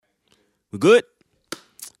We good?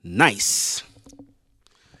 Nice.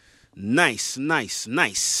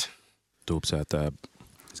 Nice. Dope ça table.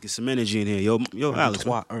 Let's get some energy in here. Yo, Alex.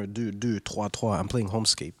 3, 1, 2, 2, 3, 3. I'm playing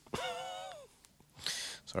Homescape.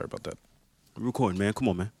 Sorry about that. We're recording, man. Come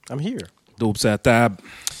on, man. I'm here. Dope ça table.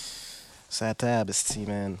 Sad tab, it's T,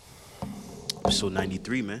 man. Episode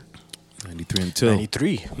 93, man. 93 until.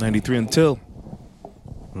 93. 93 until.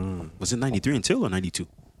 Was it 93 until or 92?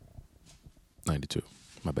 92.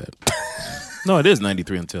 My bad. No, it is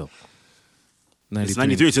 93 until. It's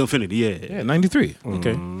 93 until infinity, yeah. Yeah, 93.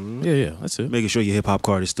 Okay. Yeah, that's it. Making sure your hip-hop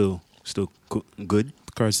card is still good.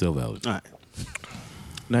 The card's still valid. All right.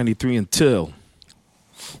 93 until.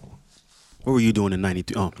 What were you doing in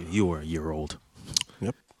 93? Oh, you were a year old.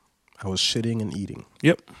 Yep. I was shitting and eating.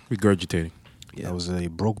 Yep. Regurgitating. Yeah. I was a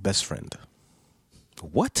broke best friend.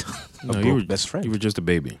 What? No, broke you were best friend. You were just a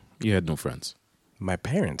baby. You had no friends. My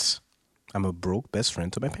parents. I'm a broke best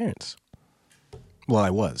friend to my parents. Well, I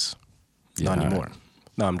was. Yeah, Not anymore.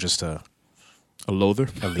 No, I'm just a loather?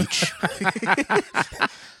 A leech.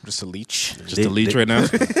 Just a leech. Just a leech right now?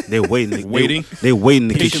 They're waiting. Waiting? They're waiting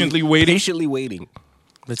to Patiently waiting? Patiently waiting.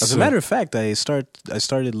 As a matter of fact, I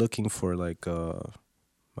started looking for like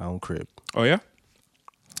my own crib. Oh, yeah?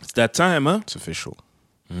 It's that time, huh? It's official.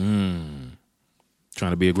 Trying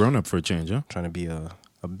to be a grown-up for a change, huh? Trying to be a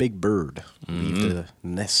big bird. Leave the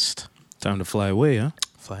nest. Time to fly away, huh?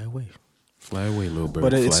 Fly away. Fly away, little bird.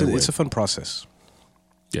 But Fly away. it's a fun process.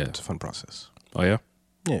 Yeah. It's a fun process. Oh, yeah?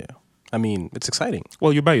 Yeah. I mean, it's exciting.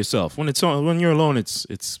 Well, you're by yourself. When you're alone, it's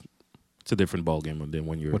a different ballgame than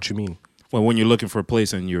when you're... What you mean? Well, when you're looking for a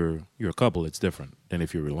place and you're a couple, it's different than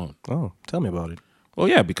if you're alone. Oh, tell me about it. Well,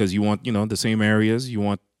 yeah, because you want, the same areas. You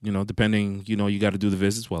want, depending, you got to do the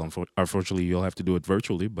visits. Well, unfortunately, you'll have to do it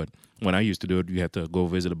virtually. But when I used to do it, you had to go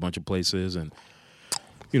visit a bunch of places and,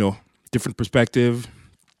 different perspective.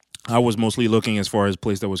 I was mostly looking as far as a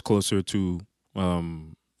place that was closer to,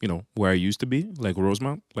 where I used to be, like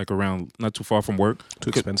Rosemount, like around not too far from work. Too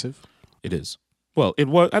expensive? It is. Well, it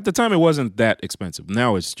was at the time. It wasn't that expensive.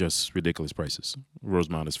 Now it's just ridiculous prices.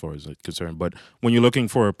 Rosemount, as far as it's concerned. But when you're looking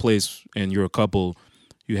for a place and you're a couple,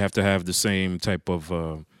 you have to have the same type of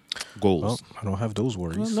goals. Well, I don't have those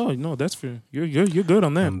worries. No, that's fair. You're good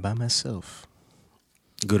on that. I'm by myself.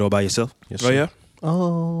 Good all by yourself? Yes, Oh sir. yeah.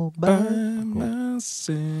 Oh, by myself.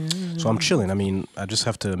 So I'm chilling. I mean, I just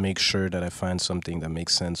have to make sure that I find something that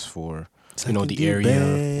makes sense for the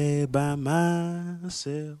area. By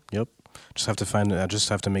myself. Yep. I just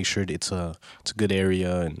have to make sure that it's a good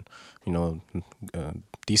area and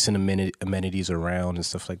decent amenities around and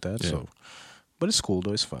stuff like that. Yeah. So, but it's cool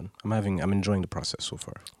though. It's fun. I'm enjoying the process so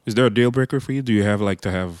far. Is there a deal breaker for you? Do you have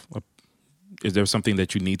is there something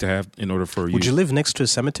that you need to have in order for you? Would you live next to a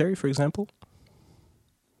cemetery, for example?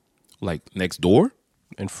 Like next door?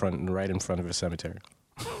 Right in front of a cemetery.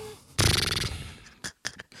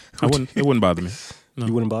 It wouldn't bother me. No,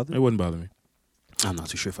 You wouldn't bother? It wouldn't bother me. I'm not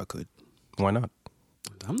too sure if I could. Why not?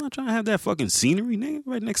 I'm not trying to have that fucking scenery, nigga,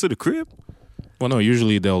 right next to the crib. Well, no.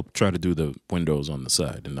 Usually they'll try to do the windows on the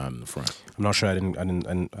side and not in the front. I'm not sure. I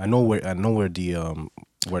know where the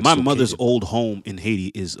where it's My located. mother's old home in Haiti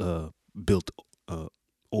is built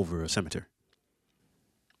over a cemetery.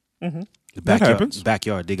 Mm-hmm. The That happens.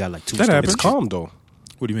 backyard, they got like two. That stones. happens. It's calm though.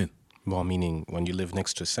 What do you mean? Well, meaning when you live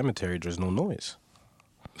next to a cemetery, there's no noise.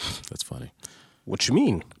 That's funny. What you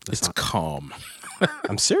mean? It's calm.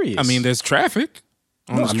 I'm serious. I mean, there's traffic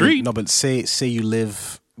on the I mean, street. but say you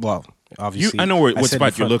live. Well, obviously, I know what said spot in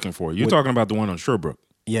you're front- looking for. You're what- talking about the one on Sherbrooke,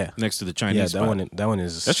 Yeah, next to the yeah. Chinese spot. That one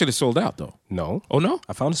is. That shit is sold out, though. No, Oh, no?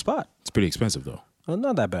 I found a spot. It's pretty expensive, though.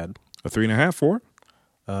 Not that bad. A 3.5, 4?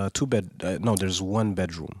 2 bed. No, there's 1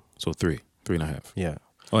 bedroom. So 3.5. Yeah,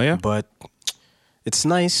 Oh, yeah? but it's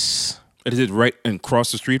nice. Is it right and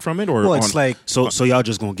across the street from it? Or Well, it's like So y'all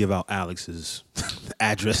just gonna give out Alex's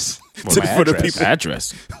address Well, to, my for the address. people?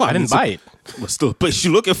 address. I didn't buy it. But still, a place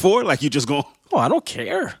you looking for? Like you just going? Oh, I don't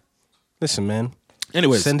care. Listen, man.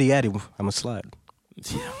 Anyways. Send the addy. I'm a slide.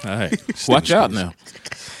 All right. Watch out now.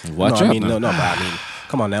 Watch no, out I mean, now. no, but I mean,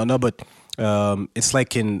 come on now. No, but it's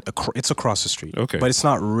like it's across the street. Okay. But it's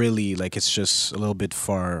not really like it's just a little bit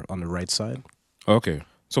far on the right side. Okay.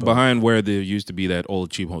 So behind where there used to be that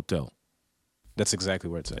old cheap hotel. That's exactly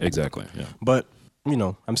where it's at. Exactly, yeah. But,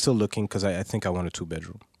 I'm still looking because I think I want a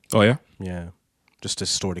 2-bedroom. Oh, yeah? Yeah. Just to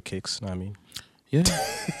store the kicks, you know what I mean? Yeah.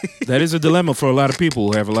 That is a dilemma for a lot of people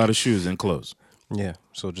who have a lot of shoes and clothes. Yeah.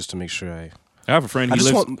 So just to make sure I have a friend, I he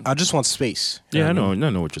just lives... want space. you Yeah, I what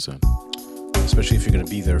know what you're saying. mean? Especially if you're going to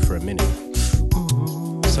be there for a minute.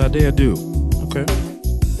 Sade I do. Okay.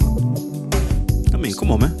 I mean,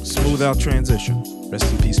 come on, man. Smooth out transition.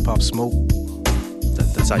 Rest in peace, Pop Smoke.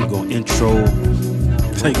 That's how you gonna intro.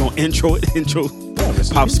 That's how you gonna intro.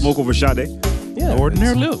 Pop Smoke over Sade. Yeah,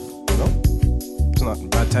 Ordinary Live. No, it's not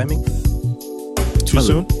bad timing. Too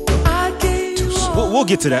soon? We'll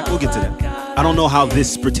get to that. I don't know how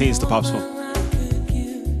this pertains to Pop Smoke.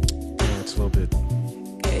 Yeah, it's a little bit.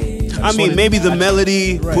 I mean, maybe the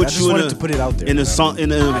melody puts you to put it out there, in a song in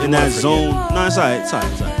that zone. No, it's alright.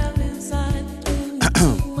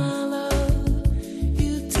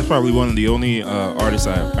 That's probably one of the only artists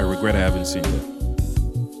I regret I haven't seen yet.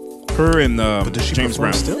 Her and But does she James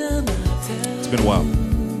perform Brown. still? It's been a while.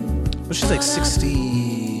 But she's like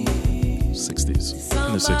 60. 60s.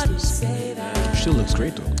 In the 60s. She still looks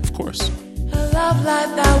great though. Of course. Love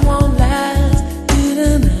like that won't last.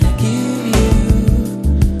 Didn't I give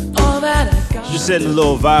you all that I got? Just setting a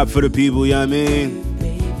little vibe for the people, you know what I mean?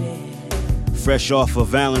 Fresh off of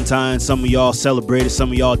Valentine's, some of y'all celebrated,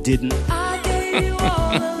 some of y'all didn't. I gave you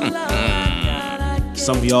all the love that I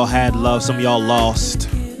Some of y'all had love, some of y'all lost.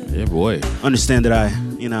 Yeah, boy. Understand that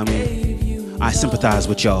you know what I mean? I sympathize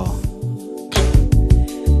with y'all.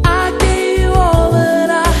 I gave you all that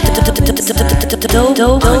I had.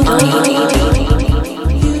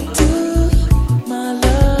 You took my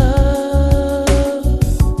love.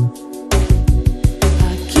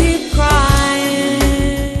 I keep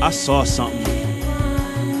crying. I saw something.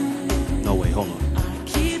 No, wait, hold on.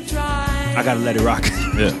 Keep trying. I gotta let it rock.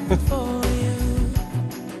 Yeah.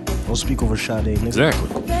 Don't speak over Sade, nigga.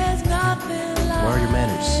 Exactly. There's nothing like Where are your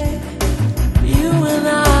manners? you and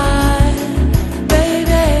I,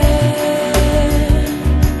 baby.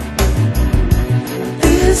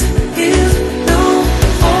 This is no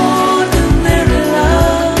ordinary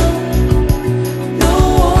love. No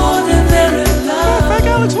ordinary love. Frank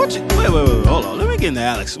Alex, wait, hold on. Let me get into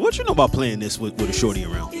Alex. What you know about playing this with a shorty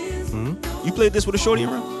around? You played this with a shorty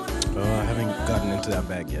around? I haven't gotten into that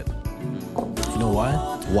bag yet. You know why?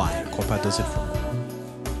 Why? Compa does it for me.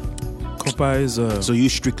 Compa is... So you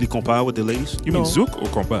strictly compile with the ladies? you mean Zouk or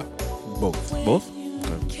Compa? Both. Both?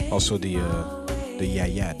 Also the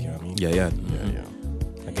yayat, you know what I mean? Yeah. Yeah.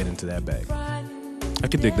 I get into that bag. I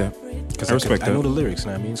can dig that. Because I respect I know that. the lyrics, you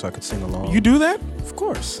know what I mean? So I could sing along. You do that? Of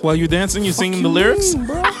course. While you're dancing, you're singing the Fuck you lyrics? mean,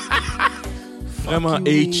 bro?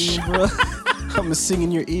 M-A-H. Bro. I'm gonna sing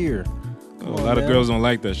in your ear. A lot of girls don't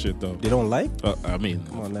like that shit, though. They don't like? I mean,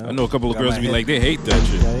 Come on now. I know a couple of Got girls my be head- like, they hate that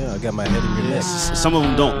shit. Yeah, I got my head in your neck. Some of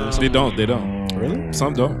them don't, man. They don't. Really?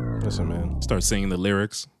 Some don't. Listen, man. Start singing the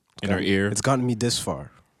lyrics in her ear. It's gotten me this far.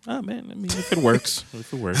 Ah, man, I mean, if it works.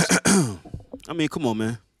 If it works. I mean, come on,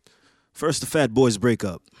 man. First, the Fat Boys break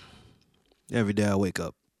up. Every day I wake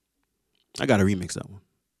up. I gotta remix that one.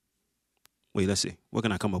 Wait, let's see. What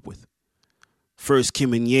can I come up with? First,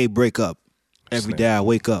 Kim and Ye break up. Every day I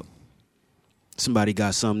wake up. Somebody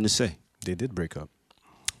got something to say. They did break up.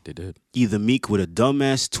 They did. Either Meek with a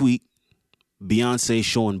dumbass tweet, Beyonce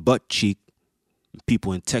showing butt cheek,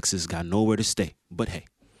 people in Texas got nowhere to stay. But hey.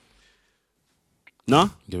 Nah?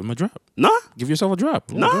 Give him a drop. Nah? Give yourself a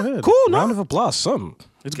drop. Yeah, Nah, go ahead. cool, nah. Round of applause, something.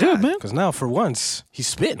 It's good, man. Because now, for once, he's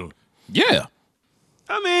spitting. Yeah.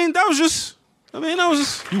 I mean, that was just... You worked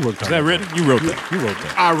on Is that written? You wrote that. You wrote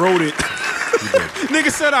that. I wrote it. Nigga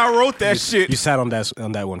said I wrote that shit. You sat on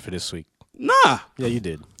that one for this week. Nah. Yeah, you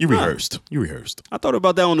did. You rehearsed. I thought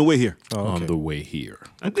about that on the way here. Oh, okay. On the way here.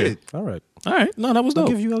 I did. All right. All right. No, that was dope.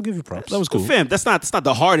 I'll give you props. That was cool. Fam, that's not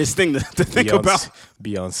the hardest thing to think about.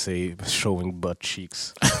 Beyonce showing butt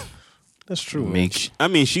cheeks. That's true. man. Make I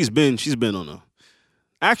mean, she's been on a.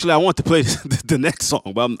 Actually, I want to play the next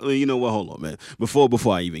song, but you know what? Hold on, man. Before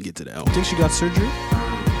I even get to that, You think she got surgery?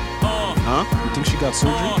 huh? You think she got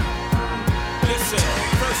surgery?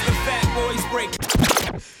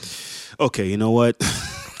 Okay, you know what?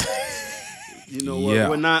 You know what? Yeah.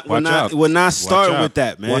 We're not Watch out. starting Watch out. with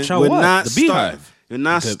that, man. Watch out We're what? not The starting. Beehive. We're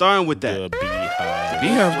not starting with that.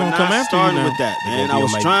 Beehive's We're gonna not come after you starting now. with that, man. gonna I be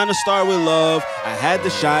was on my- trying to start with love. I had the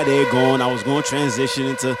Sade going. I was going to transition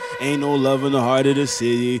into Ain't No Love in the Heart of the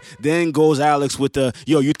City. Then goes Alex with the,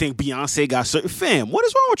 yo, you think Beyonce got certain? Fam, what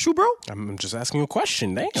is wrong with you, bro? I'm just asking you a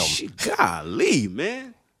question. Damn. Golly,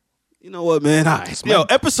 man. You know what, man? All right. Yo,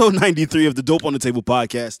 episode 93 of the Dope on the Table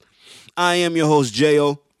podcast. I am your host,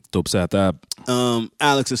 J.O. Dope sat up.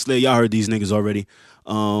 Alex and Slay, y'all heard these niggas already.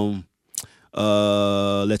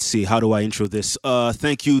 Let's see, how do I intro this?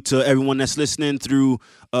 Thank you to everyone that's listening through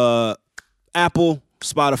Apple,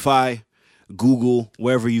 Spotify, Google,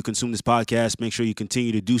 wherever you consume this podcast. Make sure you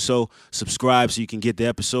continue to do so. Subscribe so you can get the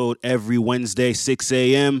episode every Wednesday, 6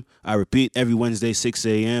 a.m. I repeat, every Wednesday, 6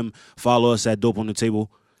 a.m. Follow us at Dope on the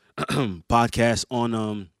Table podcast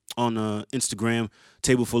on Instagram,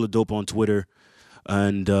 Table Full of Dope on Twitter.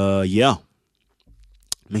 And yeah,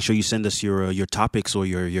 make sure you send us your topics or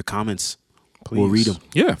your comments. We'll read them.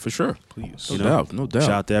 Yeah, for sure. Please. No doubt. No doubt.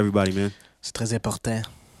 Shout out to everybody, man. C'est très important.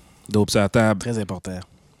 Dope sa table. Très important.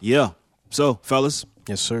 Yeah. So, fellas,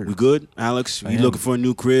 Yes, sir. we good? Alex, I you am. looking for a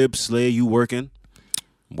new crib? Slay, you working?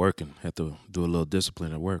 Working. Had to do a little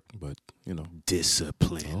discipline at work, but you know.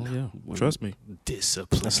 Discipline. Oh yeah. Trust me.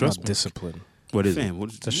 Discipline. That's Trust not me. discipline. What is Fam, it?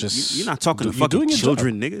 what, That's just- you're not talking to you're doing fucking your job.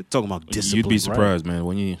 children, nigga. Talking about discipline. You'd be surprised, man,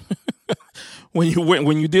 when you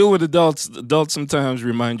when you deal with adults. Adults sometimes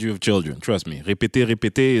remind you of children. Trust me.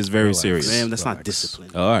 Répéter is very Relax. serious. Fam, that's not Relax.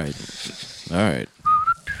 discipline. All right.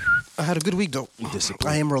 I had a good week, though.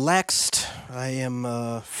 Discipline. I am relaxed. I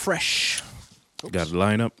am fresh. Got a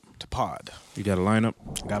lineup. To pod. You got a lineup.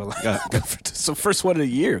 Got so first one of the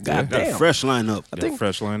year. God Got a damn. fresh lineup. Got think- a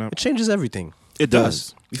fresh lineup. It changes everything. It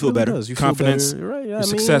does. You feel It really better. does. You feel Confidence. better, right? Yeah, Your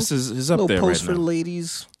success is up little there post right for the now.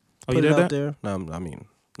 ladies. Oh, Put you it did out that? there. No, I mean,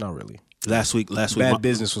 not really. Last week, Bad my,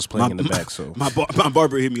 business was playing in the back, so my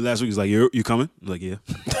barber hit me last week. He's like, you coming? I'm like, yeah.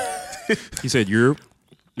 He said Europe.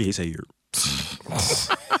 Yeah, he said Europe.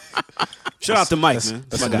 Shout out to Mike, man.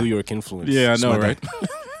 that's my a guy. New York influence. Yeah, I That's know, my guy.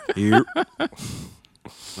 right? Europe.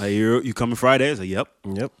 Like, Europe, you coming Friday? I was like, yep.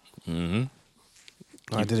 Yep.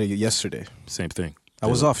 Mm-hmm. I did it yesterday. Same thing. I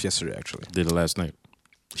was off yesterday, actually. Did it last night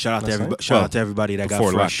Shout out to Last everybody. night? Shout out to everybody that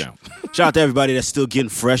before got fresh. lockdown. Shout out to everybody that's still getting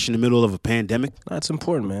fresh in the middle of a pandemic. That's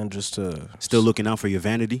important, man. Just Still looking out for your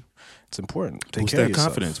vanity. it's important. Take Boost care that of yourself.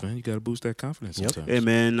 confidence, man. You got to boost that confidence. Yep. Sometimes. Hey,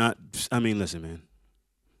 man. I mean, listen, man.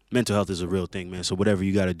 Mental health is a real thing, man. So whatever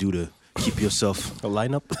you got to do to keep yourself A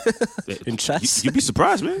lineup in chess. you'd be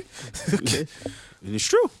surprised, man. Okay. And it's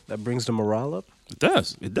true. That brings the morale up. It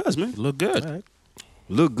does. It does, man. Look good. All right.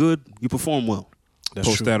 Look good. You perform well. That's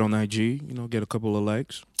Post true. that on IG. You know, get a couple of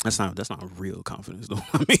likes. That's not real confidence, though.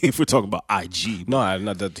 I mean, if we're talking about IG, No,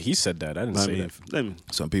 not that he said that. I didn't I say mean,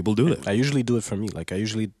 that. Some people do that. I usually do it for me. Like I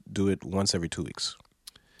usually do it once every 2 weeks.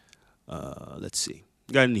 let's see.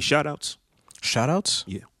 Got any shout outs? Shout outs?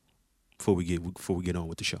 Yeah. Before we get on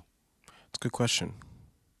with the show. It's a good question.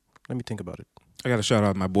 Let me think about it. I got to shout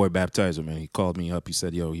out my boy Baptizer, man. He called me up. He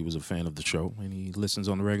said, yo, he was a fan of the show, and he listens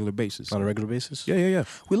on a regular basis. On a regular basis? Yeah.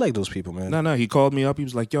 We like those people, man. No, he called me up. He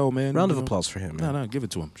was like, yo, man. Round you of know- applause for him, man. No, give it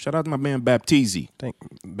to him. Shout out to my man Baptizi.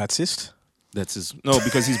 Baptiste? That's his. No,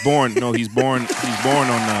 because he's born. He's born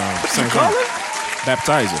on Saint Jean.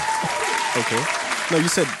 Baptizer. Okay. No, you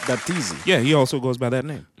said Baptiste. Yeah, he also goes by that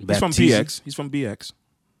name. He's from Baptizi? PX. He's from BX.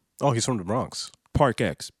 Oh, he's from the Bronx. Park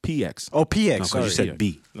X. PX. Oh, PX. No, 'cause sorry. you said yeah.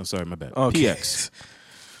 B. No, sorry, my bad. Okay. PX.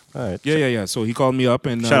 All right. Yeah. So he called me up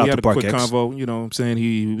and Shout out we to had a Park quick X. convo. You know what I'm saying?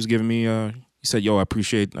 He was giving me, he said, yo,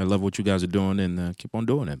 I love what you guys are doing and keep on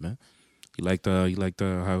doing it, man. He liked how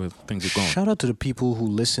things are going. Shout out to the people who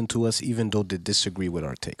listen to us even though they disagree with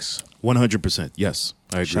our takes. 100%. Yes.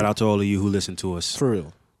 I agree. Shout out to all of you who listen to us For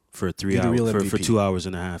real. for 3 You're the hours, real for MVP. 2 hours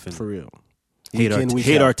and a half, and For real. hate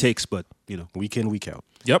Week our out. takes, but you know, Week in, week out.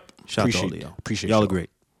 Yep. shout out to all of Appreciate- y'all. appreciate y'all are y'all. great.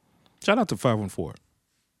 Shout out to 514.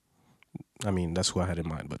 I mean, that's who I had in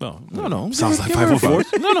mind. But No. Sounds like Give her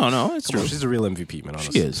 514. flowers. No. It's Come on, true. she's the real MVP, man.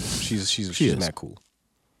 Honestly. is. She's is. mad cool.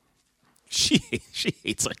 She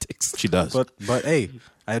hates our takes. She does. But hey,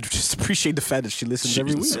 I just appreciate the fact that she listens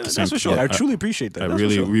every week. That's for sure. I truly appreciate that. I That's for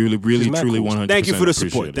really, sure. really, really, She's mad truly, cool. 100%. Thank you for the appreciate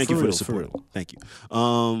support. it. Thank you For for the real, for support. real. Thank you.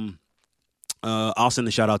 I'll send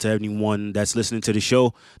a shout out to anyone that's listening to the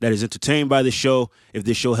show, that is entertained by the show. If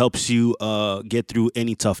this show helps you get through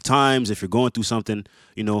any tough times, if you're going through something,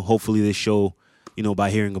 you know, hopefully this show, you know,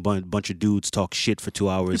 by hearing a bunch of dudes talk shit for 2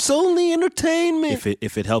 hours, It's only entertainment.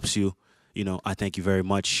 if it helps you, you know, I thank you very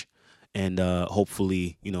much. And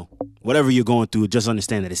hopefully, you know, whatever you're going through, just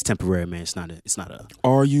understand that it's temporary, man. It's not,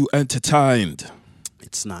 Are you entertained?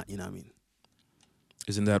 it's not, you know what I mean?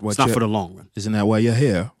 Isn't that what It's not for the long run. Isn't that why you're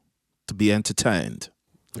here? To be entertained.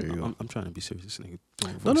 There you go. I'm trying to be serious, this nigga.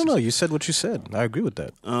 doing No. voices. You said what you said. I agree with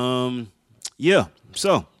that. Yeah.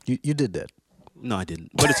 So, You did that. no, I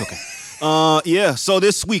didn't, but it's okay. Yeah. So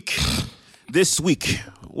this week,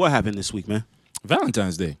 what happened this week, man?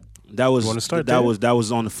 Valentine's Day. That was wanna start that there?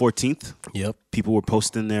 was on the 14th. Yep. People were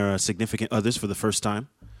posting their significant others for the first time.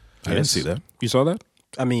 I didn't see that. You saw that?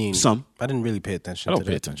 I mean, Some. I didn't really pay attention I to don't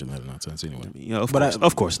pay that. attention to that nonsense anyway. Yeah, of But course,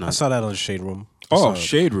 of course I not. saw that on the Shade Room. I Oh, saw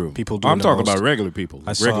Shade Room. people doing I'm the talking most. about regular people.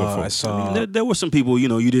 I regular saw. I folks. saw. there were some people, you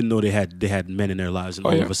know, you didn't know they had men in their lives, and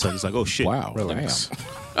all yeah. of a sudden it's like, oh shit, Wow. Relax.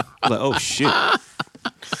 like oh shit, like,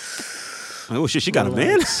 oh shit, she got a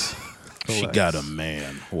man. Damn. She got a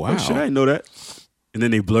man. Wow. Oh shit, I didn't know that. And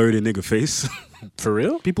then they blurred a nigga face. For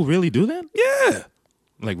real? People really do that? Yeah.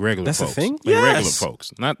 Like regular That's a folks. thing? Like regular Yes.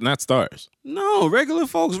 folks. Not stars. No, regular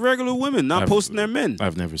folks, regular women, not posting their men.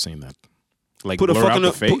 I've never seen that. Like Put a blur out fucking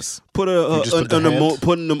the face. put a You just put the hand?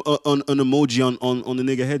 put an emoji on the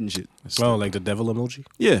nigga head and shit. Oh, like the devil emoji?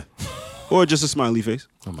 Yeah, or just a smiley face.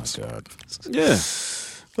 Oh my god, Yeah,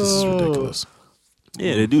 this is ridiculous.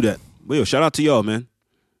 yeah, they do that. But yo, shout out to y'all, man.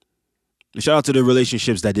 And shout out to the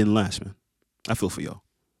relationships that didn't last, man. I feel for y'all.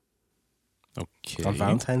 Okay. On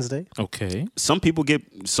Valentine's Day? Okay. Some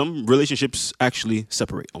relationships actually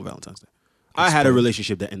separate on Valentine's Day. I had a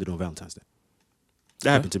relationship that ended on Valentine's Day.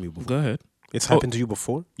 That happened to me before. Go ahead. It's happened to you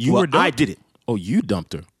before? You Well, were dumped? I did it. Oh, you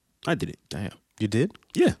dumped her. I did it. Damn. You did?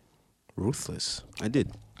 Yeah, Ruthless. I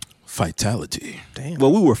did. Fatality. Damn.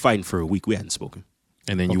 Well, we were fighting for a week. We hadn't spoken.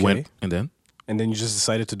 And then you Okay. went, and then? And then you just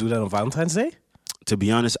decided to do that on Valentine's Day? To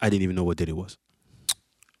be honest, I didn't even know what date it was.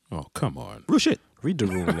 Oh, come on. Real shit. Read the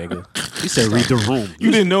room, nigga. He said, "Read the room."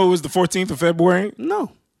 You didn't know it was the 14th of February?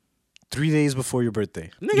 No. 3 days before your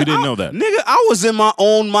birthday. Nigga, You didn't know that. Nigga, I was in my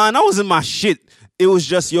own mind. I was in my shit. It was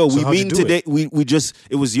just, yo, we how'd you meeting do today.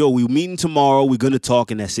 It was, yo, we meeting tomorrow. We're going to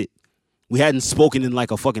talk and that's it. We hadn't spoken in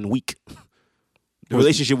like a fucking week. The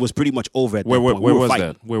relationship was pretty much over at that point. Where We were was fighting.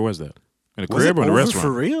 that? Where was that? In the Was crib it or in the over restaurant?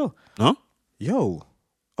 for real? Huh? Yo.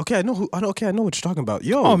 Okay, I know what you're talking about.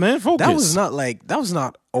 Yo. Oh, man, focus. That was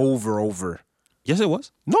not over. Yes, it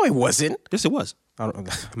was. No, it wasn't. Yes, it was.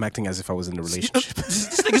 I'm acting as if I was in the relationship.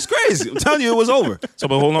 This nigga's crazy. I'm telling you, it was over. So,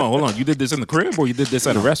 but hold on. You did this in the crib or you did this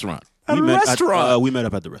at a restaurant? At a restaurant. We met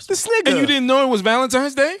up at the restaurant. This nigga. And you didn't know it was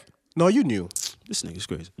Valentine's Day? No, you knew. This nigga's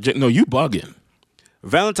crazy. No, you bugging.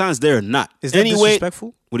 Valentine's Day or not. Is that anyway,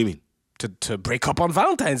 disrespectful? What do you mean? To break up on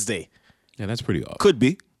Valentine's Day. Yeah, that's pretty odd. Could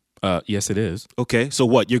be. Yes, it is. Okay, so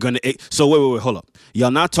what? You're gonna so wait, hold up.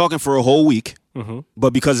 Y'all not talking for a whole week,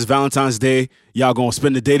 but because it's Valentine's Day, y'all gonna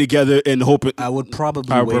spend the day together and hoping. I would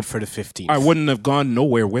probably wait for the 15th. I wouldn't have gone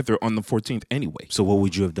nowhere with her on the 14th anyway. So what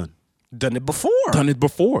would you have done? Done it before. Done it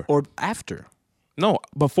before. Or after. No,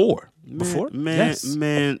 before. Before? Man, Yes.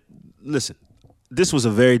 man, listen. This was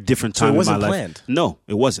a very different So it time in wasn't my life. planned? No,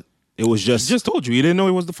 it wasn't. It was just. Just told you. He didn't know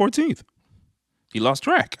it was the 14th. He lost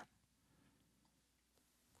track.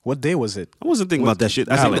 What day was it? I wasn't thinking about that shit.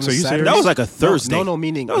 I Alex, think are you Saturday? serious? that was like a Thursday. No,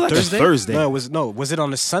 meaning that was like Thursday? a Thursday. No, was it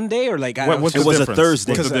on a Sunday or like? What's It the was a difference?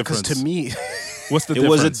 Thursday. What's the Because difference? to me, What's the It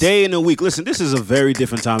difference? was a day in a week. Listen, this is a very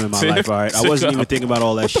different time in my life. All right, I wasn't even thinking about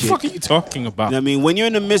all that What the shit. fuck are you talking about? I mean, when you're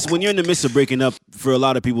in the midst of breaking up, for a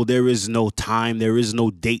lot of people, there is no time, there is no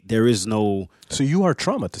date, there is no. so you are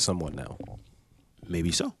trauma to someone now.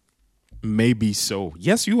 Maybe so. Maybe so.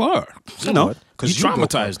 Yes, you are. No, You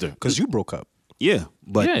traumatized her. Because you broke up. yeah,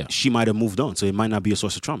 but Yeah. she might have moved on, so it might not be a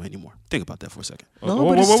source of trauma anymore. Think about that for a second. No, whoa, but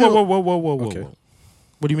whoa, it's whoa, still- whoa, whoa, whoa, whoa, Okay. whoa.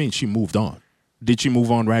 What do you mean she moved on? Did she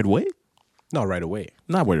move on right away? Not right away.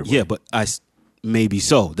 Not right away. Yeah, but maybe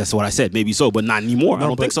so. That's what I said. Maybe so, but not anymore. I No,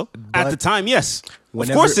 don't think but- so. At but the time, yes.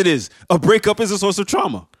 whenever- Of course it is. A breakup is a source of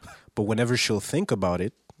trauma. But whenever she'll think about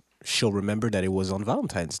it, she'll remember that it was on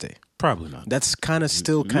Valentine's Day. Probably not. That's kind of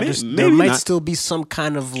still kind of. Maybe There might not. still be some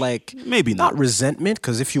kind of like. Maybe Not not. resentment,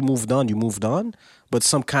 because if you moved on, you moved on. But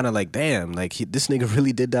some kind of like, damn, like this nigga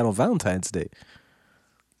really did that on Valentine's Day.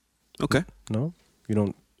 Okay. No, you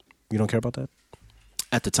don't care about that.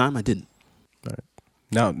 At the time, I didn't.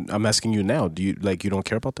 Now I'm asking you now. Do you you don't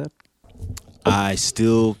care about that?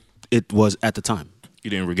 It was at the time. You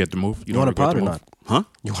didn't regret the move? You don't want a regret pot the or move? not? Huh?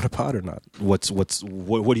 You want a pot or not? What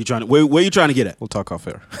are you trying to, where are you trying to get at? We'll talk off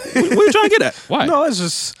air. What are you trying to get at? Why? No, it's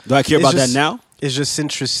just. Do I care it's about just- that now? It's just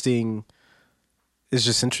interesting. It's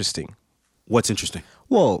just interesting. What's interesting?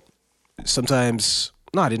 Well, sometimes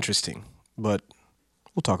not interesting, but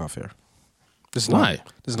we'll talk off air. This is Why? Not,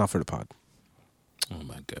 this is not for the pod. Oh,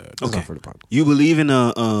 my God. This is Okay. not for the pod. You believe in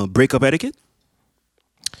a breakup etiquette?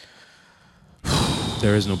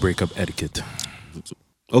 There is no breakup etiquette.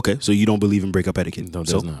 Okay, so you don't believe in breakup etiquette? No,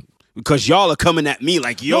 so, there's not. Because y'all are coming at me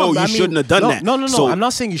like, yo, No, I you mean, shouldn't have done that. No. So, I'm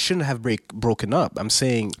not saying you shouldn't have broken up. I'm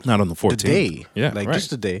saying Not on the 14th. the day. Yeah, like right. just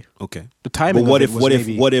the day. Okay. The timing. But what of if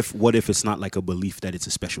it was what if it's not like a belief that it's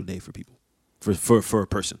a special day for people, for a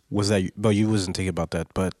person? was that? But you wasn't thinking about that.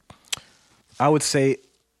 But I would say,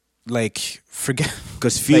 like, forget.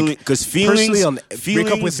 Because personally break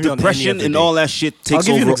up with me on any depression, other and day. all that shit I'll takes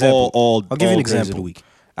give you an over example. all. I'll give you an days of the example. week.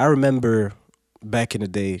 I remember back in the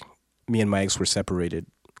day, me and my ex were separated,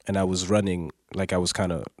 and I was running. Like I was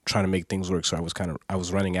kind of trying to make things work, so I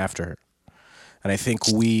was running after her, and I think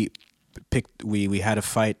we had a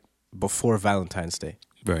fight before Valentine's Day.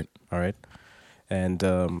 Right. All right, and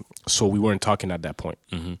so we weren't talking at that point.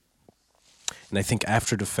 Mm-hmm. And I think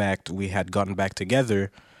after the fact, we had gotten back together,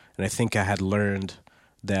 and I think I had learned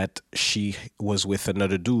that she was with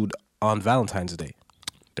another dude on Valentine's Day.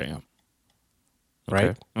 Damn.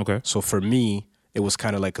 Right? Okay. So for me, it was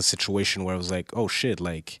kind of like a situation where I was like, oh shit,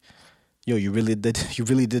 like yo, you really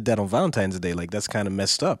did that on Valentine's Day. Like, that's kind of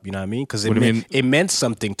messed up. You know what I mean? Because What do you mean? it meant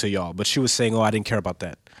something to y'all. But she was saying, oh, I didn't care about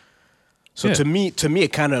that. So Yeah. to me,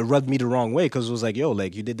 it kind of rubbed me the wrong way because it was like, yo,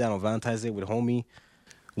 like you did that on Valentine's Day with homie.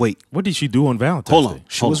 Wait, What did she do on Valentine's hold Day? on.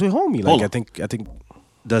 She was with homie. Hold Like on. I think,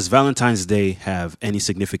 Does Valentine's Day have any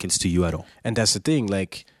significance to you at all? and that's the thing.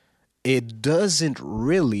 Like, it doesn't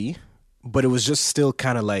really, but it was just still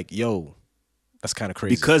kind of like, yo, that's kind of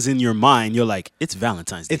crazy. Because in your mind, you're like, it's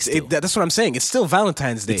Valentine's Day. still. That's what I'm saying. It's still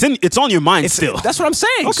Valentine's Day. It's on your mind still. That's what I'm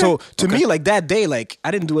saying. Okay. So to me, like that day, like I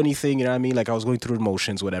didn't do anything. You know what I mean? Like I was going through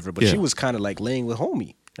emotions, whatever. But Yeah. she was kind of like laying with homie.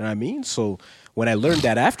 You know what I mean? So when I learned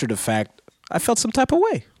that after the fact, I felt some type of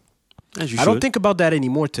way. As you I don't should. think about that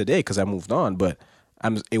anymore today because I moved on. But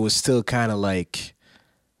it was still kind of like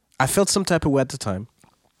I felt some type of way at the time.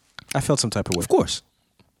 I felt some type of way. Of course.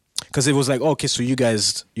 Because it was like, okay, so you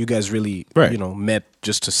guys really, Right. met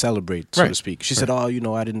just to celebrate, so to Right. speak. She said, oh,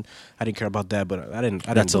 I didn't care about that, but I didn't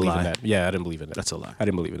That's a believe lie. in that. Yeah, I didn't believe in that. That's a lie. I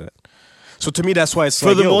didn't believe in that. So to me, that's why it's For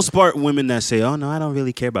like, the yo, most part, women that say, oh, no, I don't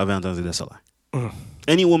really care about Valentine's Day, that's a lie.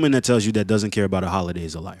 Any woman that tells you that doesn't care about a holiday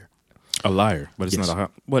is a liar. A liar, but it's Yes. not a.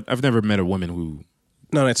 But I've never met a woman who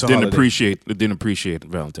no, it's a didn't holiday. appreciate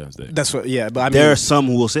Valentine's Day. That's what, yeah, but I mean, There are some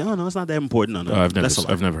who will say, oh, no, it's not that important. No, I've never. that's a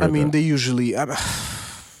lie. I've never heard. I mean, that. they usually,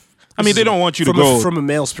 I mean, they don't want you to from go from a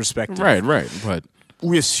male's perspective, right, but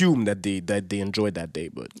we assume that they enjoyed that day,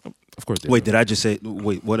 but of course. They Wait, don't. did I just say,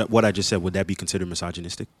 what I just said, would that be considered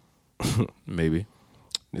misogynistic? Maybe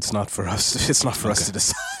it's not for us. It's not for us to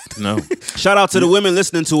decide. no. Shout out to the women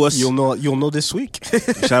listening to us. You'll know this week.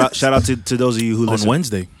 Shout out to those of you who On listen.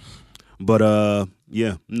 Wednesday. But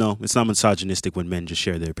yeah, no, it's not misogynistic when men just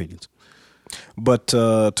share their opinions. But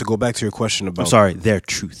to go back to your question about I'm sorry, their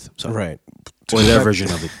truth. I'm sorry. right, Or their version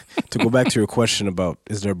of it. to go back to your question about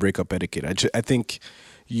is there breakup etiquette, I think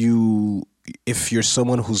if you're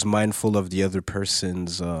someone who's mindful of the other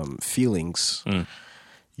person's feelings,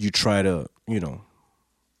 you try to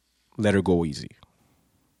let her go easy.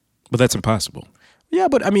 But that's impossible. Yeah,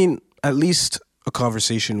 but I mean, at least a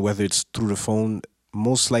conversation, whether it's through the phone,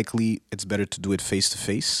 most likely it's better to do it face to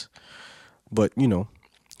face. But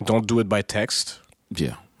don't do it by text.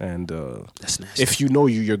 Yeah. And That's nasty. if you know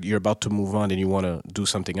you're about to move on and you want to do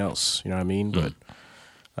something else, you know what I mean? But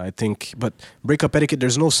I think, breakup etiquette,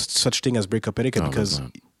 there's no such thing as breakup etiquette No, because there's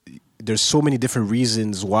not. there's so many different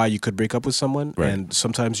reasons why you could break up with someone, Right. and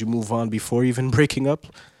sometimes you move on before even breaking up.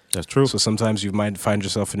 That's true. So sometimes you might find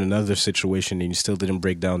yourself in another situation and you still didn't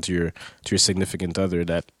break down to your significant other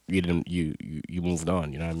that you moved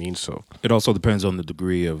on. You know what I mean? So It also depends on the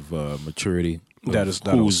degree of maturity. Of That is-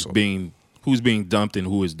 that who's also. being dumped and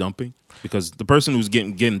who is dumping. Because the person who's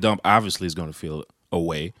getting dumped obviously is going to feel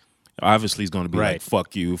away. Obviously, is going to be Right. like,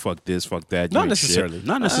 "Fuck you, fuck this, fuck that." you not ain't necessarily. shit.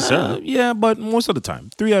 Not necessarily. Yeah, but most of the time,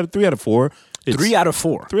 3 out of 4. It's 3 out of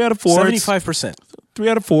 4. 3 out of 4. 75%. 3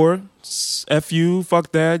 out of 4. F you,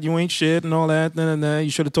 fuck that, you ain't shit, and all that. Nah. You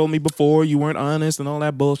should have told me before. You weren't honest, and all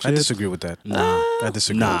that bullshit. I disagree with that. Nah. I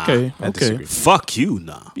disagree. Nah. Okay, I okay. disagree. Fuck you,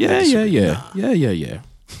 nah. Yeah.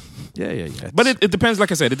 But it depends.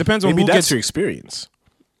 Like I said, it depends on Maybe who that's gets. your experience.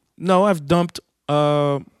 No, I've dumped.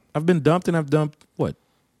 I've been dumped, and I've dumped what?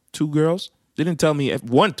 2 girls. They didn't tell me.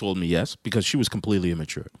 One told me yes because she was completely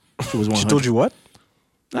immature. She was 100. She told you what?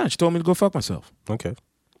 Nah, she told me to go fuck myself. Okay.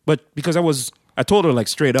 But because I told her like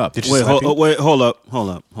straight up. Did you Wait, slap you? hold up.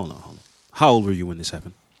 How old were you when this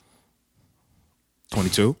happened?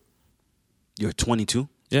 22. You're 22?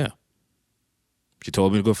 Yeah. She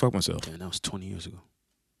told me to go fuck myself. Yeah, that was 20 years ago.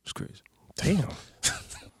 It's crazy. Damn.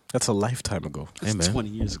 That's a lifetime ago. Hey man, 20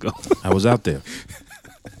 years ago. I was out there.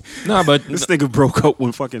 Nah, but This nigga broke up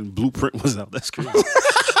when fucking Blueprint was out. That's crazy.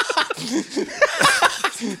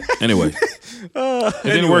 anyway, it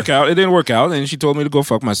didn't work out. It didn't work out, and she told me to go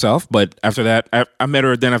fuck myself. But after that, I met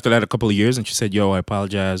her. Then after that, a couple of years, and she said, "Yo, I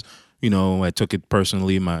apologize. I took it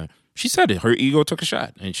personally. She said it. Her ego took a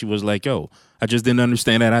shot, and she was like, "Yo, I just didn't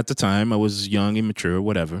understand that at the time. I was young, immature,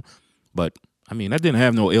 whatever." But I mean, I didn't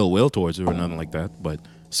have no ill will towards her or nothing like that. But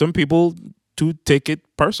some people do take it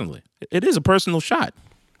personally. It is a personal shot.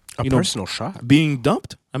 A personal shot. Being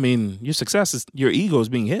dumped. I mean, your ego is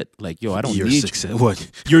being hit. Like, yo, I don't Your need success. you.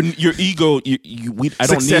 What? Your ego. I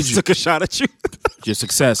don't Success need you. took a shot at you. Your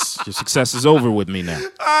success is over with me now.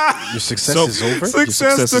 Your success is over?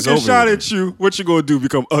 Success is over with me. you. What you gonna do?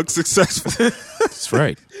 Become unsuccessful? That's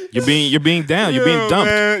right. You're being down. You're being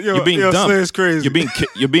dumped. man. Yo, you're being yo, dumped. Slay's crazy.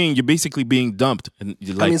 You're basically being dumped. And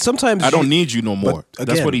you're like, I mean, sometimes I don't need you no more. But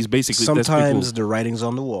That's again, what he's basically. Sometimes that's people, the writing's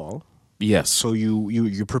on the wall, yes. so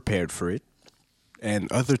you're prepared for it,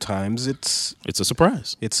 and other times it's It's a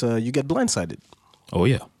surprise. you get blindsided. Oh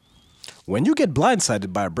yeah. When you get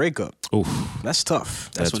blindsided by a breakup, Oof. that's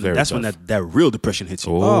tough. That's when very that's when tough. that real depression hits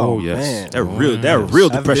you. Oh, yes. man. That real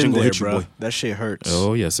I've depression been gonna there, hit you, bro. boy. That shit hurts.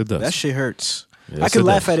 Oh, yes, it does. That shit hurts. Yes, I can it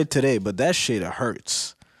laugh does. at it today, but that shit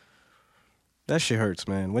hurts. That shit hurts,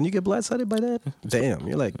 man. When you get blindsided by that, damn,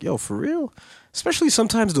 you're like, yo, for real? Especially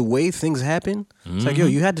sometimes the way things happen. It's like, yo,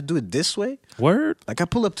 you had to do it this way. Word? Like I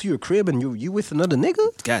pull up to your crib and you with another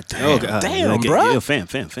nigga? God damn, Damn, like, bruh. Yeah,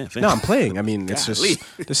 fam. No, I'm playing. I mean, it's Golly.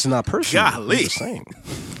 just this is not personal. Golly. I'm just saying.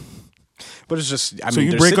 But it's just. I So mean,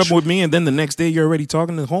 you there's break up with me and then the next day you're already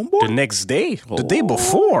talking to homeboy? the next day, the day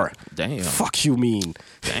before. Damn. Fuck you mean?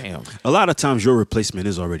 Damn. A lot of times your replacement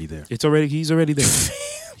is already there. He's already there.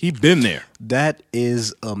 He been there. That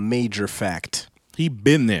is a major fact. He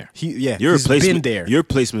been there. Your Your he's replacement, been there. Your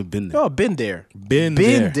replacement been there. Oh, been there. Been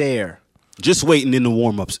there. there. Just waiting in the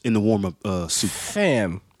warm up suit.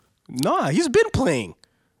 Fam. Nah, he's been playing.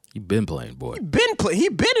 He been playing, boy. He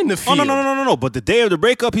been in the Oh field. no! But the day of the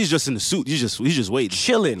breakup, he's just in the suit. He's just waiting,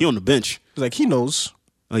 Chilling. He on the bench. Like he knows.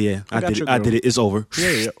 Oh yeah, I got did it. your I girl. did it. It's over.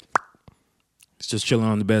 Yeah. He's just chilling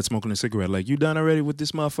on the bed smoking a cigarette. Like, you done already with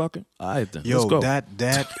this motherfucker? All right, then. Yo, Let's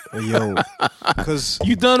go. because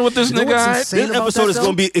You done with this You know nigga? what's all right? insane This about episode that, is going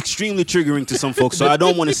though? to be extremely triggering to some folks, so I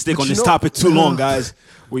don't want to stick on you this know- topic too long, guys.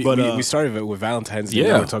 we started with Valentine's Day.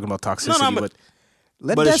 Yeah. Now we're talking about toxicity, No, but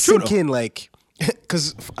let but that it's true, sink in. Like,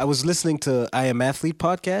 because I was listening to I Am Athlete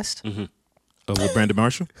podcast With Brandon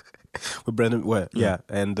Marshall? with Brendan. What? Yeah,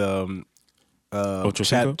 and Ocho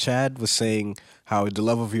Cinco? Chad was saying how the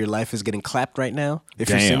love of your life is getting clapped right now. If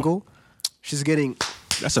you're Damn. single, she's getting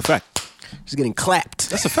That's a fact. clapped.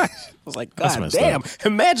 That's a fact. I was like, That's God messed damn!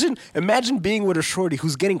 up. Imagine being with a shorty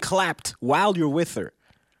who's getting clapped while you're with her.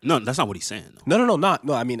 No, that's not what he's saying. Though. No.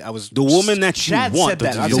 I mean, I was The woman that you Chad want, said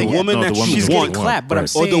that. the I'm saying, woman No, that the woman you she's you getting want, clapped, but I'm Right.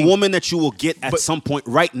 saying, or the woman that you will get at But- some point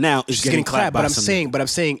right now is she's getting clapped. by But I'm some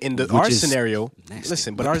saying, in our is scenario, nasty.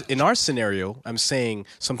 listen. In our scenario, I'm saying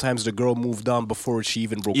sometimes the girl moved on before she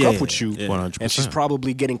even broke Yeah, up with you, yeah. 100%. and she's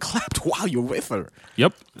probably getting clapped while you're with her.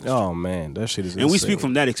 Yep. Oh man, that shit is. And we insane. speak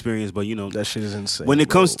from that experience, but you know that shit is insane. when it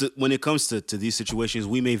bro. comes to these situations,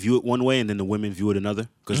 we may view it one way and then the women view it another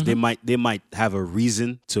because Mm-hmm. they might have a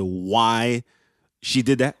reason to why she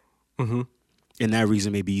did that, and that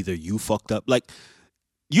reason may be either you fucked up. Like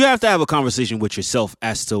you have to have a conversation with yourself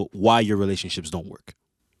as to why your relationships don't work.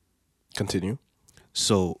 Continue.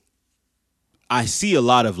 So I see a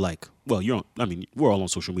lot of like, well, we're all on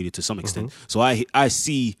social media to some extent. So I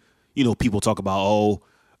see, people talk about,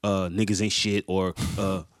 niggas ain't shit, or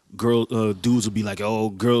dudes will be like,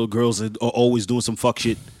 girls are always doing some fuck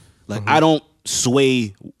shit. Like I don't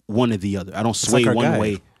sway one or the other. I don't sway like our one guy.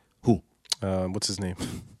 way. Who? What's his name?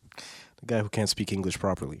 The guy who can't speak English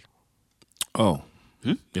properly. Oh.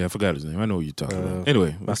 Yeah, I forgot his name. I know what you're talking about.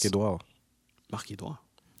 Anyway, Marc Edouard. Marc Edouard.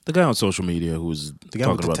 the guy on social media who's The guy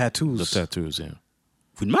talking with the about tattoos. The tattoos, yeah.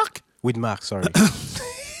 With Marc? With Marc, sorry.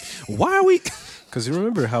 Why are we? Because you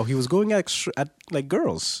remember how he was going at like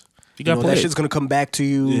girls. He got that played. shit's gonna come back to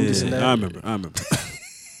you. this and that. I remember.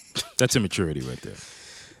 That's immaturity right there.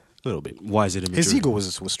 A little bit. Why is it immature? His ego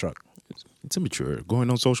was struck. It's immature. Going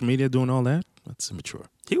on social media doing all that, that's immature.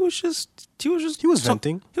 He was just He was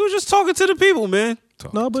venting. He was just talking to the people, man.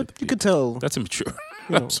 No, but you could tell. That's immature.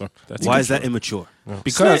 I'm sorry. That's Why is that immature. immature?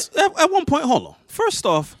 Because at one point, hold on. First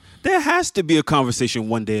off, there has to be a conversation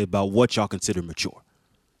one day about what y'all consider mature.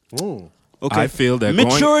 Mm. Okay, I feel that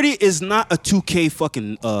maturity is not a 2K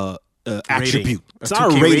fucking attribute. It's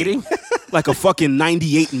not a 2K rating. Like a fucking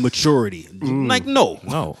 98 in maturity. Like no.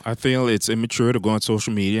 no, I feel it's immature to go on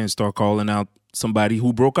social media and start calling out somebody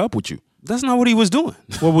who broke up with you. That's not what he was doing.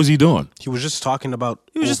 What was he doing? He was just talking about.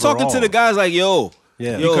 He was just talking to the guys like, yo.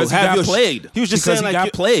 Yeah. yo, Because he have got your played. He was just because saying he like,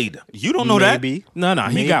 got played. you don't know that. Maybe. No,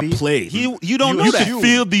 he got Maybe. played. You don't know you that. could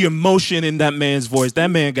feel the emotion in that man's voice. That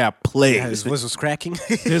man got played. Yeah, his voice was cracking.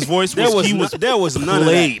 His voice There was he no- was there was none of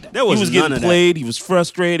played. that. There was he was none getting of that. played. He was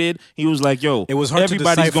frustrated. He was like, "Yo, It was hard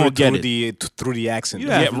everybody's to gonna decipher get through the accent. You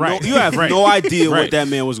have, Yeah, right. no, you have Right. no idea what Right. that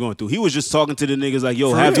man was going through. He was just talking to the niggas like, yo,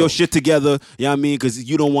 For have real. your shit together. You know what I mean? Because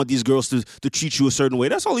you don't want these girls to treat you a certain way.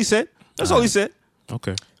 That's all he said. That's all he said.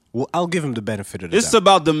 Okay, Well, I'll give him the benefit of the It's doubt.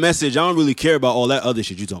 about the message. I don't really care about all that other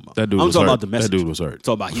shit you talking about. That dude I'm was talking hurt. about the message. That dude was hurt.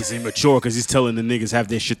 Talking about he's immature because he's telling the niggas have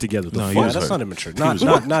their shit together. The No, he fuck? was That's hurt. not immature. was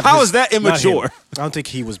Not How his- is that not him. immature? I don't think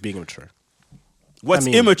he was being immature. What's I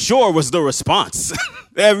mean- immature was the response.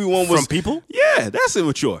 Everyone was From people? Yeah, that's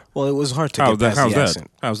immature. Well, it was hard to how's get that? past How's the that?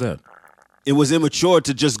 accent. How's that? It was immature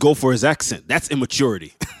to just go for his accent. That's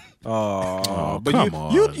immaturity. But come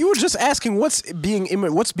on. you were just asking what's being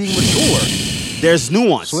mature. There's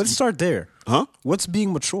nuance. So let's start there. Huh? What's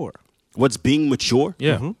being mature? What's being mature?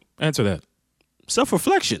 Yeah, answer that.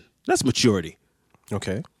 Self-reflection. That's maturity.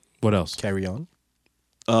 Okay. What else? Carry on.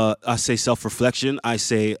 I say self-reflection. I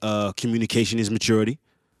say communication is maturity.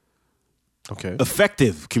 Okay.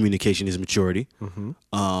 Effective communication is maturity.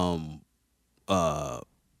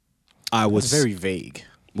 I was It's very vague.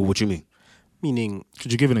 Well, what you mean? Meaning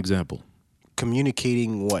Could you give an example?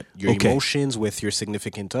 communicating what? Your Okay. emotions with your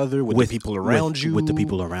significant other, with the people around you. with the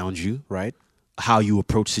people around you, Right? how you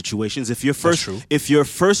approach situations. If your true.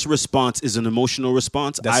 first response is an emotional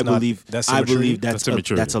response, That's I not- believe that's I immaturity? believe That's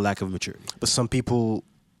immaturity. that's a lack of maturity. But some people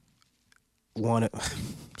want to,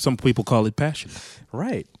 Some people call it passion.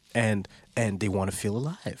 right? And they want to feel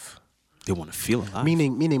alive. They want to feel alive.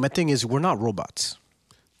 Meaning, my thing is, we're not robots.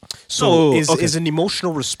 So, So is okay. is an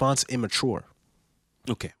emotional response immature?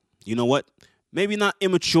 Okay. You know what? Maybe not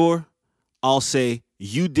immature. I'll say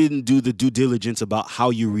you didn't do the due diligence about how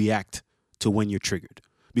you react to when you're triggered.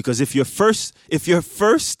 Because if your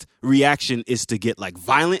first reaction is to get like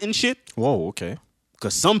violent and shit, Whoa, okay.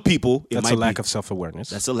 because some people it That's might a lack be, of self-awareness.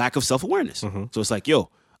 that's a lack of self-awareness. So it's like, yo,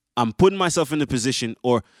 I'm putting myself in a position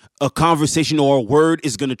or a conversation or a word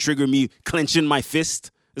is gonna trigger me clenching my fist.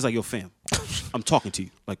 It's like, yo, fam, I'm talking to you.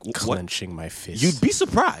 Like, what? clenching my fist. You'd be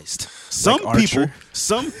surprised. Some Archer?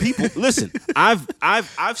 people. Listen, I've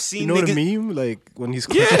seen. You know niggas, the meme, like when he's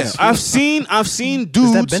clenching Yeah, his fist? I've seen dudes.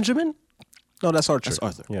 Is that Benjamin? No, that's Archer. That's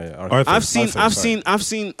Arthur. Yeah, Arthur. I've seen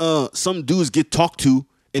Arthur, sorry. some dudes get talked to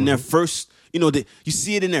in their first. You know, you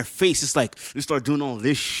see it in their face. It's like they start doing all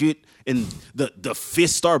this shit, and the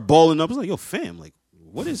fists start balling up. It's like, yo, fam, like,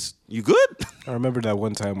 what is you good? I remember that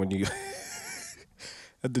one time when you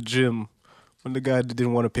at the gym when the guy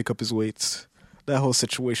didn't want to pick up his weights. That whole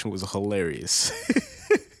situation was hilarious.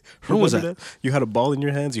 When was Remember that? You had a ball in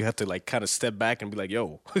your hands. You had to like kind of step back and be like,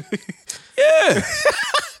 "Yo." Yeah.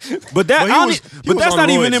 But that, But he I don't was- e- he but was that's on not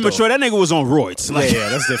even roids, immature. That nigga was on roids. Like, yeah,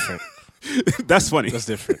 that's different. that's funny. That's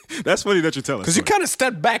different. That's funny that you're telling. Because you kind of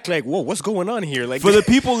stepped back, like, "Whoa, what's going on here?" Like For the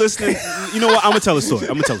people listening, you know what? I'm gonna tell a story.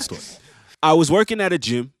 I was working at a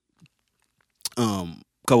gym a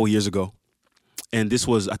couple years ago, and this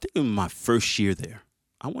was, I think, my first year there.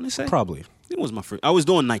 I want to say probably. it was my first. I was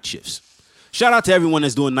doing night shifts. Shout out to everyone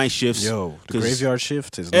that's doing night shifts. Yo, the 'cause, graveyard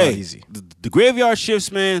shift is hey, not easy. The graveyard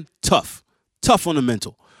shifts, man, tough on the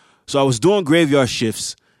mental. So I was doing graveyard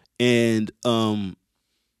shifts, and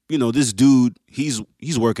you know, this dude, he's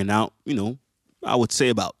working out. You know, I would say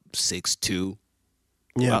about 6'2",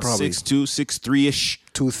 Yeah, about probably 6'2", 6'3"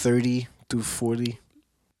 230, 240.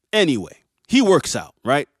 Anyway, he works out,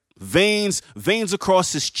 right? Veins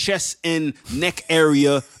across his chest and neck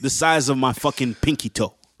area the size of my fucking pinky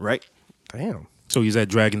toe, right? Damn. So he's at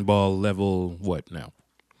Dragon Ball level what now?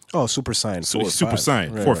 Oh, Super Saiyan. So 4 or he's Super 5.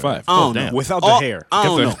 Saiyan, Right, 4 or right. 5. I don't damn. know. Without the hair. I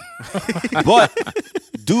don't know. But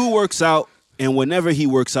dude works out, and whenever he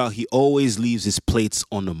works out, he always leaves his plates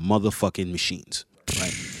on the motherfucking machines.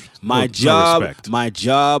 Right? My No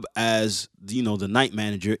job as, you know, the night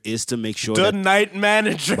manager is to make sure The that. night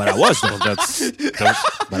manager. But I was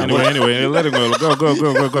though. Anyway, let him go.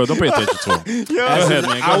 Go. Don't pay attention to him. Go ahead,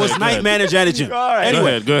 man. Go I was ahead, go night ahead. manager at a gym. All right.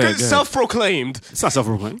 Anyway, Go ahead. Self-proclaimed. it's not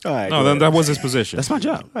self-proclaimed. All right. No, go then ahead. that was his position. That's my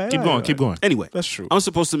job. Keep going. Anyway, That's true. I'm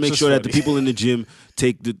supposed to make It's sure just that the funny. people in the gym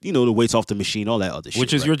take the, you know, the weights off the machine, all that other shit.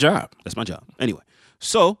 Which is right? your job. That's my job. Anyway,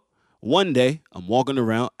 so one day I'm walking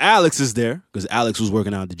around. Alex is there because Alex was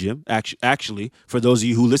working out at the gym. Actually, for those of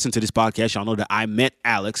you who listen to this podcast, y'all know that I met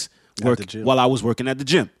Alex At the gym. while I was working at the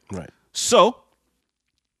gym. Right. So,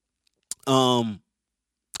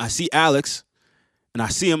 I see Alex, and I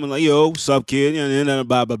see him and like, yo, what's up, kid? And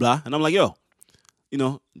blah blah blah. And I'm like, yo, you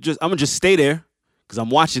know, I'm gonna just stay there because I'm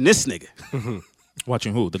watching this nigga,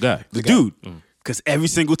 Watching who? The guy. the dude, because every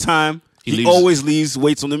single time he leaves- always leaves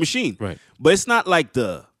weights on the machine. Right. But it's not like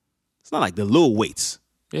the little weights.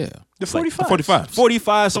 Yeah. The 45. 45.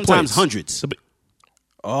 45, sometimes plates. hundreds.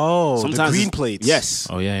 Oh, Sometimes the green it's- plates. Yes.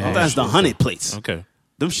 Oh, yeah. Sometimes the 100 plates. Okay.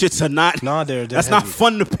 Them shits are not. Nah, they're that's not heavy.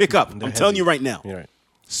 fun to pick up. I'm They're telling heavy. you right now. You're right.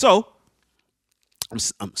 So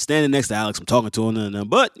I'm standing next to Alex. I'm talking to him,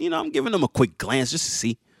 but you know, I'm giving him a quick glance just to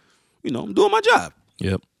see. You know, I'm doing my job.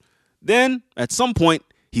 Yep. Then at some point,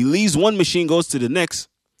 he leaves one machine, goes to the next.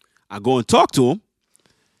 I go and talk to him,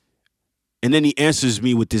 and then he answers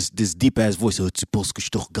me with this deep ass voice. Tu penses que je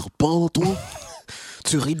te regarde pas, toi?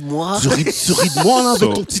 Tu ris de moi? Tu ris de moi là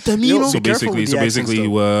avec ton petit ami Yo, là? so So Be careful basically, with the accents, he though.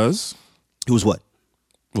 was. He was what?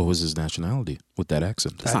 What was his nationality with that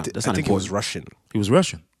accent? That's not I important. think it was Russian. He was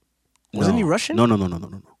Russian. Wasn't No. he Russian? No.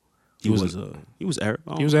 He was- was Arab.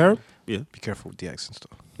 He was Arab. Yeah. Be careful with the accents,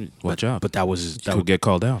 though. Watch out. But that was He could get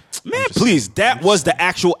called out. man. Please, that was the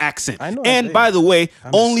actual accent. I know, And hey, by the way,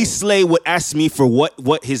 I'm only just Slay would ask me for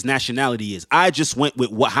what his nationality is. I just went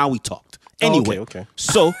with how he talked. Anyway, okay.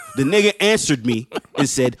 so the nigga answered me and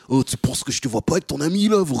said, "Oh, tu penses que je te vois pas avec ton ami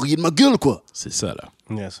là? Vous riez de ma gueule quoi? C'est ça là.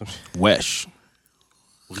 Yeah, so, Wesh.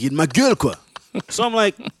 Vous riez de ma gueule quoi?" So I'm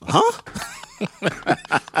like, huh?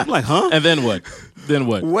 I'm like, huh? And then what? Then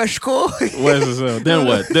what? wesh quoi? Then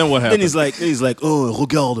what? Then what Then happened? he's like, oh,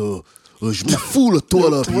 regarde, je m'en fous là, toi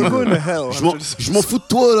là. We're going to hell. Je m'en fous de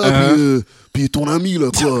toi là, puis ton ami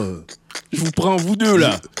là quoi. Je vous prends vous deux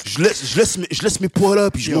là. Je laisse mes poids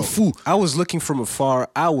là, puis je m'en fous. I was looking from afar.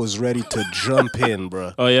 I was ready to jump in,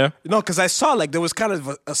 bro. Oh yeah? No, because I saw like there was kind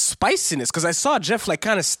of a spiciness. Because I saw Jeff like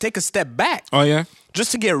kind of take a step back Oh yeah?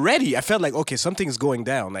 just to get ready. I felt like okay, something's going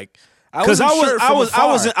down. Like Because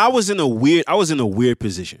I was in a weird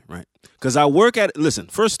position, right? Because I work at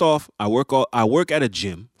first off, I work at a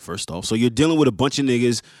gym. First off, so you're dealing with a bunch of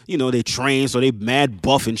niggas. You know, they train, so they mad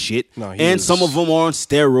buff and shit. No, and some of them are on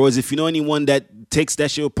steroids. If you know anyone that takes that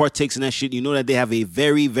shit or partakes in that shit, you know that they have a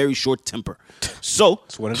very, very short temper. So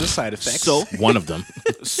It's one of the side effects. So One of them.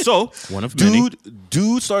 so One of many.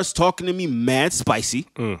 dude starts talking to me mad spicy.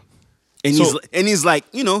 And So- he's like,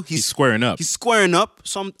 you know, He's squaring up. He's squaring up,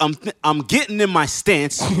 so I'm getting in my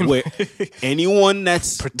stance where anyone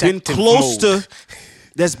that's Protective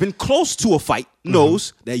been close to a fight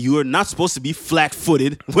knows that you are not supposed to be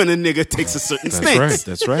flat-footed when a nigga takes a certain That's stance. right.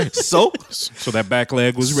 That's right. So So that back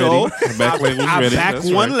leg was so ready. The back leg was I ready. back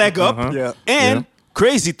That's one right. leg up, Uh-huh. Yeah. and Yeah.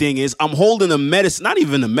 crazy thing is I'm holding a medicine, not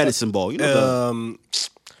even a medicine ball, you know,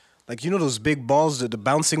 Like you know those big balls, the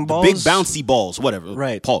bouncing the balls, big bouncy balls, whatever.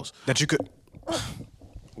 right? Pause. That you could.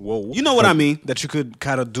 Whoa. You know what I mean? That you could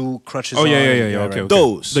kind of do crutches. Oh yeah, on. yeah. right. Okay, okay.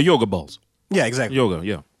 Those. The yoga balls. Yeah, exactly. Yoga,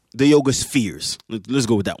 yeah. The yoga spheres. Let's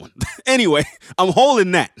go with that one. Anyway, I'm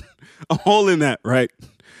holding that. Right?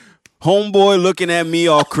 Homeboy looking at me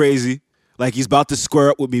all crazy, like he's about to square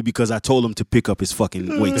up with me because I told him to pick up his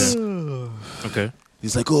fucking weights. Okay.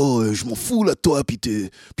 He's like, oh, je m'en fous là, toi, puis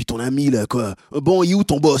ton ami là, quoi. Bon, il est où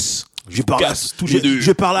ton boss? Je casse tous les deux.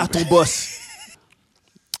 Je parle à ton boss.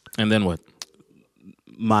 And then what?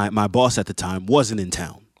 My boss at the time wasn't in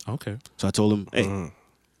town, Okay. so I told him, hey,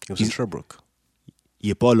 It was in Sherbrooke. il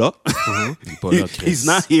est pas là. He's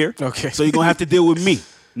not here. Okay. So you're gonna have to deal with me.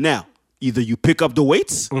 Now, either you pick up the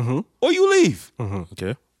weights or you leave.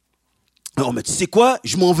 Okay. Oh, mais tu sais quoi?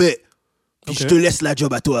 Je m'en vais. Puis je Okay. te laisse la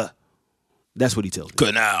job à toi. That's what he tells me.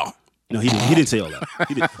 Good now. No, he didn't say all that.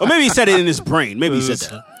 He didn't. Or maybe he said it in his brain. Maybe he said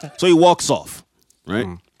that. So he walks off, right?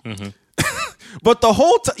 But the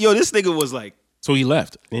whole time, yo, this nigga was like, So he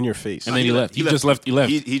left. In your face. And then he left. He just left. He left.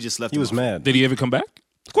 He just left. He was mad. Did he ever come back?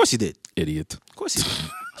 Of course he did. Idiot. Of course he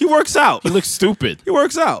did. He works out. He looks stupid. He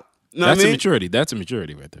works out. Know That's what I a mean? maturity. That's a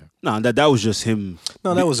maturity right there. No, that was just him.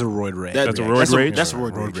 No, that was a roid rage. That's a roid rage? That's a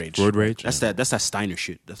roid rage. Road rage. That's that Steiner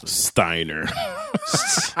shit. That's what, Steiner.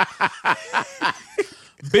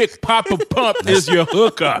 Big Papa Pump is your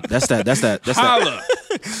hookup. that's that. Holla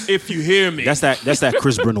if you hear me. That's that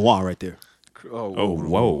Chris Benoit right there. Oh,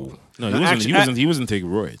 whoa. No, he No, wasn't. actually, he wasn't taking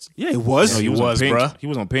roids. Yeah, it was. No, he was, bruh. He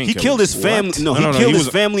was on painkillers. He killed his family. No, he No, killed he his was-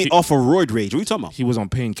 family he- off of roid rage. What are you talking about? He was on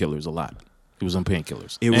painkillers a lot. He was on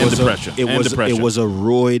painkillers. It and was depression. It depression. was a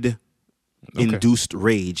roid induced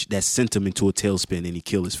rage that sent him into a tailspin, and he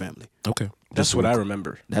killed his family. okay. That's what I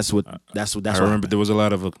remember. That's what. That's I what remember there was a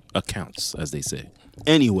lot of accounts, as they say.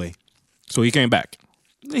 Anyway, So he came back.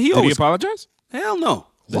 he Did he always apologize? hell no.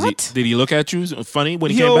 Did he look at you funny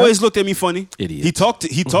when he He came always back? looked at me funny. Idiot. He talked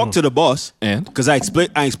to the boss, And? because I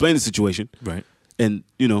explained the situation, Right. and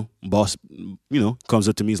boss, comes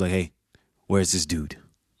up to me. He's like, "Hey, where's this dude?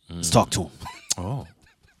 Let's talk to him. Oh,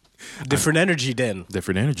 Different energy then.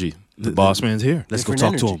 different energy. The boss man's here. Let's go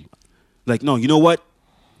Different talk to energy. him." Like, no, you know what?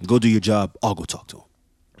 Go do your job. I'll go talk to him.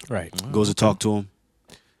 Right. Goes to talk to him,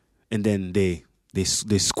 and then they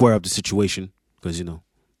square up the situation because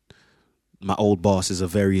my old boss is a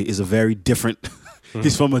very different.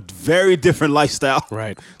 He's from a very different lifestyle,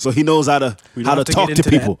 Right. So he knows how to We don't how to have to talk get to into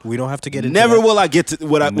people. that. We don't have to get into Never that. will I get to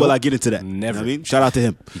will I Nope. get into that. Never. I mean, shout out to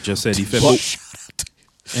him. He just said he fed. But-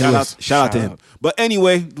 So Shout out to him. But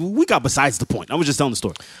anyway, we got besides the point. I was just telling the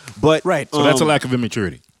story. But Right. So that's a lack of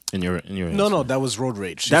immaturity in your. No, that was road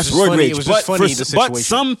rage. that's It was just road funny. rage. It was But just funny, the situation. but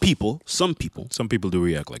some people, Some people do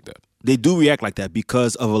react like that. they do react like that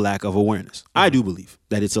because of a lack of awareness. I do believe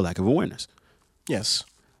that it's a lack of awareness. Yes.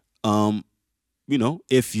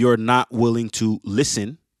 If you're not willing to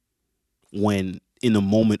listen when in a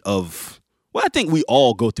moment of, well, I think we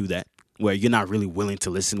all go through that where you're not really willing to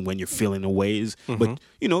listen when you're feeling the ways, but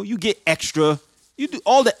you get extra, you do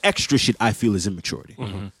all the extra shit. I feel is immaturity.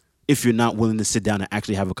 If you're not willing to sit down and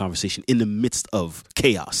actually have a conversation in the midst of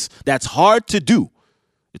chaos, that's hard to do.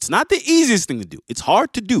 It's not the easiest thing to do. It's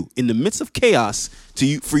hard to do in the midst of chaos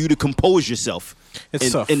for you to compose yourself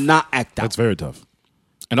It's tough. and not act out. That's very tough.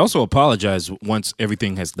 And also apologize once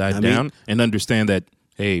everything has died down and understand that,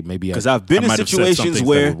 hey, maybe because I've been in might have said some situations things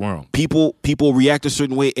where that were wrong. people react a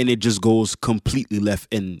certain way and it just goes completely left,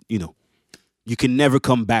 and you can never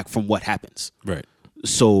come back from what happens. Right.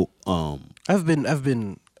 So I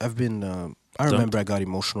remember I got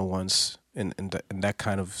emotional once in that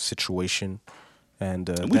kind of situation, and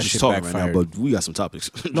we that just shit talking backfired. right now, but we got some topics.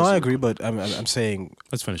 No, I agree, but I'm saying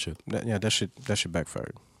Let's finish it. that shit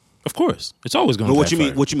backfired. Of course. It's always going But to what you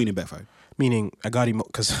backfire. mean? What you mean it backfired? Meaning I got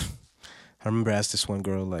because I remember I asked this one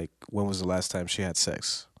girl like, when was the last time she had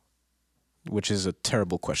sex, which is a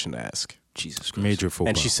terrible question to ask. Jesus Christ. Major faux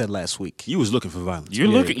And pas. she said last week. You was looking for violence. You're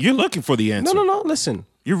looking for the answer. No. Listen,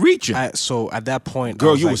 You're reaching. so at that point,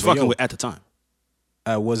 Girl, I you like, was fucking yo, with at the time.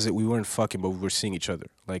 We weren't fucking, but we were seeing each other.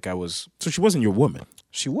 Like I was. So she wasn't your woman.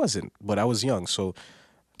 She wasn't, but I was young, so.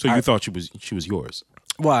 So you thought she was yours.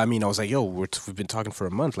 Well, I mean, I was like, yo, we've been talking for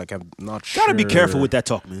a month. Like, I'm not sure. Gotta be careful with that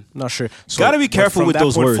talk, man. Not sure. So, Gotta be but careful from with that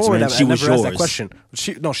those point words, forward, man. I She was never asked that yours.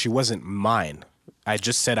 question. She wasn't mine. I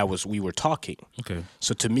just said we were talking. Okay.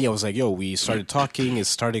 So to me, I was like, yo, we started talking. It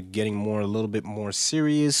started getting a little bit more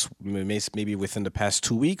serious, maybe within the past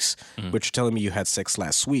 2 weeks. Mm-hmm. But you're telling me you had sex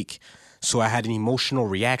last week. So I had an emotional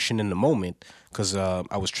reaction in the moment because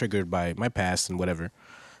I was triggered by my past and whatever.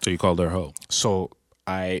 So you called her a hoe. So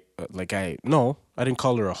I didn't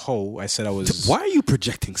call her a hoe. I said I was. Why are you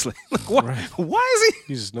projecting? Like, why is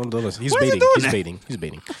he? He's no, listen, he's Why is he baiting. doing He's that? baiting. He's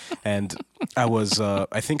baiting. And I was.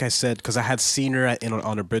 I think I said because I had seen her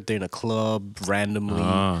on her birthday in a club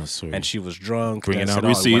randomly, Sweet. and she was drunk. Bringing and I out said,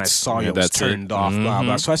 when I receipts. saw you, Yeah, I was that's it. turned off. Blah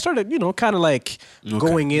blah. So I started, kind of like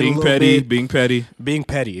going in being a little petty, bit, being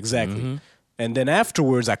petty. exactly. And then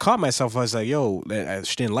afterwards, I caught myself. I was like, "Yo,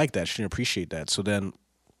 she didn't like that. She didn't appreciate that." So then,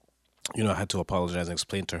 I had to apologize and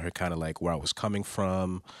explain to her kind of like where I was coming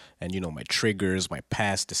from, and my triggers, my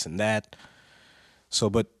past, this and that. So,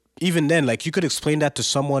 but even then, like you could explain that to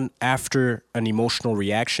someone after an emotional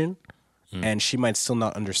reaction, and she might still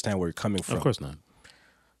not understand where you're coming from. Of course not.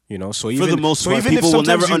 So For even the most part, even if people will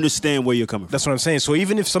sometimes never understand where you're coming from. That's what I'm saying. So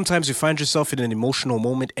even if sometimes you find yourself in an emotional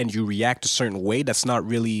moment and you react a certain way, that's not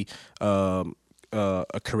really a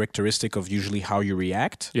characteristic of usually how you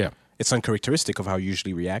react. Yeah. It's uncharacteristic of how you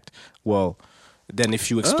usually react. Well, then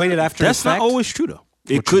if you explain it after That's the fact, not always true, though. It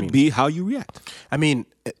What you could mean? be how you react. I mean,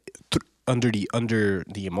 under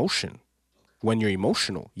the emotion. When you're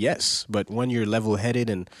emotional, yes, but when you're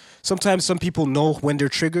level-headed, and sometimes some people know when they're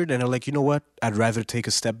triggered, and they're like, you know what? I'd rather take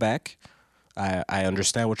a step back. I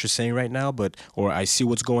understand what you're saying right now, or I see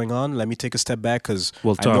what's going on. Let me take a step back because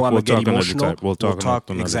We'll I know I'm we'll gonna get talk another emotional. time. We'll talk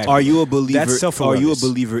another exactly. time. Are you a believer? That's Are you a self-awareness.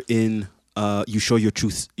 believer in you show your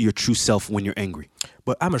true self when you're angry?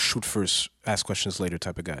 But I'm a shoot first, ask questions later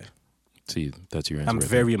type of guy. See, that's your answer. I'm right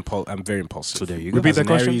very impulsive. So there you there. go. Repeat As that an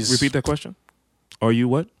question. Aries- Repeat that question. Are you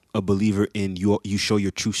what? A believer in you show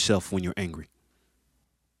your true self when you're angry.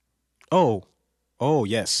 Oh,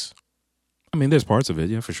 yes, I mean, there's parts of it,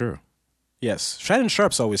 yeah, for sure. yes. Shannon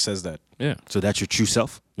Sharps always says that. Yeah, So that's your true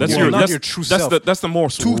self. that's Well, your not that's, your true that's self. that's the more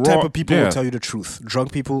Two raw, type of people yeah, will tell you the truth: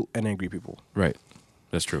 drunk people and angry people. Right,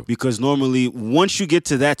 that's true. Because normally, once you get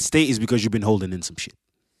to that state, is because you've been holding in some shit.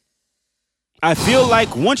 I feel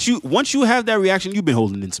like once you have that reaction, you've been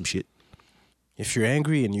holding in some shit. If you're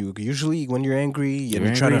angry, and you usually when you're angry and You're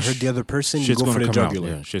you're trying to angry, hurt the other person, you Shit's go for gonna the come out. jugular.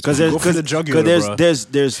 Yeah, shit's Because gonna Go for the jugular, bruh.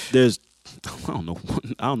 there's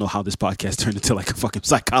I don't know how this podcast turned into like a fucking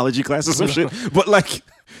psychology class or some shit. But like,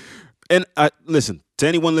 and listen to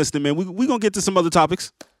anyone listening, man. We gonna get to some other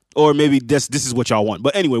topics, or maybe this is what y'all want.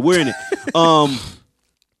 But anyway, we're in it.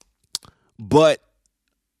 But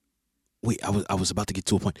wait, I was about to get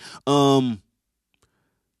to a point.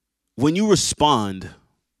 When you respond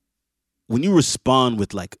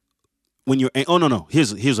with like when you're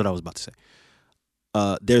here's what I was about to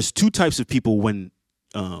say. There's two types of people when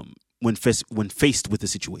faced with a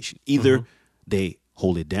situation. Either they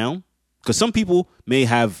hold it down, because some people may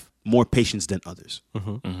have more patience than others.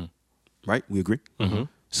 Right? We agree.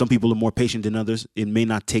 Some people are more patient than others. It may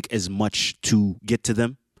not take as much to get to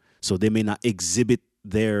them, so they may not exhibit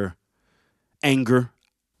their anger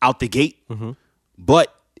out the gate.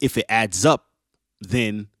 But if it adds up,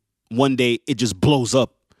 then one day it just blows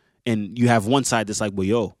up, and you have one side that's like, well,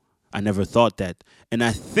 yo, I never thought that. And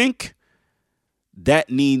I think that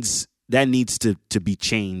needs to be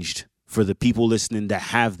changed for the people listening that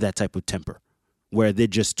have that type of temper, where they're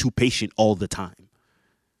just too patient all the time.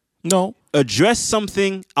 No, Address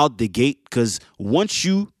something out the gate, because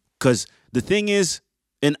the thing is,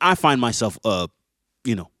 and I find myself,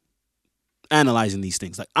 analyzing these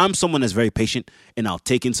things. Like I'm someone that's very patient, and I'll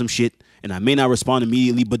take in some shit, and I may not respond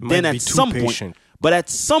immediately, but then Might be at too some patient. point, but at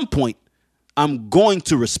some point, I'm going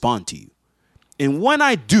to respond to you, and when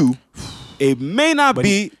I do, it may not But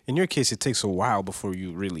be. in your case, it takes a while before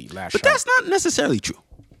you really lash But out. that's not necessarily true.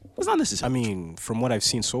 That's not I necessary. mean, from what I've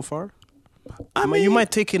seen so far, I you mean,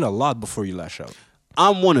 might take in a lot before you lash out.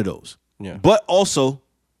 I'm one of those. Yeah. But also,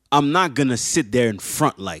 I'm not gonna sit there in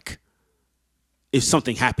front like if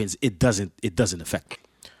something happens, it doesn't affect me.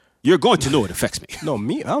 You're going to know it affects me. No,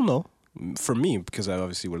 me, I don't know. For me, because I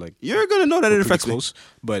obviously we're like You're gonna know that it pretty affects me. close,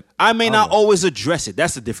 but I may don't not know. always address it.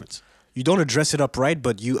 That's the difference. You don't address it upright,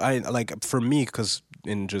 but I like for me, because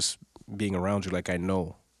in just being around you, like I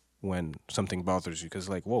know when something bothers you, because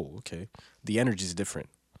like whoa, okay, the energy is different.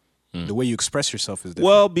 The way you express yourself is different.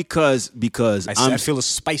 Well, because I feel a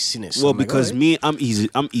spiciness. well I'm like, because alright. me,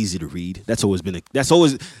 I'm easy to read. That's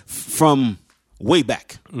always from way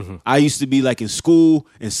back. Mm-hmm. I used to be like in school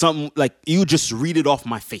and something like you just read it off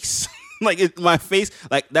my face. Like my face,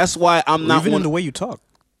 like that's why I'm not even one in the way you talk.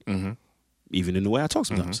 even in the way I talk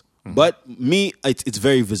sometimes. Mm-hmm. But me, it's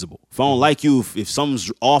very visible. If I don't like you, if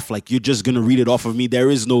something's off, like you're just gonna read it off of me.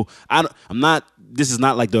 There is no, I'm not. This is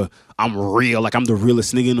not like I'm real, like I'm the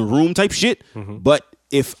realest nigga in the room type shit. Mm-hmm. But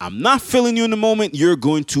if I'm not feeling you in the moment, you're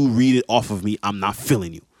going to read it off of me. I'm not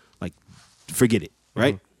feeling you. Like, forget it,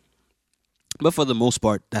 right? Mm-hmm. But for the most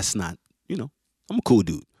part, that's not. I'm a cool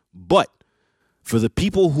dude. But for the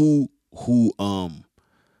people who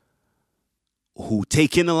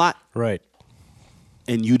take in a lot Right.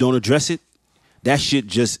 and you don't address it, that shit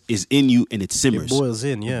just is in you and it simmers. It boils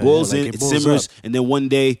in, yeah. It boils yeah, in, like it boils simmers, up. and then one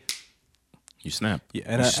day, You snap. Yeah,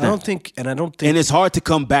 and I don't think, and it's hard to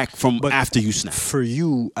come back from after you snap. For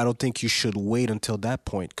you, I don't think you should wait until that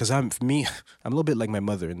point. Because I'm a little bit like my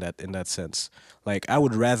mother in that sense. Like I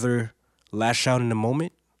would rather lash out in the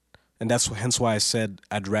moment, and that's hence why I said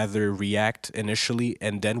I'd rather react initially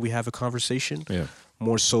and then we have a conversation. Yeah.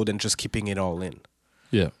 More so than just keeping it all in,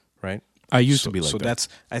 Yeah. right? I used to be like so that. that's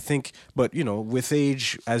I think, but with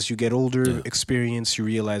age, as you get older, experience, you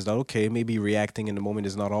realize that okay, maybe reacting in the moment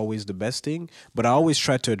is not always the best thing. But I always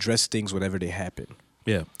try to address things whenever they happen.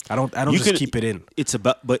 Yeah. I don't You just can- keep it in. It's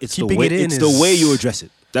but it's Keeping the way it in it's the is- way you address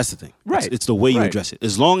it. That's the thing. Right. It's the way you Right. address it.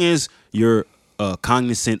 As long as you're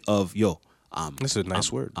cognizant of This is a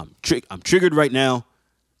nice word. I'm triggered right now.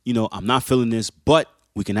 I'm not feeling this, but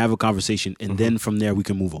we can have a conversation, and then from there we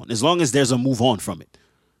can move on. As long as there's a move on from it.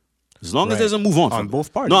 As long as Right. there's a move on from on it.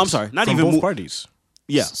 both parties. No, I'm sorry, not From even both parties.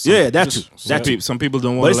 Yeah, Some- yeah, that too. just- That too. Some people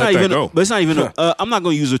don't But want it's to let not that even. go. But it's not even. I'm not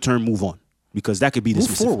going to use the term "move on" because that could be Move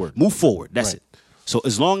dismissive. forward. Move forward. That's Right. it. So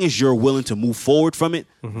as long as you're willing to move forward from it,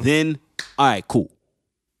 then all right, cool.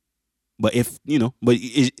 But if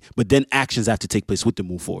but then actions have to take place with the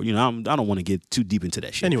move forward. I don't want to get too deep into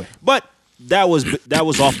that shit. Anyway. but that was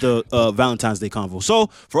off the Valentine's Day convo. So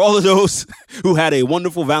for all of those who had a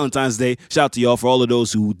wonderful Valentine's Day, shout out to y'all. For all of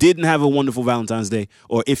those who didn't have a wonderful Valentine's Day,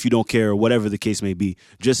 or if you don't care, or whatever the case may be,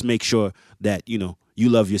 just make sure that you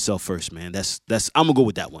love yourself first, man. That's I'm gonna go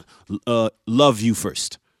with that one. Love you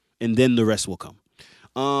first, and then the rest will come.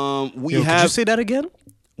 We Could you have say that again?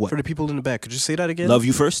 What? For the people in the back, could you say that again? love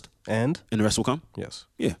you first, and and the rest will come. yes.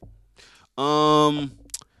 Yeah.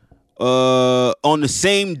 On the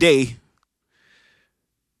same day.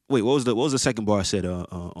 Wait, what was the second bar I said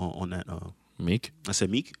on that? Meek. I said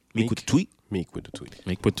Meek with the tweet. Meek with the tweet.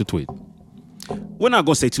 Meek put the tweet. We're not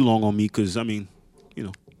gonna stay too long on Meek because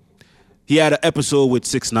he had an episode with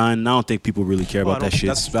 6ix9ine. And I don't think people really care about that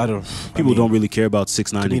shit. People don't really care about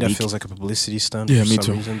 6ix9ine. To me, and that Meek. feels like a publicity stunt. Yeah, for me some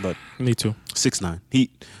too. Reason, but 6ix9ine.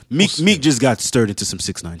 Meek just got stirred into some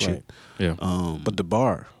 6ix9ine shit. Right. Yeah. but the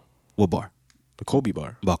bar, What bar? the Kobe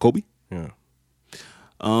bar. About Kobe? Yeah.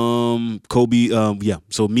 Kobe. Yeah.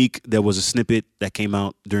 So Meek, there was a snippet that came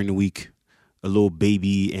out during the week, a little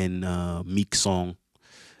Baby and Meek song,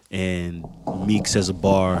 and Meek says a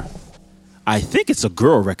bar. I think it's a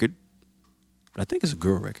girl record.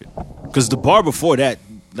 Because the bar before that,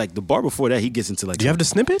 he gets into like. Do you have the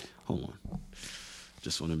snippet? Hold on.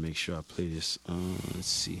 Just want to make sure I play this. Let's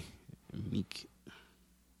see. Meek.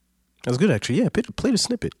 That's good, actually. Yeah, play the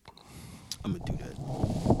snippet. I'm gonna do that.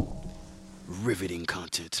 Riveting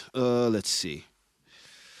content. Let's see.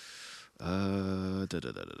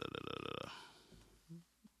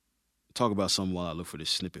 Talk about something while I look for this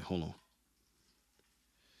snippet. Hold on.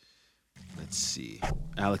 Let's see.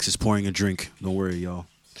 Alex is pouring a drink. Don't worry, y'all.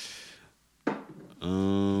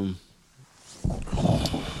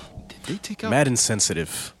 Did they take out? Mad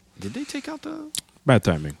insensitive. Did they take out the? Bad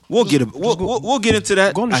timing. We'll get into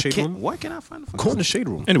that. Go in the I shade can't- room. Why can't I find the? Go in the shade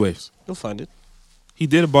room. Anyways, You'll find it. he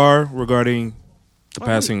did a bar regarding the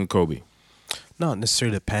passing of Kobe. Not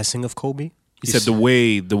necessarily the passing of Kobe. He said the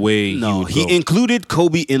way No, he would go. included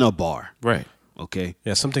Kobe in a bar. Right. Okay.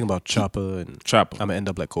 Yeah, something about Chopper and Chopper. I'm gonna end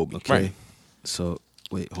up like Kobe. Okay. Right. So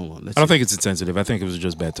wait, hold on. I don't think it's insensitive. I think it was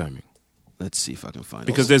just bad timing. Let's see if I can find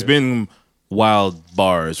Because it. there's been wild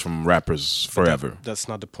bars from rappers forever. That's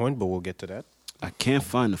not the point, but we'll get to that. I can't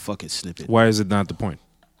find the fucking snippet. Why is it not the point?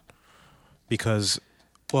 Because,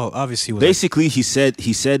 well, obviously, with Basically, he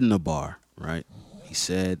said in a bar, right? He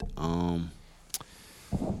said,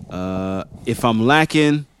 if I'm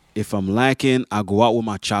lacking, I'll go out with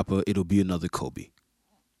my chopper. It'll be another Kobe,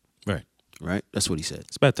 Right. right? That's what he said.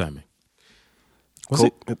 It's bad timing.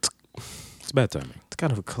 It's bad timing. It's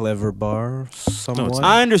kind of a clever bar, somewhat. not.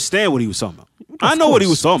 I understand what he was talking about. I know what he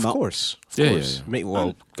was talking about. Of course. Of Yeah, course. yeah. Well,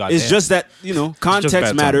 It's goddamn. just that, context bad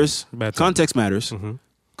timing. matters. Bad timing. Context matters.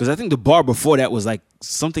 Because I think the bar before that was like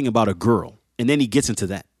something about a girl. And then he gets into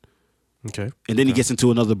that. Okay. And then he gets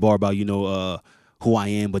into another bar about, who I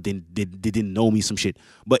am, but then they didn't know me, some shit.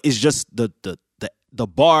 But it's just the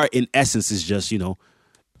bar in essence is just,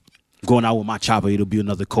 going out with my chopper, it'll be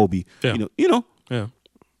another Kobe. Yeah. Yeah.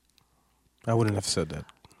 I wouldn't have said that.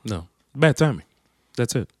 No. Bad timing.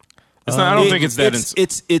 That's it. It's not, I don't think it's that.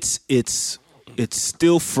 It's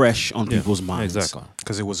still fresh on people's minds. Exactly.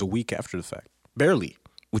 Because it was a week after the fact. Barely.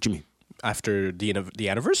 What you mean? After the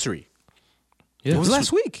anniversary. Yeah. It was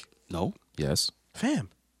last week. No. Yes. Fam.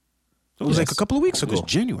 It was like a couple of weeks It was ago.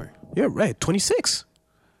 January. Yeah, right. 26.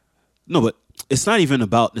 No, but it's not even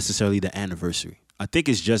about necessarily the anniversary. I think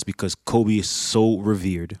it's just because Kobe is so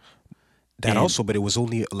revered. That And- also, but it was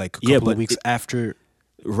only like a Yeah, couple but of weeks after.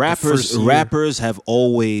 Rappers first year. rappers have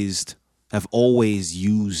always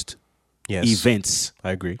used Yes. events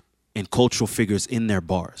I agree. and cultural figures in their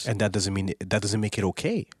bars. And that doesn't make it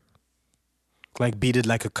okay. Like Beat It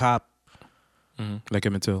Like a Cop, Like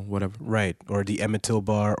Emmett Till, whatever. right? Or the Emmett Till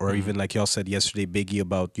bar, or even like y'all said yesterday, Biggie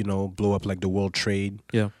about blow up like the World Trade.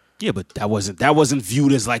 Yeah. Yeah, but that wasn't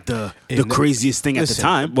viewed as like the craziest thing at the Listen,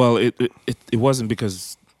 time. Well, it wasn't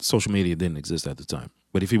because social media didn't exist at the time.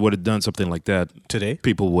 But if he would have done something like that Today?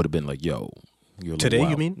 people would have been like, "Yo, you're Today,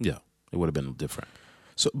 wild." you mean? Yeah, it would have been different.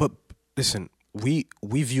 So, but listen, we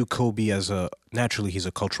view Kobe as naturally he's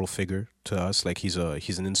a cultural figure to us. Like he's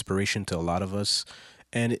an inspiration to a lot of us,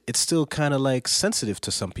 and it's still kind of like sensitive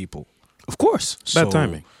to some people. Of course. Bad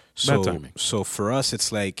timing. So, Bad timing. So for us,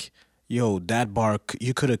 it's like, yo, that bar,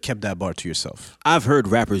 you could have kept that bar to yourself. I've heard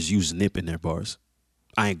rappers use Nip in their bars.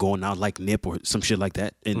 I ain't going out like Nip or some shit like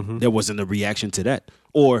that, and there wasn't a reaction to that.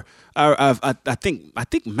 Or I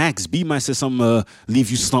think Max B might say some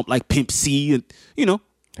leave you slumped like Pimp C, and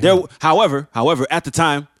there. However, at the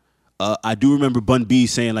time, I do remember Bun B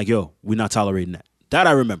saying like, "Yo, we're not tolerating that." That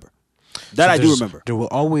I remember. That I do remember. There will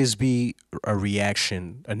always be a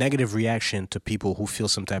reaction, a negative reaction to people who feel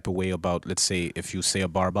some type of way about, let's say, if you say a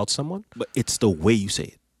bar about someone. But it's the way you say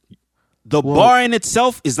it. The bar in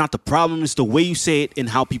itself is not the problem. It's the way you say it and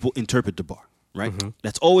how people interpret the bar, right?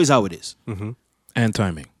 That's always how it is. And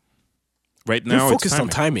timing. Right You're now, focused it's on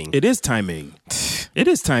timing. It is timing. It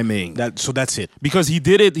is timing. So that's it. Because he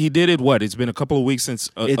did it. What? It's been a couple of weeks since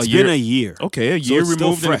It's a year. been a year. Okay, a So year it's still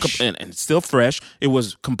removed fresh. and it's still fresh. It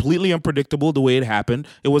was completely unpredictable the way it happened.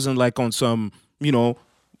 It wasn't like on some, It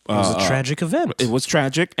was a tragic event. It was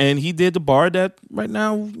tragic, and he did the bar that right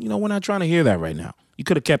now, we're not trying to hear that right now. You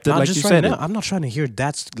could have kept it Not like just you right said. now. I'm not trying to hear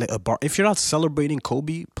that's like a bar. If you're not celebrating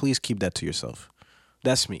Kobe, please keep that to yourself.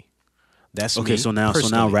 That's me. That's Okay, me. so now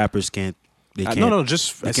personally. rappers can't. They can't. No,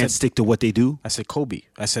 just They I can't said stick to what they do. I said Kobe.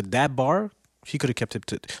 I said that bar. He could have kept it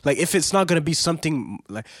to like if it's not gonna be something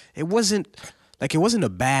like it wasn't a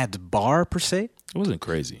bad bar per se. It wasn't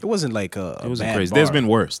crazy. It wasn't like a It wasn't bad crazy. bar, There's been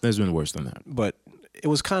worse. There's been worse than that. but it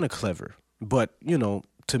was kind of clever. But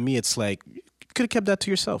to me, it's like you could have kept that to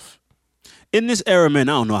yourself. In this era, man,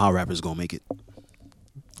 I don't know how rappers gonna make it.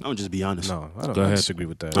 I'm just be honest. No, I don't. Go I ahead. disagree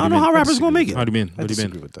with that. I don't know how rappers gonna make it. How do you mean? I What do you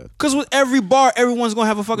disagree mean? with that. Because with every bar, everyone's gonna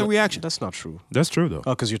have a fucking reaction. That's not true. That's true though.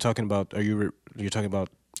 Oh, because you're talking about. You're talking about?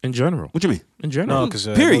 In general. What you mean? In general. No, because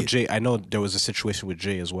Period. I know there was a situation with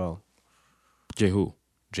Jay as well. Jay who?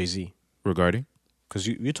 Jay-Z. Regarding? Because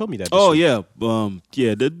you told me that. Oh this week.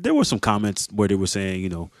 yeah, there were some comments where they were saying,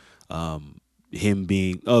 him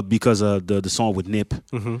being because of the song with Nip.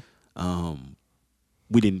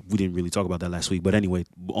 We didn't really talk about that last week, but anyway,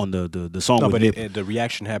 on the song No, with but Nip. the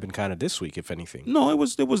reaction happened kind of this week, if anything. No, it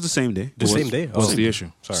was the same day. The same day. What's Oh. the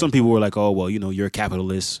issue? Sorry. Some people were like, "Oh, well, you're a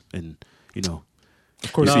capitalist," and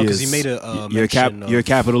Of course No, he 'cause is. he made a you're mention you're a of-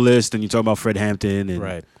 capitalist, and you talk about Fred Hampton, and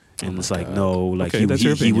Right. and it's like no, like Okay, that's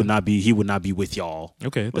your he would opinion. not be with y'all.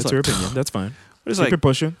 Okay, It's that's your like- opinion. That's fine. But it's Keep like it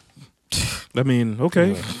pushing. I mean,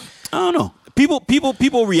 okay. I don't know.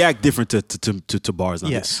 people react different to bars.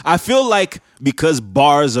 Yes. I feel like because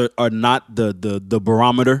bars are not the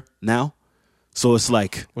barometer now, so it's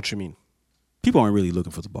like What you mean? people aren't really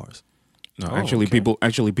looking for the bars. No, Oh, actually, okay.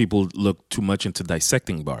 people look too much into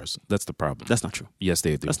dissecting bars. That's the problem. That's not true. Yes,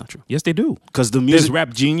 they do. That's not true. Yes, they do. Because the There's music, Rap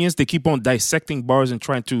Genius. They keep on dissecting bars and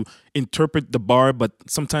trying to interpret the bar, but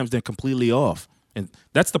sometimes they're completely off. And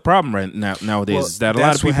that's the problem right now nowadays. Well, is that a lot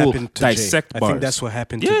of that's what people happened to dissect Jay. bars. I think that's what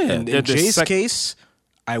happened. Yeah, to, they're in Jay's dissect- case,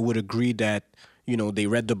 I would agree that they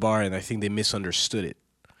read the bar and I think they misunderstood it.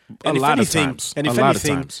 A And if lot of anything- times. And if A lot of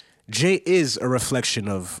anything, times. Jay is a reflection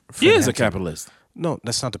of. He Fred is a Hampton. capitalist. No,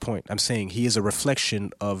 that's not the point. I'm saying he is a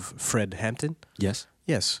reflection of Fred Hampton. yes.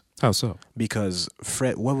 Yes, How so? because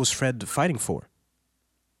what was Fred fighting for?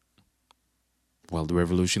 Well, the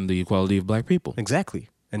revolution, the equality of black people. Exactly.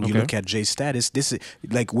 And you Okay. look at Jay's status. This is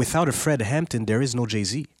like without a Fred Hampton, there is no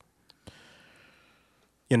Jay-Z.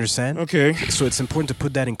 You understand? Okay. So it's important to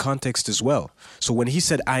put that in context as well. So when he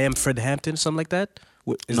said, "I am Fred Hampton," something like that,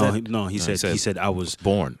 is No, that he said I was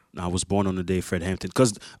Born. born on the day Fred Hampton.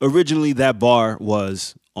 Because originally that bar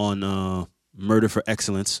was on Murder for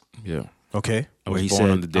Excellence, Yeah. okay? I where was he born said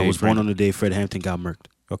on the day I was born Frank- on the day Fred Hampton got murked.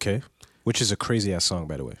 Okay, which is a crazy ass song,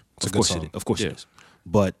 by the way. It's a Of good course song. it is. Of course Yeah. it is.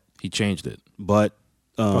 But He changed it.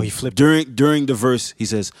 He flipped during the verse he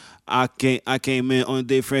says I came in on the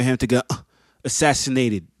day Fred Hampton got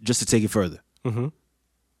assassinated, just to take it further. Mm-hmm.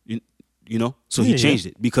 You know, so he Yeah, changed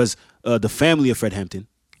it because the family of Fred Hampton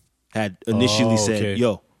had initially Oh, said, okay.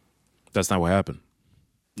 "Yo, That's not what happened.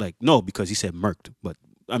 like no," because he said murked. But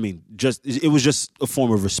I mean, just it was just a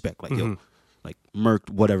form of respect, like Mm-hmm. yo, like murked,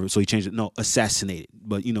 whatever. So he changed it. No, assassinated.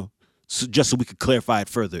 But so just so we could clarify it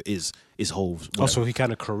further, is Hove's. whatever. Also, he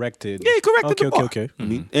kind of corrected. Yeah, he corrected Okay, the bar. okay. I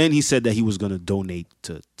mean, and he said that he was going to donate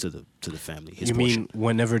to the family. His You portion. mean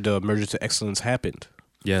whenever the Merger to Excellence happened?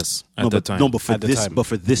 Yes. At no, that but, time. No, but for At the this, time. but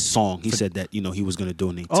for this song, he said that he was going to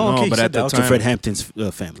donate to, Oh, okay. No, he but said at the that. to Okay. time- Fred Hampton's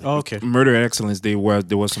family. Oh, okay. Murder Excellence, there was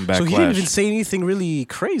some backlash. So he didn't even say anything really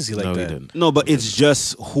crazy like no, that. he didn't. No, but it's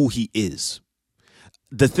just who he is.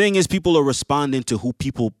 The thing is, people are responding to who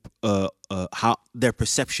people, how their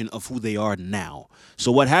perception of who they are now.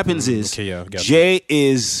 So what happens is, okay, yeah, got Jay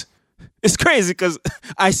is. It's crazy because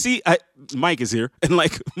Mike is here, and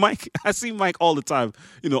like Mike, I see Mike all the time.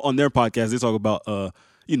 On their podcast, they talk about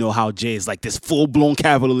how Jay is like this full blown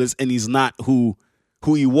capitalist, and he's not who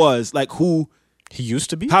he was, like He used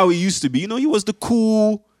to be. how he used to be. He was the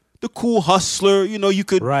cool hustler. You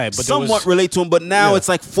could Right, but there somewhat was- relate to him, but now Yeah. it's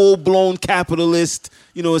like full blown capitalist.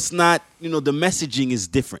 It's not. The messaging is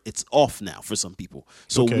different. It's off now for some people.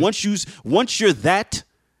 So Okay. once you're that,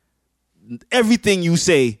 everything you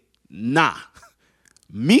say, nah.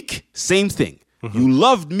 Meek, same thing. Mm-hmm. You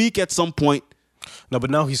loved Meek at some point, No, but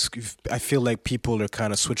now I feel like people are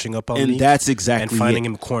kind of switching up on and Meek that's exactly and finding it.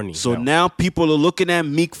 him corny. So now people are looking at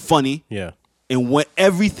Meek funny. yeah. And what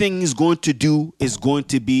everything is going to do is going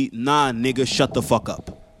to be, nah, nigga, shut the fuck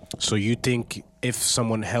up. So you think if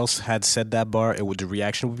someone else had said that bar, the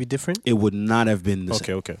reaction would be different? It would not have been the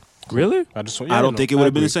same. Okay. Really? I just I don't think it would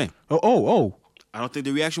have been the same. Oh. I don't think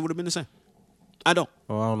the reaction would have been the same. I don't.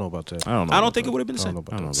 Oh, I don't know about that. I don't know. I about don't think that. it would have been the I same. don't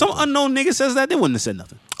know about that. Some unknown nigga says that, they wouldn't have said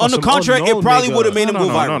nothing. On the some contrary, it unknown probably nigga- would have made him go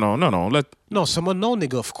viral. No. No, someone known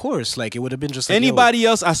nigga, of course. Like it would have been just like, Anybody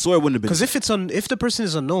else, I swear, it wouldn't have been. Because if the person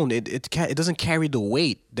is unknown, it doesn't carry the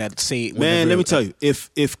weight that say. Man, let me tell you,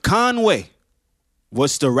 if Conway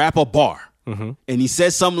was to rap a bar and he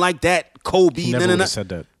says something like that, Kobe, he never would have said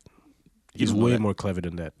that. He's don't know way that. more clever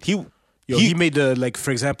than that. he He made the for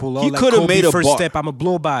example, he like coulda Kobe made a first bar. step. I'm a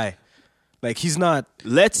blow by. Like he's not.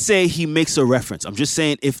 let's say he makes a reference. I'm just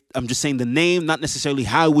saying the name, not necessarily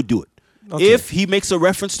how he would do it. Okay. If he makes a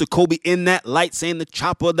reference to Kobe in that light, saying the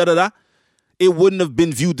chopper, it wouldn't have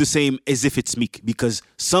been viewed the same as if it's Meek, because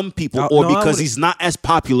some people, No, or no, I because would- he's not as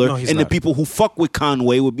popular, No, he's and the not. people who fuck with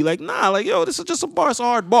Conway would be like, nah, like yo, this is just a bar, it's a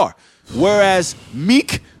hard bar. Whereas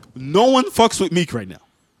Meek, no one fucks with Meek right now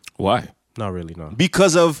Why? Not really. No.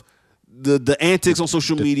 because of the antics on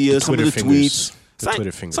social media, some of Twitter the fingers. tweets. The Some-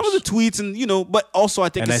 Twitter fingers. Some of the tweets, and but also I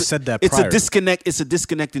think And I it's said that it's a prior. disconnect. It's a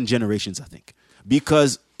disconnect in generations. I think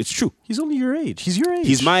because it's true. He's only your age. He's your age.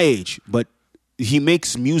 He's my age, but he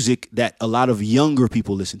makes music that a lot of younger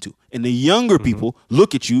people listen to, and the younger people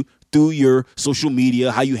look at you through your social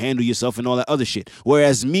media, how you handle yourself, and all that other shit.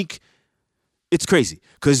 Whereas Meek, it's crazy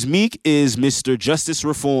because Meek is Mr. Justice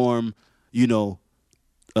Reform.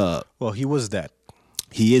 Well, he was that.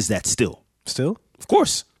 He is that still, Still, of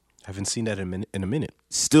course. haven't seen that in a minute.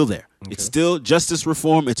 Still there. It's still justice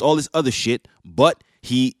reform. It's all this other shit. But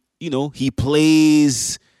he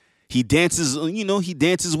plays he dances. He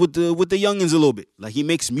dances with the youngins a little bit. Like he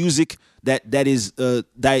makes music that is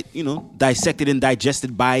dissected and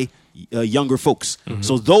digested by younger folks.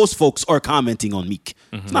 So those folks are commenting on Meek.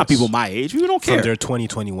 It's not people my age. We don't care. From their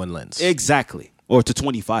 2021 lens. Exactly. Or to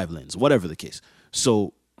 25 lens, whatever the case.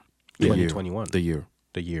 So 2021. The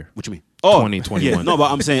year. what you mean? Oh, 2021. Yeah, no,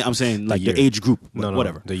 but I'm saying like the year. age group, No,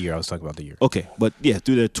 whatever. The year. I was talking about the year. Okay, but yeah,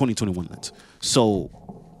 through the 2021 lens. So,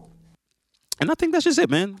 and I think that's just it,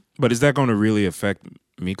 man. But is that going to really affect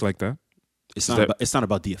Meek like that? It's Is not. that- It's not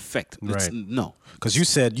about the effect. It's, Right. No, Because you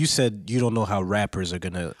said you don't know how rappers are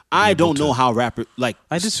gonna. I be able don't know to- how rapper like.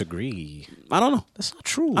 I disagree. I don't know. That's not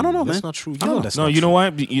true. I don't know, That's man. not true. I don't know. That's No, not you know true.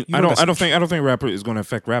 what? You know I that's not don't think rapper is going to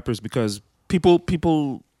affect rappers because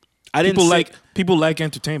people I didn't say, people like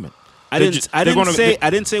entertainment. I They're didn't. just- I they're didn't gonna- say. they- I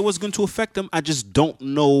didn't say it was going to affect them. I just don't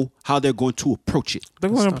know how they're going to approach it. They're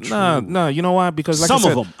That's going not to true. nah. You know why? Because like Some I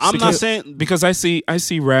said, of them. I'm not because- saying- because I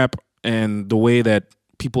see rap and the way that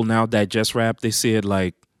people now digest rap. They see it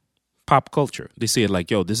like pop culture. They see it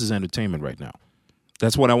like, yo, this is entertainment right now.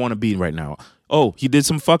 That's what I want to be right now. Oh, he did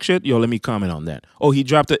some fuck shit. Yo, let me comment on that. Oh, he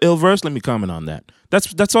dropped an ill verse. Let me comment on that.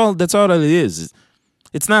 That's all. That's all that it is.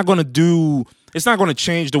 It's not gonna do. It's not gonna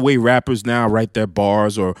change the way rappers now write their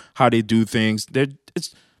bars or how they do things.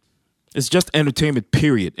 It's just entertainment.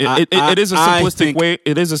 Period. It is a I simplistic think- way.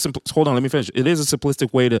 It is a simple. Hold on, let me finish. It is a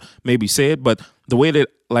simplistic way to maybe say it, but the way that,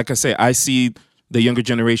 like I say, I see the younger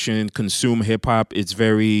generation consume hip hop. It's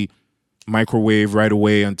very microwave right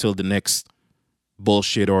away until the next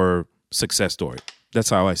bullshit or success story. That's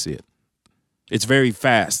how I see it. It's very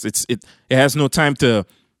fast. It has no time to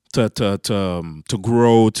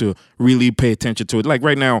grow, to really pay attention to it. Like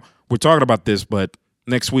right now, we're talking about this, but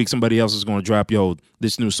next week somebody else is going to drop, yo,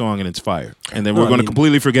 this new song and it's fire, and then No, we're I going to mean,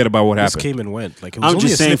 completely forget about what This happened. came and went. Like it was I'm only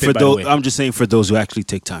just a saying snippet, for by the those. way. I'm just saying for those who actually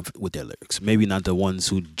take time with their lyrics. Maybe not the ones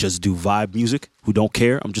who just do vibe music, who don't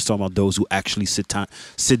care. I'm just talking about those who actually sit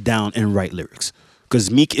down and write lyrics. Because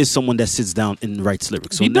Meek is someone that sits down and writes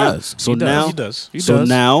lyrics. So He now, does. So He does. now, He does. He so does.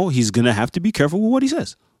 now he's gonna have to be careful with what he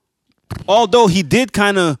says. Although he did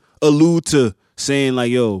kind of allude to saying like,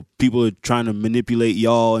 "Yo, people are trying to manipulate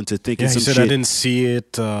y'all into thinking Yeah, he some said shit." I didn't see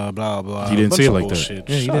it. Blah blah. He didn't Bunch see it of like that. bullshit.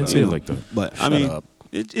 Yeah, he Shut didn't up. see it like that. But I Shut mean, up.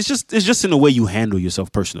 it's just in the way you handle yourself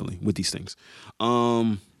personally with these things.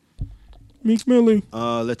 Meek Millie.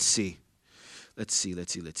 Let's see.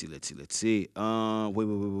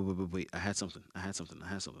 Wait. I had something.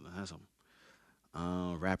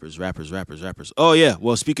 Rappers. Oh yeah.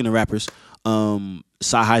 Well, speaking of rappers,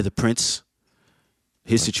 Sahai the Prince,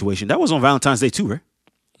 his situation that was on Valentine's Day too, right?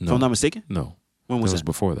 If No, I'm not mistaken. no. When That was was that?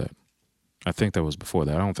 before that. I think that was before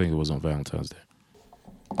that. I don't think it was on Valentine's Day.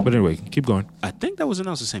 But anyway, keep going. I think that was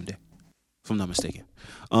announced the same day, if I'm not mistaken.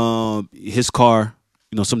 His car,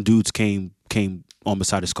 some dudes came on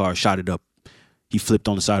beside his car, shot it up. He flipped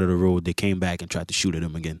on the side of the road. They came back and tried to shoot at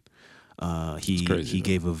him again. He crazy, man.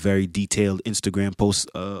 gave a very detailed Instagram post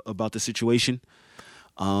about the situation.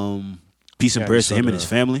 Peace and Yeah, prayers you to him saw and his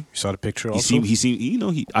family. You saw the picture. He Also,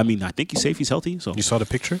 seemed. I think he's safe. He's healthy. So you saw the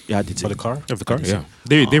picture. yeah, I did see For the it. car. Of the car, yeah.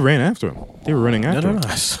 They ran after him. They were running after him. No.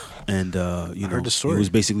 And heard the story.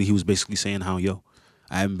 he was basically saying how, yo,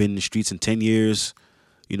 I haven't been in the streets in 10 years.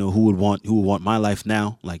 Who would want my life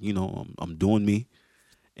now? Like, I'm doing me.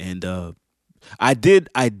 And I did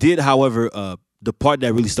however, the part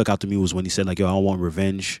that really stuck out to me was when he said like, yo, I don't want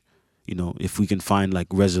revenge. If we can find like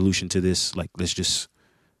resolution to this, like let's just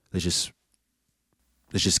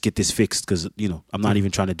get this fixed, because I'm not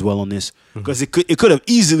even trying to dwell on this, because it could have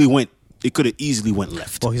easily went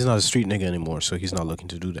left. Well, he's not a street nigga anymore, so he's not looking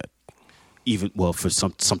to do that. Even for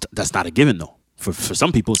some that's not a given though. For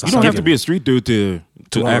some people, it's You not don't a have to given. be a street dude to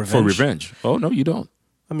want act for revenge? revenge. Oh no, you don't.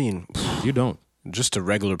 I mean, You don't. just a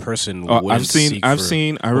regular person. Oh, wouldn't I've seen- seek I've for-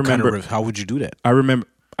 seen- I what kind of remember- how would you do that? I remember.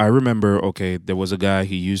 Okay, there was a guy.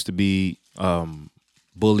 He used to be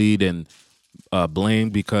bullied and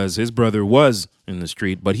blamed because his brother was in the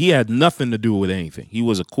street, but he had nothing to do with anything. He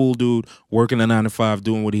was a cool dude working a 9 to 5,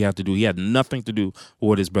 doing what he had to do. He had nothing to do with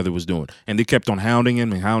what his brother was doing, and they kept on hounding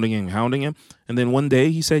him. And then one day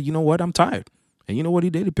he said, "You know what? I'm tired." And you know what he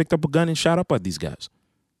did? He picked up a gun and shot up at these guys.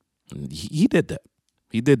 And he did that.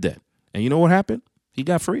 He did that. And you know what happened? He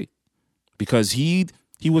got free because he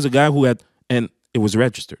was a guy who had, and it was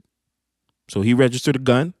registered. So he registered a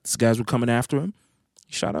gun. These guys were coming after him.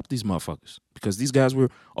 He shot up these motherfuckers because these guys were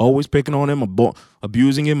always picking on him,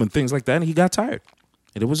 abusing him, and things like that. And he got tired,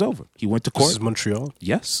 and it was over. He went to This court. is Montreal.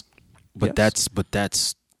 Yes, But Yes.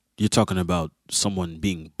 that's you're talking about someone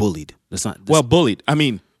being bullied. That's not well, bullied. I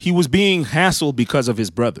mean, he was being hassled because of his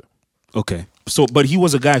brother. okay. So, but he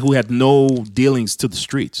was a guy who had no dealings to the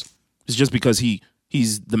streets. It's just because he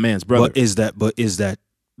he's the man's brother.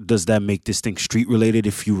 Does that make this thing street related?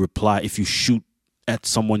 If you shoot at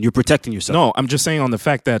someone, you're protecting yourself. No, I'm just saying on the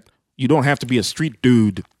fact that you don't have to be a street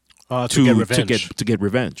dude to get revenge. to get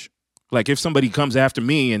revenge. Like if somebody comes after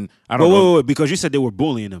me and I don't know. Wait, because you said they were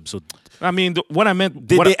bullying him. So I mean, what I meant.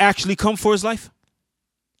 Did they actually come for his life?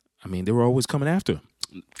 I mean, they were always coming after him.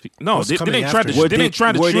 No, What's they coming didn't try to. after? They didn't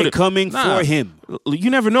try to Were shoot they it. coming for him? You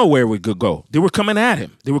never know where we could go. They were coming at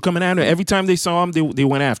him. Every time they saw him, they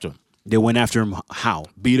went after him. They went after him how?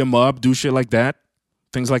 Beat him up, do shit like that,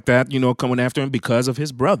 things like that. Coming after him because of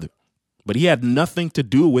his brother. But he had nothing to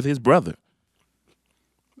do with his brother.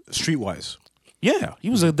 Streetwise. Yeah, he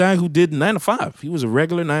was a guy who did 9 to 5. He was a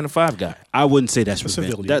regular 9 to 5 guy. I wouldn't say that's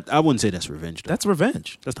Civilian. revenge. I wouldn't say that's revenge. Though. That's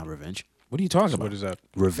revenge. That's not revenge. What are you talking about? What is that?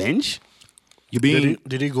 Revenge? You being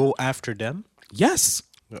Did he go after them? yes,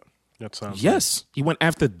 Yeah, that sounds. yes. He went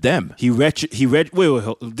after them. Wait,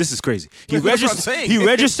 this is crazy. That's what I'm saying. He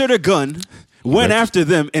registered a gun, went after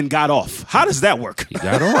them, and got off. How does that work? He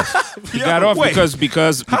got off. He got off wait.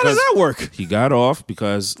 because How does that work? He got off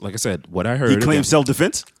because, like I said, what I heard. He claimed again-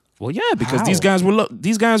 self-defense? Well, yeah, because How? these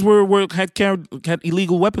guys had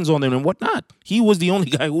illegal weapons on them and whatnot. He was the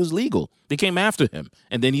only guy who was legal. They came after him,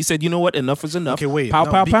 and then he said, "You know what? Enough is enough." Okay, wait. Pow,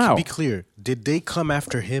 now, pow, be, pow. Be clear. Did they come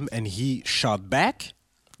after him and he shot back?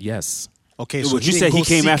 Yes. Okay, But so you he said didn't he go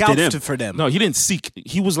came seek after out them. for them. No, he didn't seek.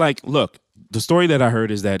 He was like, look, the story that I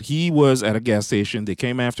heard is that he was at a gas station. They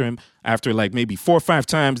came after him after like maybe 4 or 5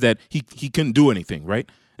 times that he couldn't do anything, right?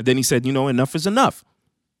 And then he said, enough is enough.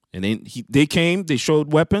 And then they came, they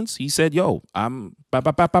showed weapons. He said, yo, I'm bop,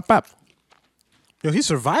 bop, bop, bop, bop. Yo, he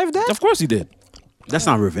survived that? Of course he did. That's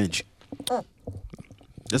not revenge.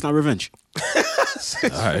 That's not revenge. All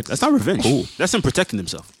right. That's not revenge. Cool. That's him protecting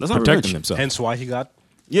himself. That's not Protecting revenge. himself. Hence why he got.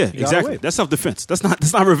 Yeah, got exactly. away. That's self-defense. That's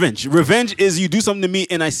not revenge. Revenge is you do something to me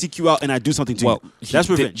and I seek you out and I do something to you. That's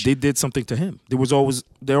revenge. They did something to him.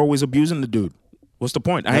 They're always abusing the dude. What's the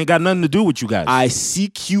point? I ain't got nothing to do with you guys. I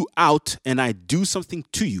seek you out and I do something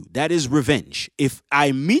to you. That is revenge. If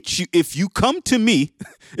I meet you, if you come to me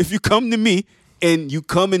and you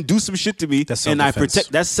come and do some shit to me, That's and I self-defense.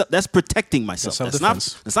 protect. That's protecting myself. That's That's not.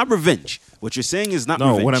 self-defense. That's not revenge. What you're saying is not no,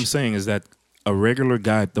 revenge. what I'm saying is that a regular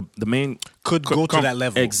guy, the main Could go to that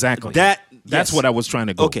level. Exactly. That's That's what I was trying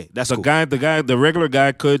to go. Okay, that's the cool. the regular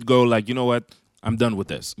guy could go like, you know what? I'm done with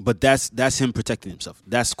this. But that's him protecting himself.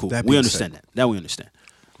 That's cool. That We being understand that. That we understand.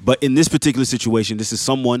 But in this particular situation, this is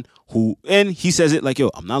someone who, and he says it like, yo,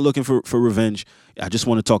 I'm not looking for revenge. I just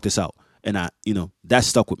want to talk this out. And that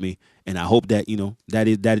stuck with me. And I hope that,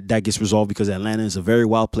 that gets resolved because Atlanta is a very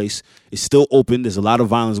wild place. It's still open. There's a lot of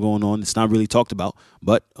violence going on. It's not really talked about.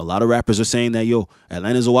 But a lot of rappers are saying that, yo,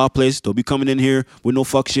 Atlanta's a wild place. Don't be coming in here with no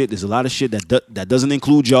fuck shit. There's a lot of shit that doesn't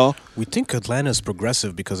include y'all. We think Atlanta is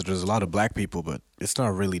progressive because there's a lot of black people, but it's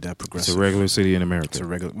not really that It's progressive. a regular city in America. It's a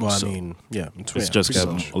regular. Well, So- I mean, yeah. It's just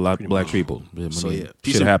got a lot of black people. I So mean,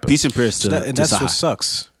 yeah, shit happens. peace and prayers to, And to that's Sahai. what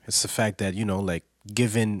sucks. It's the fact that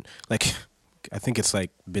given I think it's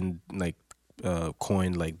been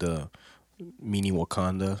coined like the mini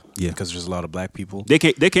Wakanda. Yeah. Because there's a lot of black people. They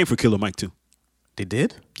came for Killer Mike too. They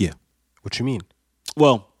did? Yeah. What you mean?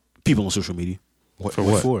 Well, people on social media. For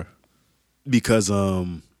what? for? Because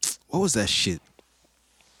what was that shit?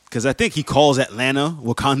 Because I think he calls Atlanta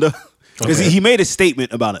Wakanda. Because Okay. he made a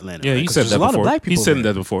statement about Atlanta. Yeah, right? he 'Cause said there's that a lot of before. black He people said there.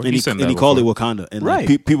 that before. and said he that called it before. Wakanda, and Right.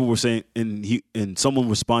 people were saying, and someone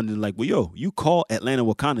responded like, "Well, yo, you call Atlanta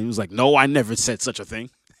Wakanda?" And he was like, "No, I never said such a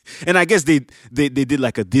thing." And I guess they did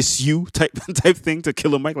like a "this you" type thing to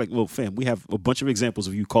Killer Mike. Like, well, fam, we have a bunch of examples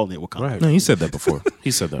of you calling it Wakanda. Right. No, he said that before.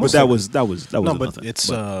 He said that. But before. that was No, nothing. but it's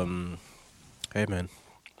hey man,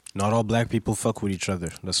 not all black people fuck with each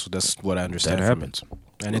other. That's what I understand. That from happens. it.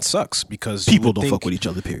 And it sucks because you people would don't think- fuck with each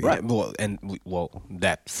other. Period. Right. Well,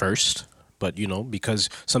 that first. But because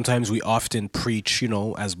sometimes we often preach,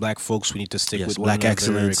 as black folks, we need to stick Yes, with black one another,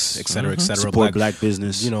 excellence. et cetera, et cetera. Support black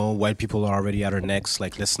business. White people are already at our necks.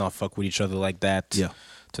 Like, let's not fuck with each other like that. Yeah.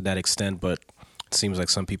 To that extent, but it seems like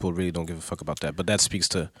some people really don't give a fuck about that. But that speaks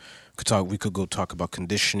to we could go talk about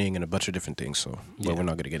conditioning and a bunch of different things. So, but Yeah. we're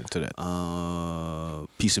not gonna get into that.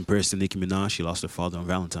 Peace and prayers to Nicki Minaj. She lost her father on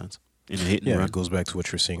Valentine's in a hit and Yeah, run. it goes back to what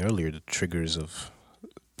you were saying earlier. The triggers of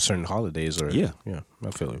certain holidays, or Yeah. I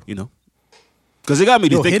feel you. Because it got me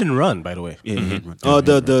to Yo, think. hit and run, by the way. Yeah, hit and run.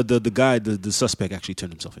 The guy, the suspect actually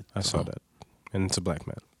turned himself in. I saw that, and it's a black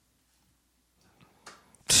man.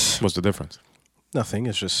 What's the difference? Nothing.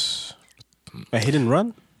 It's just a hit and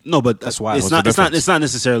run. No, but That's why. it's What's not. the It's not. difference? It's not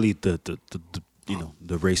necessarily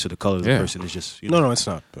the race or the color of the Yeah. person. It's just No, it's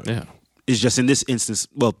not. But Yeah. It's just in this instance.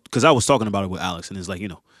 Well, because I was talking about it with Alex, and it's like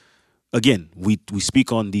again, we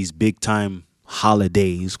speak on these big time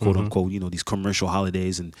holidays, quote unquote, these commercial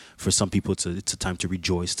holidays, and for some people it's a time to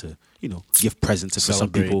rejoice, to give presents, and for some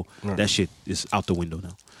Celebrate. people Right. that shit is out the window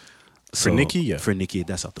now. For Nicki, yeah. For Nicki,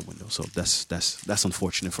 that's out the window. So that's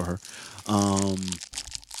unfortunate for her.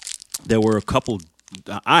 There were a couple.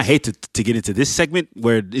 I hate to get into this segment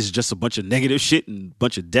where it's just a bunch of negative shit and a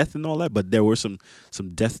bunch of death and all that, but there were some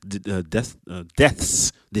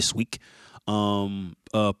deaths this week.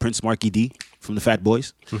 Prince Marky D from the Fat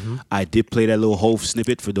Boys. I did play that little Hove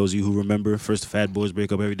snippet for those of you who remember. First, the Fat Boys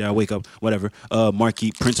break up every day. I wake up, whatever.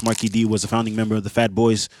 Prince Marky D was a founding member of the Fat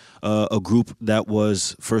Boys, a group that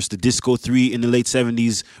was first the Disco 3 in the late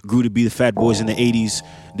 70s, grew to be the Fat Boys in the 80s.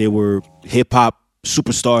 They were hip hop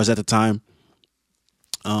superstars at the time.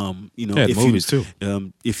 If movies too.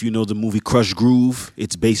 If you know the movie Crush Groove,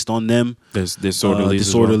 it's based on them. There's Disorderlies.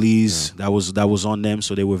 as well. Disorderlies. That was on them,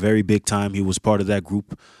 so they were very big time. He was part of that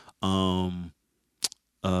group.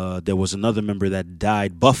 There was another member that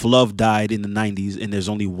died. Buff Love died in the 90s, and there's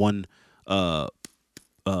only one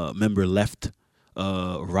member left.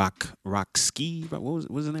 Rock Ski. What was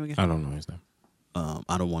his name again? I don't know his name. I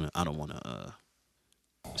don't want to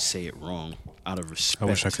say it wrong out of respect. I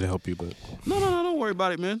wish I could help you, but No, don't worry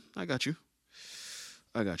about it, man. I got you,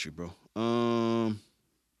 bro.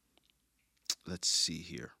 Let's see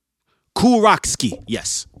here. Cool Rock Ski.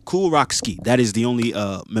 Yes, Cool Rock Ski. That is the only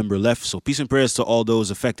member left. So peace and prayers to all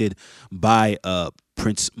those affected by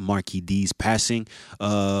Prince Marky D's passing.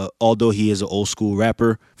 Although he is an old school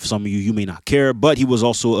rapper, for some of you may not care, but he was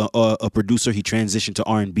also a producer. He transitioned to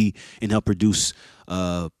R&B and helped produce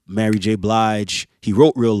Mary J. Blige. He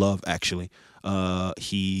wrote Real Love, actually.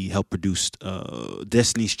 He helped produce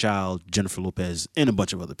Destiny's Child, Jennifer Lopez, and a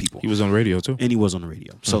bunch of other people. He was on radio too. And he was on the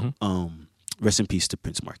radio. So rest in peace to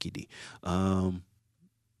Prince Marky D.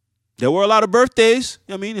 There were a lot of birthdays.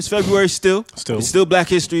 It's February still. It's still Black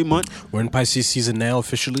History Month. we're in Pisces season now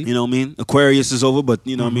officially. You know what I mean? Aquarius is over, but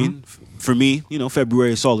you know what I mean? For me,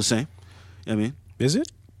 February is all the same. You know what I mean? Is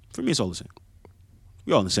it? For me, it's all the same.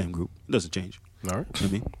 We're all in the same group. It doesn't change. All right. You know what I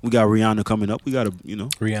mean? We got Rihanna coming up. We got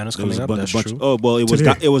Rihanna's there was coming a up. bunch- That's bunch- true. Oh, well,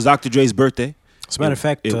 Today. it was Dr. Dre's birthday. As a matter of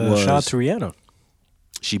fact, it shout out was- to Rihanna.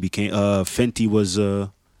 She became Fenty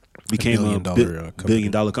became a billion-dollar company.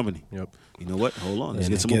 billion-dollar company. Yep. You know what? Hold on. Let's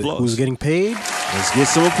And get some applause. Who's getting paid? Let's get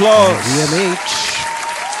some applause. VMH.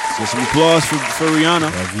 Let's get some applause for Rihanna.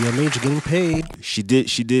 VMH getting paid. She did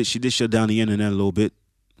shut down the internet a little bit.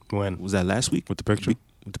 When? Was that last week? With the picture?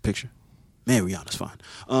 With the picture. Man, Rihanna's fine.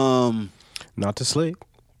 Not to slay.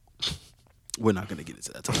 We're not gonna get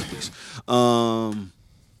into that topic, please.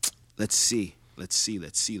 Let's see. Let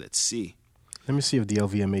me see if the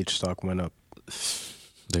LVMH stock went up.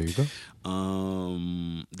 There you go.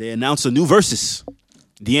 They announced a new Versus.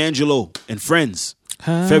 D'Angelo and Friends.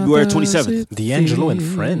 February 27th. D'Angelo and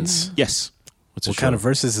Friends. Yes. It's a What show. kind of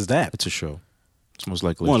verses is that? It's a show. It's most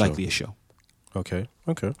likely More a show. likely a show. Okay.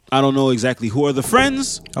 I don't know exactly who are the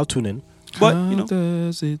friends, I'll tune in. but How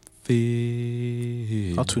does it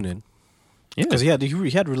feel? I'll tune in. Yeah. Because he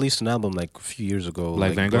had released an album like a few years ago.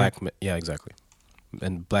 Black Vanguard? Yeah, exactly.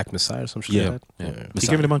 And Black Messiah or some shit Yeah. like that. Yeah. He Messiah.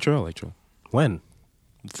 came into Montreal actually When?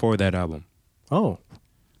 for that album. Oh.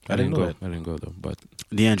 I didn't know go. that. I didn't go though, but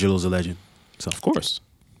D'Angelo's a legend. So of course,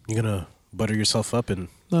 You're going to butter yourself up and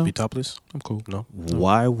No. be topless? I'm cool. No?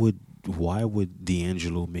 why would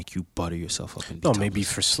D'Angelo make you butter yourself up and be No, topless? maybe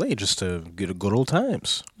for Slade, just to get a good old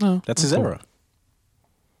times. No, That's I'm his cool. era.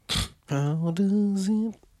 How does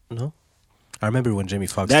it? No? I remember when Jamie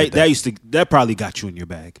Foxx did that. that probably got you in your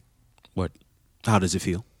bag. What? How does it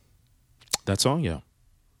feel? That song, yeah.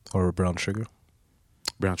 Or Brown Sugar.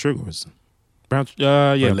 Brown Sugar was Brown.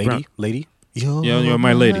 Yeah, Or Lady. Brown- Lady. You're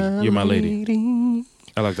my lady. You're my lady.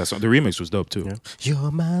 I like that song. The remix was dope too. Yeah.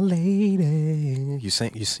 You're my lady. You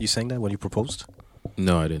sang that when you proposed?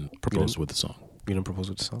 No, I didn't propose with the song. You didn't propose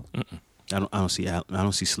with the song? I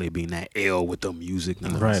don't see Slade being that ill with the music. No,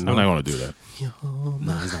 Right. I'm not going to do that.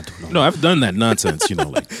 No, he's not doing No, I've done that nonsense.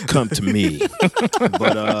 Like come to me.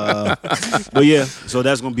 But yeah, so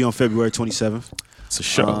that's gonna be on February 27th. It's a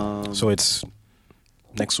show. So it's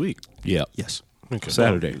next week. Yeah. Yes, Okay.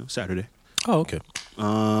 Saturday. Saturday. Oh, okay.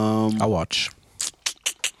 I'll watch.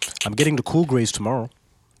 I'm getting the Cool Grays tomorrow.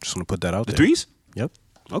 Just want to put that out The there. threes. Yep.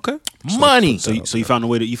 Okay. Money. So you found a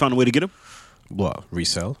way to get them. What?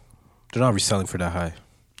 Resell? They're not reselling for that high.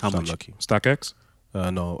 How So I'm much? lucky. StockX.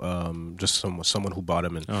 No. Just someone who bought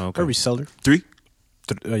them and Oh, okay. a reseller. 3.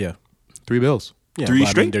 Yeah. $3 bills. Yeah. 3 but I mean,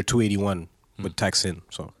 straight? they're $281 with tax in,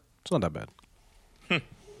 so it's not that bad.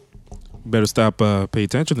 Better stop, pay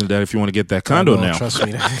attention to that if you want to get that condo No, now. Trust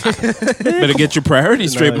me. Better get your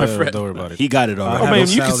priorities straight, my No, friend. Don't worry about it. He got it already. Oh have man,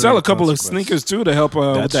 no you can salary sell a couple of consequence. sneakers too to help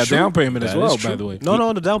with That's that true. down payment as That well. is true. By the way,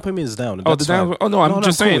 No, the down payment is down. Oh, That's the down. fine. Oh no, I'm No,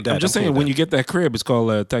 just cool saying. with that. I'm just cool saying. with When that. you get that crib, it's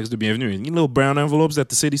called tax de bienvenue. You little brown envelopes that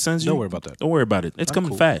the city sends you. Don't worry about that. Don't worry about it. It's I'm coming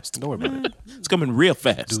cool. fast. Don't worry about it. It's coming real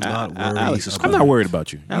fast. Do not worry. Alex is about I'm not worried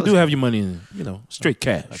about you. You Alex- do have your money in, straight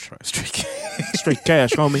cash. Try straight. Straight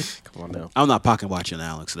cash, homie. Come on now. I'm not pocket watching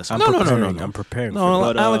Alex. That's I'm No. preparing. I'm preparing. No,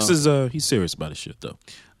 for But, Alex is he's serious about his shit though.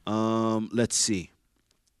 Let's see.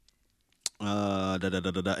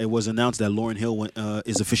 It was announced that Lauryn Hill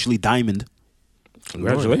is officially diamond.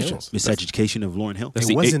 Congratulations. Miseducation of Lauryn Hill. That's It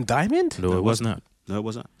the wasn't diamond. No, it was not. No, it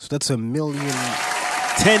wasn't. So that's 1 million.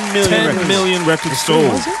 10 million 10 records. million records Still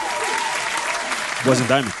sold. was it? Wasn't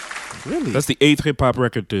diamond. Really? That's the 8th hip hop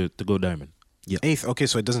record to go diamond. 8th. Okay,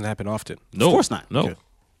 so it doesn't happen often. No, Of course not. No. Okay.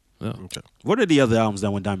 No. Okay. What are the other albums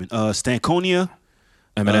that went diamond? Stankonia,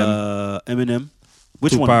 Eminem, Eminem.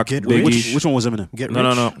 Which Tupac, one? Get Biggie. Rich. Which one was Eminem? Get No,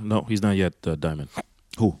 rich. no. He's not yet diamond.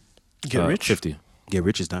 Who? Get rich. 50. Get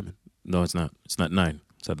Rich is diamond. No, it's not. It's not 9.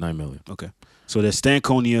 It's at 9 million. Okay. So there's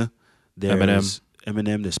Stankonia. There's Eminem.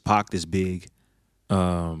 Eminem. There's Pac. There's Big.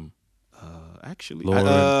 Actually,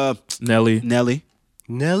 Lauryn. Nelly. Nelly.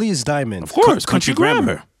 Nelly is diamond. Of course. Country Country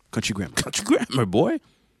Grammar. Country Grammar. Country Grammar, boy.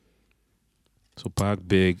 So Pac,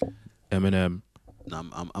 Big, Eminem. No,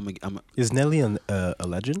 I'm Is Nelly a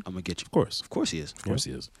legend? gonna get you. Of course. Of course he is. Of course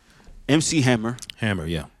he is. MC Hammer. Hammer,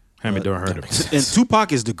 yeah. Hammer don't hurt him. And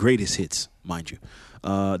Tupac is the greatest hits, mind you.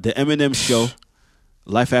 The Eminem Show,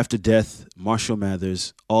 Life After Death, Marshall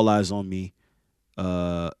Mathers, All Eyes on Me,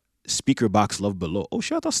 Speaker Box, Love Below. Oh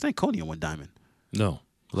shit, I thought Stankonia went diamond. No.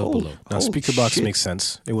 Love Holy- Below. Now, Oh, Speaker Box shit. makes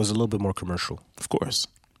sense. It was a little bit more commercial. Of course.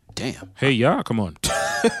 Damn. Hey, y'all, come on.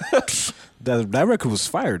 That record was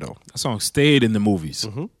fire though. That song stayed in the movies.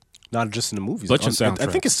 Not just in the movies. Bunch of I think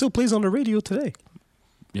soundtracks. it still plays on the radio today.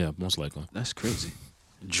 Yeah, most likely. That's crazy.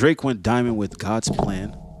 Drake went diamond with God's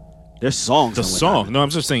Plan. There's songs. The that went song. diamond. No, I'm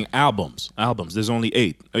just saying albums. Albums. There's only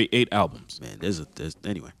 8 albums. Man, there's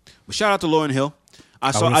anyway. But shout out to Lauryn Hill.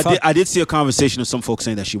 would've thought- I did see a conversation of some folks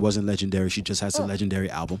saying that she wasn't legendary. She just has a legendary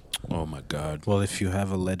album. Oh my God. Well, if you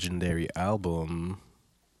have a legendary album,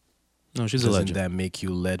 No, she's a doesn't legend. that make you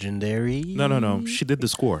legendary? No. She did the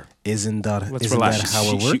score. Isn't that Let's isn't relax. that how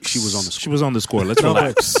it She- works? she was on the She was on the score. Let's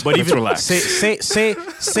relax. But Let's even relax.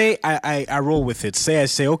 say I roll with it. I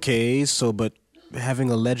say okay, so but having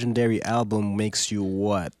a legendary album makes you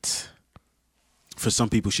what? For some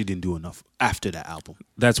people, she didn't do enough after that album.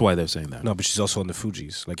 That's why they're saying that. No, but she's also on the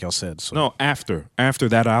Fugees, like y'all said. So No, after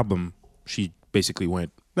that album, she basically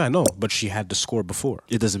went. I know, but she had the score before.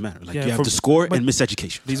 It doesn't matter. Like Yeah, you have for- the score but- and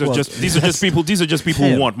miseducation. These are Well, just people. These are just people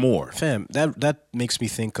who Fam. want more. Fam, that makes me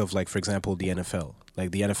think of like, for example, the NFL.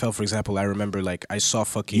 Like the NFL, for example, I remember like I saw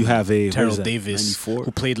fucking You have a- what Terrell is that, Davis 94?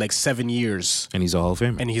 who played like 7 years, And he's a Hall of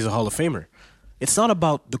Famer. and he's a Hall of Famer. It's not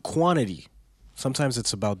about the quantity. Sometimes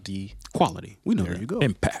it's about the Quality. We know there that. you go.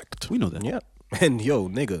 Impact. We know that. Yeah, and yo,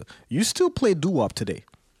 nigga, you still play doo-wop today.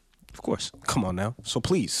 Of course. Come on now. So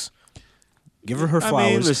please, give her her I mean,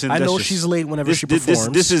 flowers. listen, I that's know just- she's late whenever she This,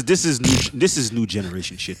 performs. this is new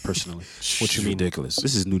generation shit. Personally, What you mean? Ridiculous.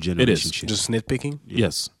 this is new generation is. shit. just nitpicking.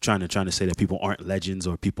 Yes. trying to say that people aren't legends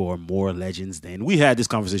or people are more legends than we had this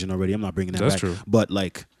conversation already. I'm not bringing that That's back. true. But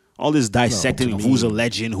like all this dissecting to of me- who's a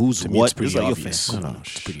legend, who's to me, what. it's pretty like, yo, obvious. fam, No.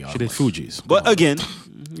 pretty She obvious. did Fugees. But again,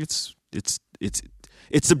 it's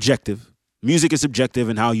subjective. Music is subjective,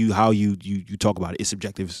 and how you talk about it is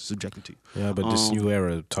subjective. It's subjective to you. Yeah, but this new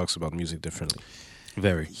era talks about music differently.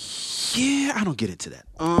 Very. Yeah, I don't get into that.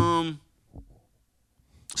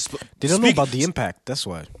 They don't know about the impact. That's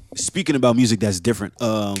why. Speaking about music that's different,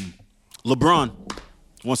 LeBron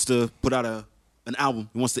wants to put out an album.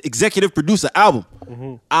 He wants to executive produce an album,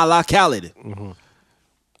 a la Khaled.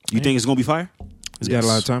 You think it's gonna be fire? He's got a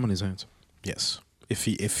lot of time on his hands. Yes. If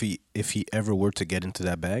he ever were to get into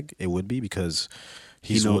that bag, it would be because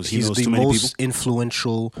he's knows the too many most people?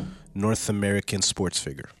 influential North American sports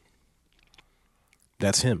figure.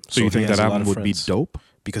 That's him. So you he think has that a lot album of would be friends. dope?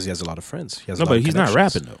 Because he has a lot of friends. He has No, a lot but of he's not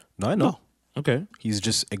connections. rapping though. No, I know. Okay. He's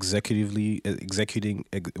just executing.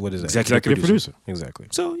 What is that? Executive producer. Exactly.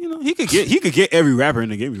 So he could get every rapper in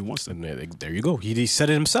the game if he wants to. And there you go. He said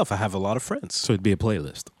it himself. I have a lot of friends. So it'd be a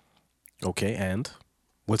playlist. Okay, and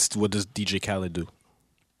what does DJ Khaled do?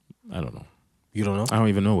 I don't know. You don't know? I don't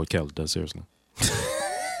even know what Khaled does, seriously.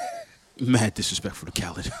 Mad disrespectful to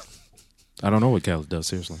Khaled. I don't know what Khaled does,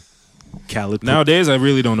 seriously. Khaled. Nowadays, I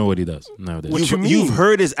really don't know what he does. Nowadays. What you mean? You've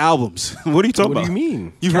heard his albums. What are you talking What about? do you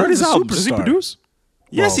mean? You've heard his Khaled's a albums. Does he superstar. produce?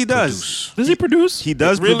 Yes, Well, he does. produce. Does he produce? He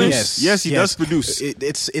does Really? produce. Yes, he does produce.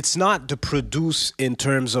 It's not the produce in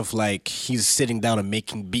terms of like he's sitting down and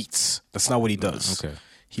making beats. That's not what he does. Okay.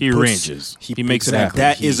 He arranges. He makes it happen.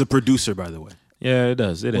 That is a producer, by the way. Yeah, it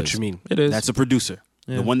does. It is. What you mean? It is. That's a producer.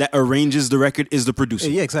 Yeah. The one that arranges the record is the producer.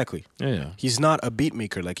 Yeah, exactly. yeah. He's not a beat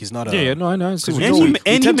maker. Like he's not a. Yeah, no, I know. I see what And you're he, saying.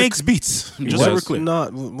 and he tend to- makes beats. Just does. so we're clear.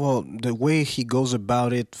 Not well. The way he goes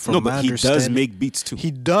about it, from No, my but he does understanding, make beats too. He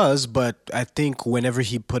does, but I think whenever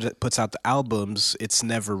he puts out the albums, it's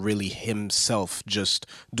never really himself just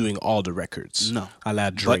doing all the records. No. a la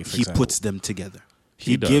Dre, But for he example. puts them together.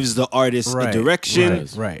 He does. gives the artist Right, a direction.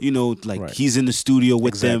 right. You know, like Right. he's in the studio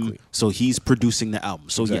with them. Exactly. So he's producing the album.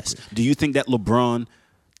 So yes. Exactly. Do you think that LeBron,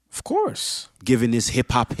 Of course. given his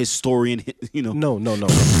hip hop historian, you know, No.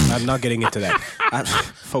 I'm not getting into that.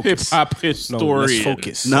 Focus. Hip-hop No, let's historian.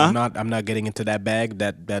 focus. Nah? I'm not getting into that bag.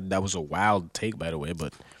 That was a wild take, by the way.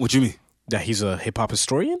 But what you mean? that he's a hip hop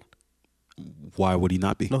historian? Why would he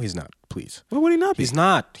not be? No, he's not. Please. Why would he not be? He's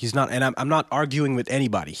not. He's not. And I'm not arguing with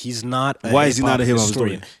anybody. He's not. Why is he not a hip-hop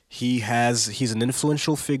historian? He's an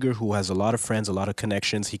influential figure who has a lot of friends, a lot of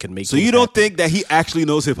connections. He can make. So things you don't happen. think that he actually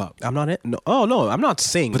knows hip hop? I'm not it? No. Oh no, I'm not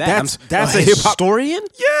saying But that. that's a a hip-hop- historian.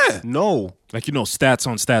 Yeah. No. Like, stats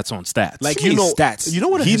on stats on stats. Like He you know needs stats. You know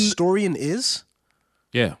what a He- historian is?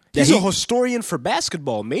 yeah. He's he- a historian for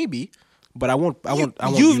basketball, maybe. But I won't.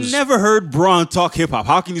 You've use, never heard Braun talk hip hop.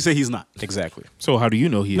 How can you say he's not? exactly. So how do you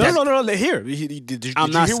know he No, is? no. Here, did you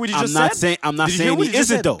hear what he just said? I'm not Did you hear saying what he just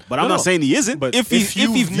isn't said? though. But I'm No, not no. saying he isn't. But if he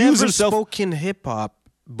you've views never himself, spoken hip hop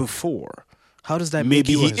before, how does that make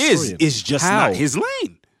maybe you he a historian? is. It's just How? not his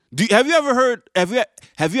lane. Have you ever heard?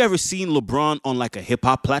 Have you ever seen LeBron on like a hip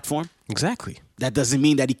hop platform? Exactly. That doesn't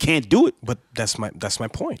mean that he can't do it. But that's my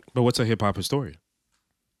point. But what's a hip hop historian?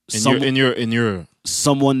 Some- In your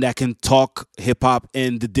Someone that can talk hip hop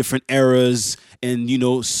in the different eras and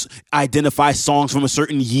identify songs from a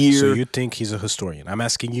certain year. So you think he's a historian? I'm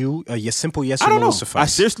asking you a simple yes or I don't no know. will I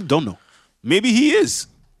suffice. seriously don't know. Maybe he is.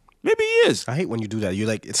 Maybe he is. I hate when you do that.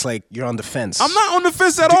 It's like you're on the fence. I'm not on the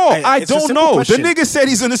fence at all. I it's a don't simple know. question. The nigga said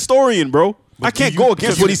he's an historian, bro. I can't go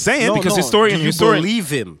against what he's saying. No, because no. historian- Do you historian- believe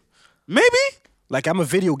him? Maybe Like I'm a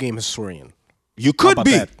video game historian. you How could about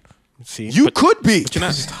be. that? See, You could be. But you're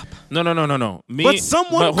not. Stop. No. Me, But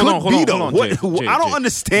someone hold could be, though. on, What- Jay, I don't Jay.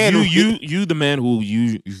 understand. You, the man who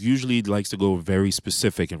usually likes to go very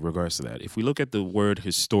specific in regards to that. If we look at the word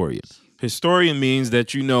historian means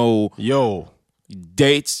that you know yo,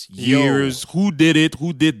 dates, years, who did it,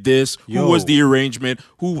 who did this, Yo. who was the arrangement,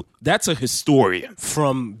 who. That's a historian.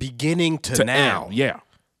 from beginning to now. Now,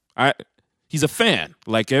 yeah. He's a fan,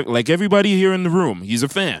 like everybody here in the room. He's a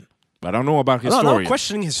fan. I don't know about No, historian. not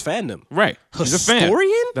questioning his fandom. Right, he's a fan.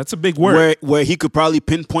 Historian? That's a big word. where he could probably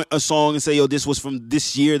pinpoint a song and say, "Yo, this was from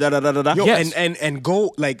this year." Da da da da da. Yo, Yes. and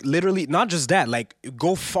go like literally not just that, like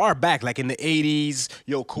go far back, like in the 80s.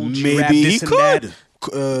 Yo, Cool G Maybe rap, he this and could.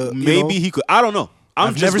 that. Maybe he could. I don't know.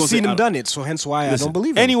 I've just never gonna say, seen I him don't- done it, so hence why I Listen, don't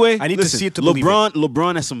believe him. Anyway, I need listen, to see it to believe it.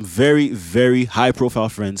 LeBron has some very, very high profile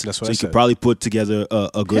friends. That's what so I he said. could probably put together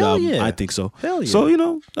a good Hell album. yeah. I think so. Hell yeah. So,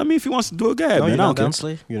 I mean, if he wants to do it, go ahead, No, man. you're I not don't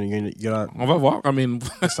care. Gansley. You're not. On va voir. I mean,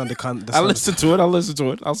 That's not the con. That's I'll not listen to it. I'll listen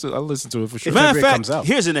to it. I'll listen to it for sure. If Matter ever of it fact, comes out.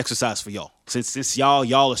 here's an exercise for y'all. Since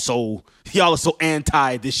y'all are so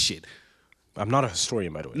anti this shit. I'm not a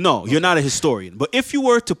historian, by the way. No, you're not a historian. But if you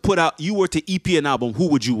were to EP an album, who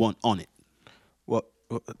would you want on it? Well,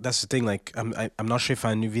 that's the thing. Like, I'm not sure if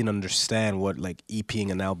I even understand what like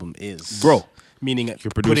EPing an album is, Bro. Meaning You're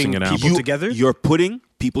producing putting an album. people together. You're putting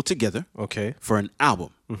people together Okay. for an album.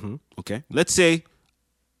 Mm-hmm. Okay, let's say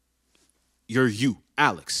you're you,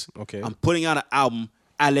 Alex. Okay. I'm putting out an album.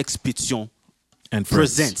 Alex Pition And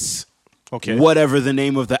friends. presents. Okay. Whatever the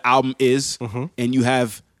name of the album is, Mm-hmm. and you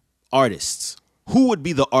have artists. Who would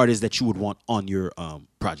be the artist that you would want on your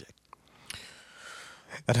project?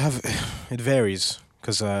 It varies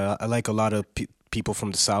because I like a lot of people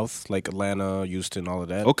from the South, like Atlanta, Houston, all of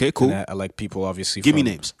that. Okay, cool. And I like people obviously. Give me from,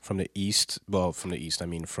 names. from the East. Well, from the East, I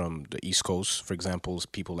mean from the East Coast. For example,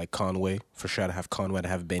 people like Conway. For sure, I'd have Conway. I'd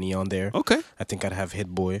have Benny on there. Okay. I think I'd have Hit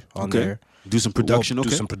Boy on Okay. there. Do some production. We'll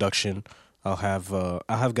Okay. Do some production. I'll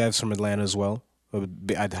have guys from Atlanta as well.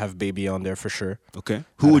 I'd have Baby on there for sure. Okay.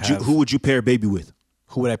 I'd have- Who would you pair Baby with?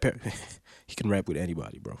 Who would I pair? He can rap with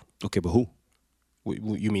anybody, bro. Okay, but who?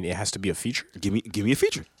 You mean it has to be a feature? Give me a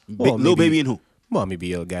feature. Well, Lil maybe- Baby and who? Well,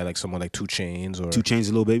 maybe a guy like someone like 2 Chainz or 2 Chainz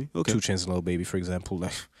and Lil Baby. Okay. 2 Chainz and Lil Baby, for example.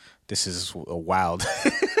 Like, this is a wild.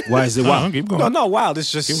 Why is it wild? Keep going. No, not wild.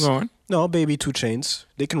 It's just Keep going. No, Baby, 2 Chainz.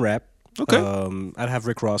 They can rap. Okay. I'd have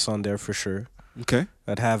Rick Ross on there for sure. Okay.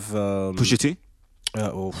 I'd have Pusha T.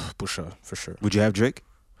 Pusha for sure. Would you have Drake?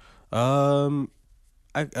 I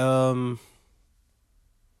I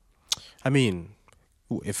mean,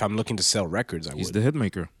 if I'm looking to sell records, I He's would. the hit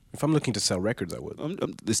maker. If I'm looking to sell records, I would.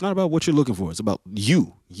 It's not about what you're looking for. It's about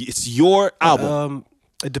you. It's your album.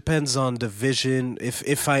 It depends on the vision.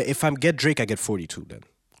 If I get Drake, I get 42. Then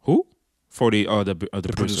Who? 40. The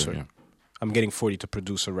producer. producer. Yeah. I'm getting 40 to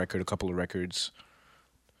produce a record, a couple of records.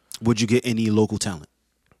 Would you get any local talent?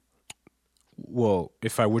 Well,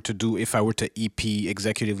 if I were to EP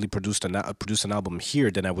executively produce an album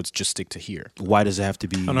here, then I would just stick to here Why does it have to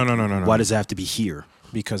be? No. Why does it have to be here?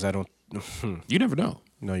 because I don't. You never know.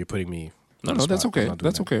 No, you're putting me. No, on the that's spot. I'm okay. not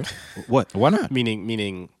doing That's that. okay. What? Why not?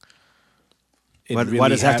 Meaning. it Why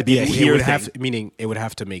does it have to be a it here would have thing? meaning it would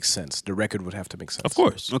have to make sense. The record would have to make sense. Of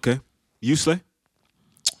course. Okay. You Slay?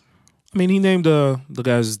 I mean, he named the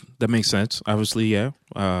guys that make sense. Obviously, yeah.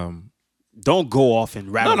 Don't go off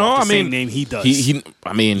and rattle No, off the I same mean, name he does.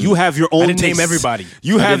 I mean, you have your own I didn't name tastes. everybody.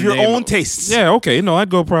 You I have didn't your name- own tastes. Yeah, okay. No, I'd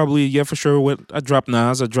go probably, yeah, for sure. I'd drop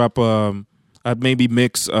Nas. I'd drop, I'd maybe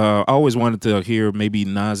mix. I always wanted to hear maybe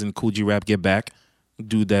Nas and Cool G Rap get back,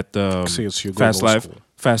 do that So you're going Fast old Life, school.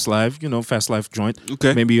 Fast Life, Fast Life joint.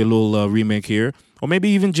 Okay. Maybe a little remake here. Or maybe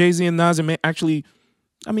even Jay-Z and Nas. And actually,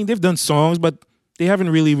 I mean, they've done songs, but they haven't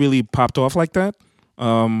really popped off like that.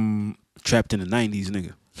 Trapped in the 90s,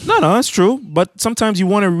 nigga. No, that's true. But sometimes you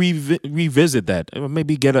want to revisit that.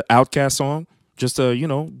 Maybe get an Outkast song, just to,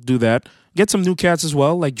 do that. Get some new cats as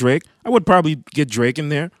well, like Drake. I would probably get Drake in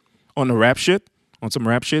there on the rap shit, on some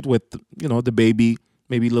rap shit with, the Baby,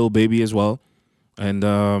 maybe Lil Baby as well. And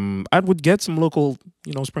I would get some local,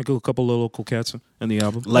 sprinkle a couple of local cats in the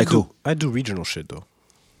album. Like who? I do regional shit though.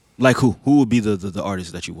 Like who? Who would be the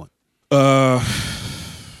artist that you want?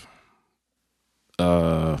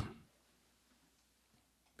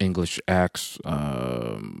 English acts,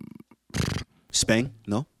 Spang?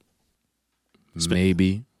 No?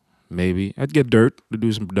 maybe. I'd get Dirt to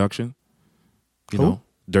do some production. You Who? know,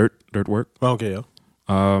 Dirt work. Okay,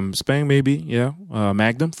 yeah. Spang maybe, yeah.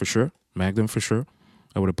 Magnum for sure.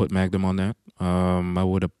 I would have put Magnum on that. I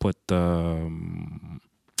would have put.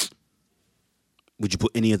 Would you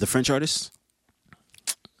put any of the French artists?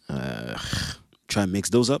 Try and mix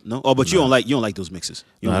those up? No? Oh, but you don't like those mixes.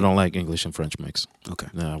 You No, I don't like English and French mix. Okay.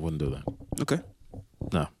 No, I wouldn't do that. Okay.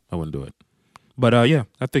 No, I wouldn't do it. But yeah,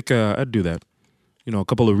 I think I'd do that. A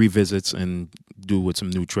couple of revisits and do with some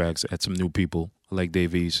new tracks, add some new people. I like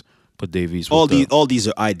Davies. Put Davies. All with all these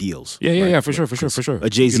are ideals. Yeah, for sure. A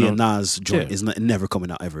Jay-Z and Nas joint yeah. is never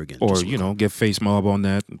coming out ever again. Or Just get Face Mob on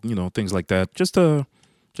that. Things like that. Just to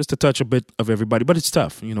touch a bit of everybody. But it's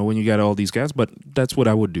tough. When you got all these guys. But that's what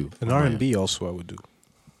I would do. And R&B also I would do.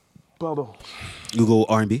 you go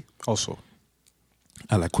R&B. Also,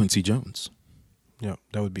 I like Quincy Jones. yeah,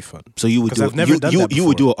 that would be fun. So you would 'Cause do I've never done that you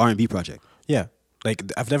would before. do an R&B project. Yeah, like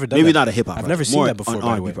I've never done. Maybe that. not a hip-hop I've project, never seen more that before. an By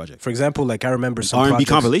the R&B way. project. For example, like I remember some R&B projects-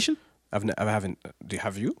 compilation? I haven't.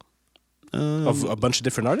 Have you? Of a bunch of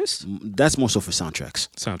different artists. That's more so for soundtracks.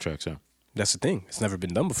 Soundtracks, yeah. That's the thing. It's never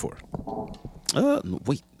been done before. No,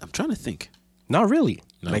 wait, I'm trying to think. Not really.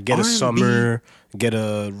 No. Like get a R&B. summer, get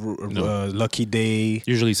a lucky day.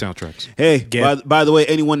 Usually soundtracks. Hey, Get- by the way,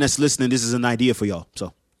 anyone that's listening, this is an idea for y'all.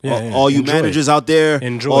 So Yeah, all, yeah. all you Enjoy managers it. out there,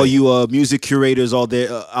 Enjoy all it. you music curators out there, you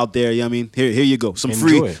know what I mean? Here you go. Some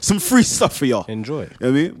Enjoy it. free stuff for y'all. Enjoy. You know what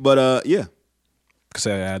I mean? But yeah. Because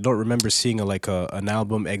I don't remember seeing an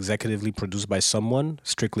album executively produced by someone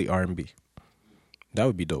strictly R&B. That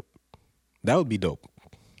would be dope.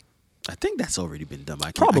 I think that's already been done.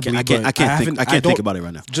 I Probably, can't think don't- about it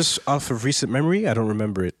right now. Just off of recent memory, I don't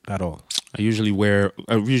remember it at all. I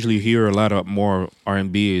usually hear a lot of more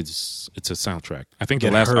R&B. It's a soundtrack. I think Get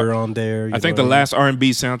the last her on there. I think the last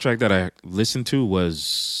R&B soundtrack that I listened to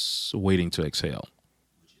was Waiting to Exhale.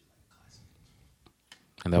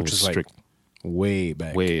 And that Which was is like strict way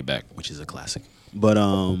back. way back. Which is a classic. But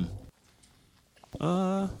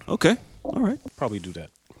okay. All right. Probably do that.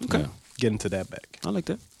 Okay. Yeah. Get into that back. I like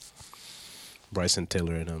that. Bryson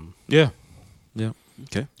Tiller and Yeah.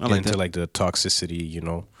 Okay. I get like into that. like the toxicity,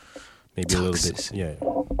 maybe a little bit. Toxicity. Yeah,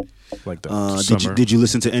 like that. Summer. Did you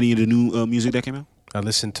listen to any of the new music that came out? I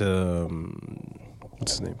listened to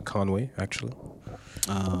what's his name, Conway. Actually,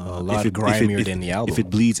 a lot If it- grimier if it- than the album. If it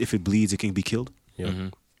bleeds, it can be killed. Yeah. Mm-hmm.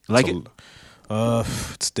 Like So, it?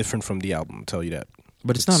 It's different from the album. I'll tell you that.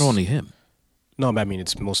 But it's not only him. No, but I mean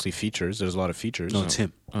it's mostly features. There's a lot of features. No, it's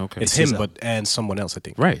him. Okay. It's his him, album. and someone else. I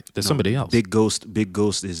think. Right. There's somebody else. Big Ghost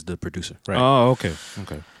is the producer. Right. Oh, okay.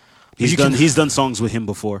 He's done songs with him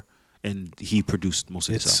before, and he produced most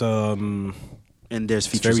of his It's album. And there's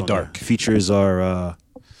features very on there. dark. Features are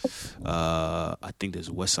I think there's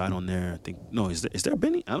West Side on there. I think no, is there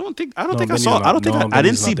Benny? I don't think I Benny's saw. not- I don't think no, I didn't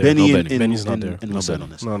Benny's see not there. Benny No in Benny. Benny's not there. in West Side on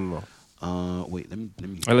this. No. Wait, let me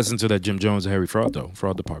I listened to that Jim Jones and Harry Fraud though.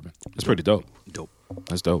 Fraud Department. It's pretty dope. dope.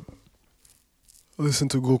 That's dope. Listen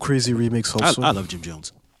to Go Crazy remix also. I love Jim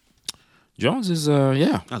Jones. Jones is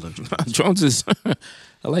yeah. I love Jim. Jones is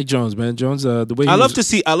I like Jones, man. Jones the way I he love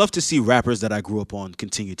was- to see rappers that I grew up on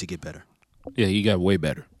continue to get better. Yeah, he got way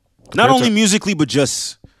better. Not Compared only to- musically, but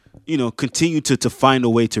just continue to find a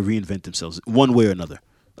way to reinvent themselves one way or another.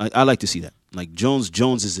 I like to see that. Like Jones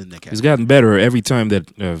is in that He's category. gotten better every time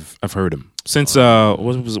that I've heard him. Since what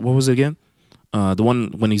was it again? The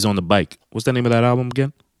one when he's on the bike. What's the name of that album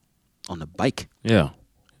again? On the bike, Yeah.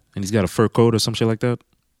 And he's got a fur coat or some shit like that.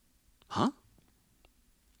 huh?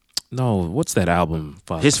 No, what's that album?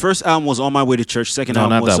 Fuck. His first album was On My Way to Church. Second No,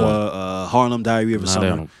 album not was that one. Harlem Diary of a Not Summer.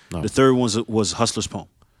 that one, no. The third one was Hustler's Poem.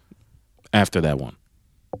 After that one.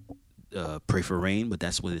 Pray for Rain, but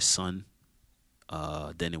that's with his son.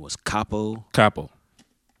 Then it was Capo. Capo.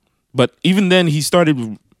 But even then he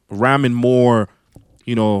started rhyming more,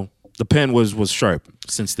 the pen was sharp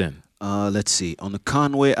since then. Let's see. On the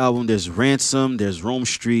Conway album, there's Ransom. There's Rome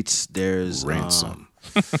Streets. There's Ransom.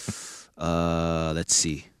 Let's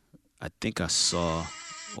see. I think I saw.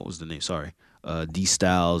 What was the name? Sorry. D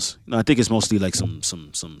Styles. No, I think it's mostly like some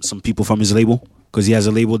people from his label because he has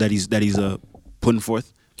a label that he's putting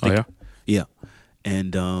forth. Oh yeah? Yeah,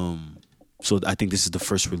 and so I think this is the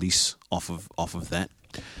first release off of that,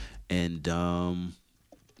 and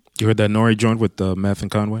You heard that Nori joint with Math and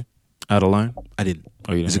Conway? Out of line? I didn't.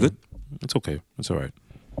 Oh, you Is didn't it good? hear It's okay. It's all right.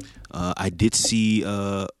 I did see.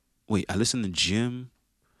 Wait, I listened to Jim.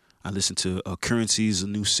 I listened to Currency's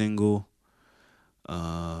new single.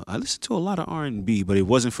 I listened to a lot of R&B, but it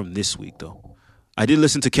wasn't from this week though. I did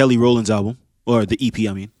listen to Kelly Rowland's album or the EP.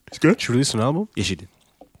 I mean, It's good. She released an album. yes, she did.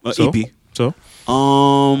 So? EP. So?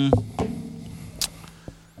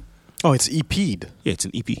 Oh, it's EP'd. Yeah, it's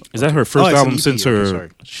an EP. Is that her first it's an album EP, since okay, her sorry.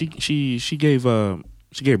 she gave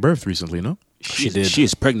birth recently, no? She did. She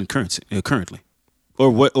is pregnant currently. Or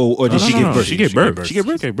what? Or did she give birth? She gave birth. She gave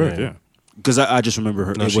birth. She gave birth, yeah. Because I just remember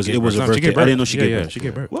her. No, it she was gave it was birth. a No, she birthday. gave I didn't birth. know she Yeah, gave yeah, birth. she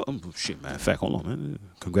gave birth. Well, shit, man. Fact, hold on, man.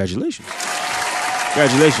 Congratulations.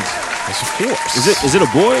 Congratulations. Yes, of course. Is it a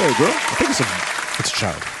boy or a girl? I think It's a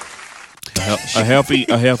child.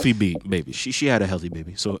 A healthy baby. she had a healthy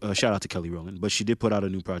baby. So shout out to Kelly Rowland. But she did put out a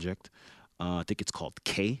new project. I think it's called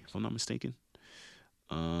K, if I'm not mistaken.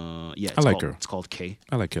 Yeah, it's I like called, her. It's called K.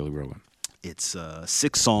 I like Kelly Rowland. It's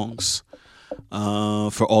 6 songs.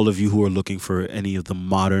 For all of you who are looking for any of the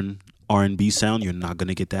modern R&B sound, you're not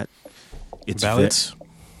gonna get that. It's Ballads.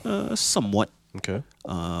 somewhat. Okay.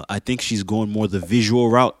 I think she's going more the visual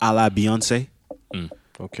route, a la Beyonce.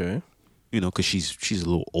 Okay. Because she's a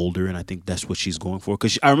little older, and I think that's what she's going for.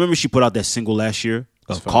 Because I remember she put out that single last year,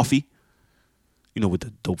 That's fine. Coffee. With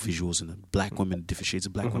the dope visuals and the black women, different shades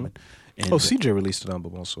of black women. And, Oh, CJ released an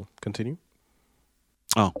album also. Continue.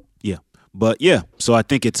 Oh, yeah. But yeah, so I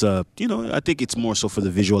think it's I think it's more so for the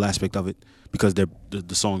visual aspect of it because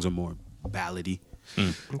the songs are more ballady.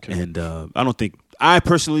 Okay. And I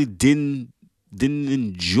personally didn't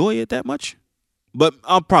enjoy it that much, but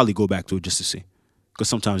I'll probably go back to it just to see, because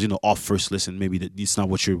sometimes off first listen maybe it's not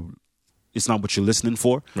what you're listening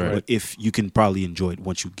for. Right. But if you can probably enjoy it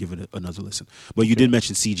once you give it another listen. But you did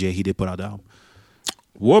mention CJ; he did put out the album.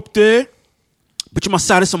 Whooped it. Bitch, on my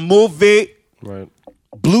side of some movie, Right.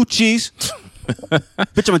 blue cheese.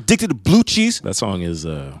 Bitch, I'm addicted to blue cheese. That song is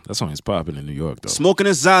popping in New York though. Smoking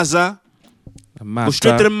a Zaza. Go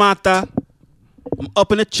straight to the mata. I'm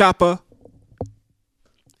up in the chopper.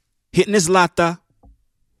 Hitting this lata.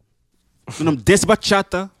 And I'm dancing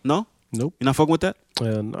bachata. No? Nope. You're not fucking with that?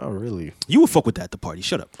 Not really. You would fuck with that at the party.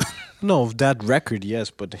 Shut up. No, that record, yes,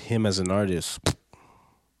 but him as an artist.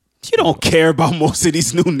 You don't care about most of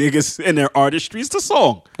these new niggas and their artistry. It's the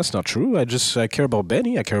song. That's not true. I care about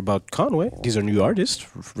Benny. I care about Conway. These are new artists,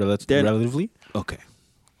 They're- relatively. Okay.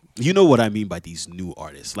 You know what I mean by these new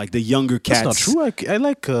artists. Like the younger cats. That's not true. I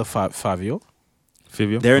like Fabio.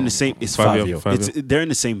 Fabio? They're in the same. It's Fabio. Fabio. They're in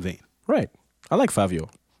the same vein. Right. I like Fabio.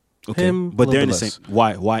 Okay. Him, but they're in the little same. bit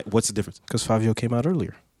Why? What's the difference? Because Fabio came out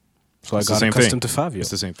earlier. So It's I the got same accustomed thing. to Fabio. It's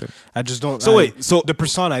the same thing. I just don't. So wait, so- the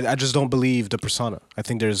persona, I just don't believe the persona. I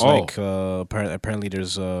think there's apparently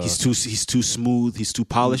there's He's too smooth. He's too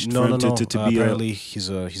polished no, for him no, no. to be. Apparently he's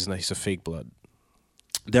a fake blood.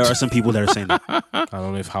 There are some people that are saying that. I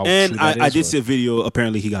don't know if how And true that is. I did but- see a video.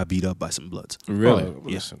 Apparently, he got beat up by some Bloods. Really? Oh,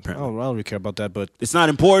 Yeah, listen, I apparently. don't really care about that, but It's not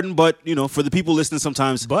important, but for the people listening,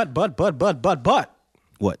 sometimes but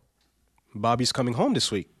what? Bobby's coming home this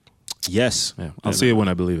week. Yes. Yeah, I'll see it when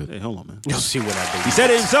I believe it. Hey, hold on, man. You'll see what I believe. He said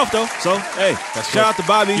it himself, though. So, hey, shout out to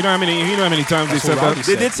Bobby. You know how many times they That's said what Rowdy that?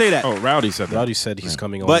 They did say that. Oh, Rowdy said that. Rowdy said he's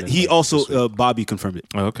coming on. But in, he like, also, this week. Bobby confirmed it.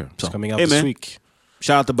 Oh, okay. It's coming out Hey, this man. week.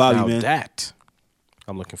 Shout out to Bobby, Now man. that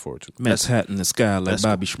I'm looking forward to. Mess hat in the sky like that's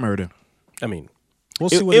Bobby Schmurder. I mean, we'll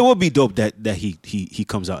see It, what it would be dope that he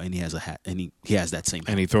comes out and he has a hat and he has that same hat.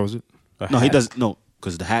 And he throws it. a No, he hat. doesn't. No,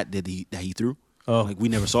 because the hat that he threw, like we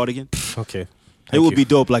never saw it again. Okay. It would be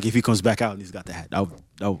dope, like if he comes back out and he's got the hat.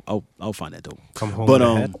 I'll find that dope. Come home But with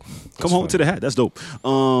a hat? come That's home fine. to the hat. That's dope.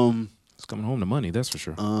 It's coming home to money, that's for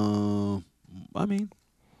sure. I mean,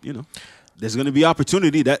 you know, there's gonna be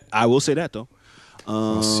opportunity. That I will say that though.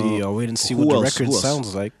 We'll see. I'll wait and see who what the else? record Who else?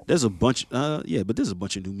 sounds like. There's a bunch. Yeah, but there's a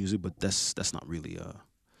bunch of new music. But that's not really.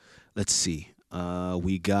 Let's see.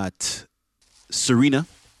 We got Serena.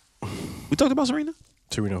 We talked about Serena.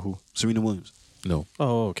 Serena who? Serena Williams. No.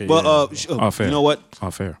 Oh, okay. Well, yeah. Off air. you know what?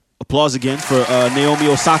 Off air. Applause again for Naomi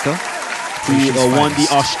Osaka, who Nation's won the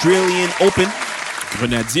finest. Australian Open.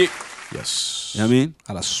 Grenadier. Yes. You know what I mean?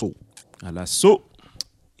 À la saut. À la soupe.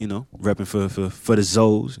 You know, repping for the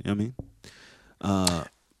Zoes. You know what I mean?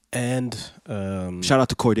 And Shout out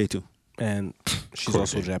to Corday too. and she's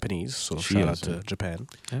also Japanese, so She shout out is, to yeah. Japan.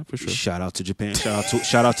 Yeah, for sure. Shout out to Japan.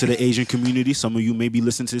 Shout out to the Asian community. Some of you may be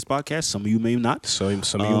listening to this podcast. Some of you may not. So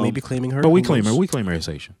some of you may be claiming her. But we Who claim her. knows? We claim her as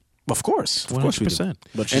Asian. Of course. Of course we do. 100%.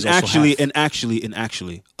 But she's And also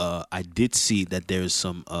actually, I did see that there's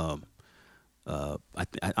some.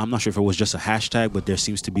 I'm not sure if it was just a hashtag, but there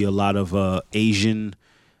seems to be a lot of Asian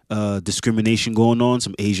discrimination going on.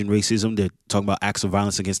 Some Asian racism. They're talking about acts of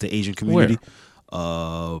violence against the Asian community.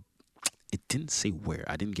 It didn't say where.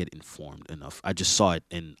 I didn't get informed enough. I just saw it,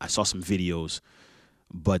 and I saw some videos.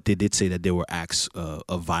 But they did say that there were acts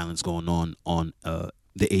of violence going on on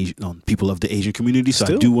people of the Asian community. So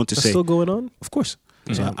I do want to That's say, still going on. of course.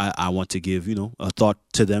 So I want to give a thought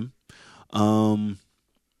to them.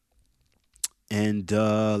 And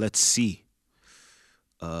let's see.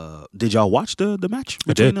 Did y'all watch the match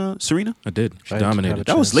I did. between Serena? I did. She I didn't have dominated. a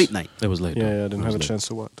That was chance. late night. That was late. Yeah, though. I didn't That have a was late. chance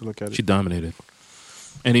to look at it. She dominated.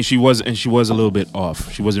 And she was a little bit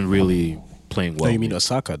off. She wasn't really playing well. No, you mean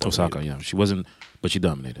Osaka? Osaka, yeah. She wasn't, but she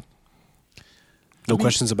dominated. No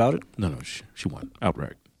questions about it. No, she won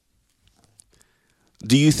outright.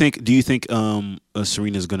 Do you think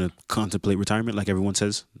Serena's gonna contemplate retirement like everyone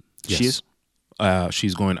says she is?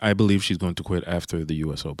 I believe she's going to quit after the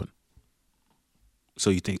U.S. Open. So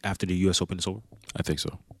you think after the U.S. Open is over I think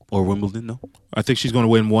so. or Wimbledon? No. I think she's going to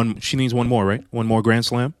win one. She needs one more, right? One more Grand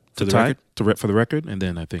Slam For the tie, record? for the record, and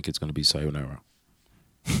then I think it's going to be sayonara.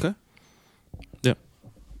 Okay. Yeah.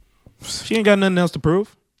 She ain't got nothing else to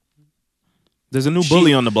prove. There's a new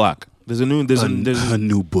bully on the block. There's a new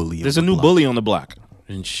bully. There's a new bully on the block,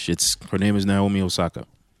 and her name is Naomi Osaka.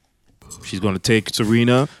 She's going to take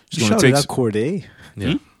Serena. She's You going to shouted take. out Corday.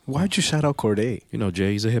 Yeah. Why'd you shout out Corday? You know,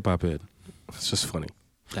 Jay, he's a hip hop head. It's just funny.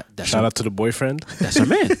 That's Shout her, out to the boyfriend. That's her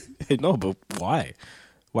man. No, but why?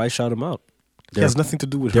 Why shout him out? It They're- has nothing to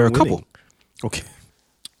do with they're her a couple. winning. Okay.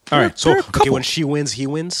 All right. So They're a okay, couple. when she wins, he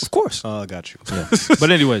wins. Of course. Oh, got you.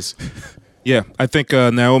 But anyways, yeah, I think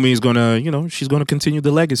Naomi is gonna, she's gonna continue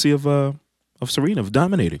the legacy of Serena of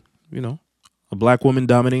dominating. A black woman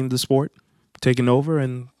dominating the sport, taking over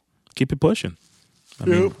and keep it pushing. I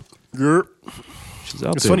mean, she's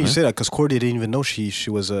out It's there. funny you man. say that because Corday didn't even know she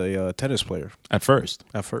was a tennis player At first,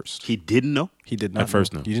 at first. He didn't know. He did not. At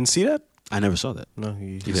first, know. no. You didn't see that? I never saw that. No,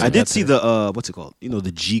 he I did see the what's it called? The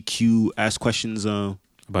GQ ask questions.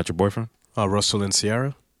 about your boyfriend, Russell and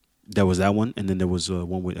Ciara. There was that one, and then there was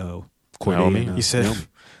one with Corday. Naomi? And, He said, Naomi.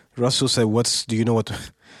 Russell said, "Do you know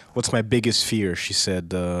what's my biggest fear?" She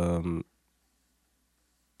said,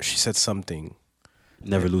 something.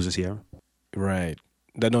 Never loses Sierra. Right.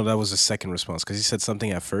 That was the second response because he said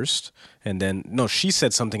something at first, and then she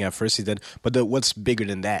said something at first. He said, "But what's bigger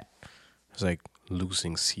than that?" I was like,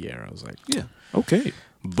 losing Sierra. I was like, Yeah. okay.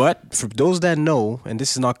 But for those that know, and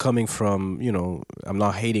this is not coming from I'm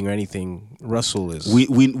not hating or anything. Russell is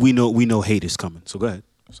We know hate is coming. So go ahead.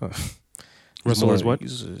 so, Russell more, is what?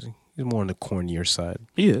 He's more on the cornier side,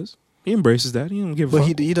 He is. He embraces that. He don't give a but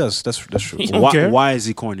fuck. he does. That's true. He don't care. Why is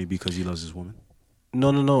he corny? Because he loves his woman.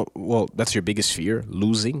 No. Well, that's your biggest fear,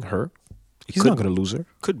 losing her. He's could not going to lose her.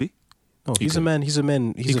 Could be. No, he's a could. man. He's a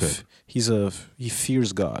man. He could. He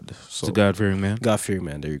fears God. So He's a God-fearing man. God-fearing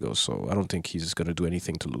man. There you go. So I don't think he's going to do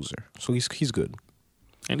anything to lose her. So he's good.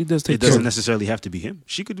 And he does It take care. doesn't necessarily have to be him.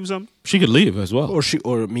 She could do something. She could leave as well.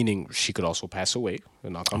 Or meaning she could also pass away.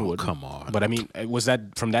 Knock on wood. Come on. But I mean, was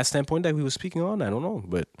that from that standpoint that we were speaking on? I don't know,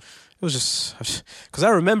 but it was just because I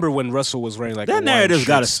remember when Russell was wearing like That Hawaiian narrative's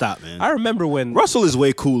got to shirts. stop, man. I remember when Russell is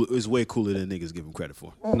way cooler than niggas give him credit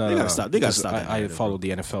for. No, They gotta stop. They gotta because stop. that I narrative, followed the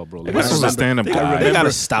NFL, bro. Like, Russell's I a stand-up They guy. gotta- they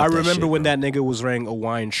gotta stop I that remember shit, when bro. that nigga was wearing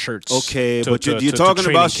Hawaiian shirts. Okay, to- but to- you're to talking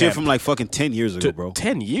training about shit camp. from like fucking 10 years ago, bro.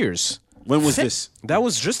 10 years. When was this? That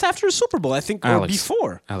was just after the Super Bowl, I think, or Alex.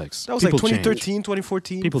 before. Alex, That was people like change. 2013,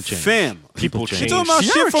 2014. People change. Fam. People You're change. talking about She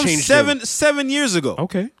shit never from changed seven years ago.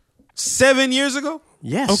 Okay. 7 years ago?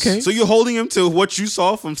 Yes. Okay. So you're holding him to what you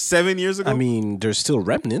saw from 7 years ago? I mean, there's still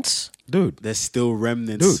remnants. Dude, there's still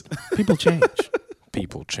remnants. people change.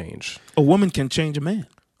 People change. A woman can change a man.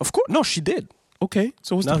 Of course. No, she did. Okay.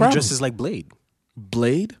 So what's Now the he problem? dresses like Blade.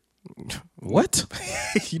 Blade? What?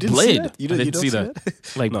 You didn't Blade. see that? You I didn't you don't see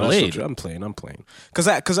that. Like No, that's not Blade. true. I'm playing.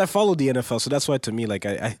 Because I follow the NFL, so that's why to me, like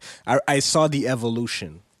I saw the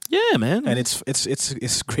evolution, Yeah, man. and it's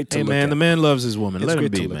great to hey, look man, at. the man loves his woman. It's Let him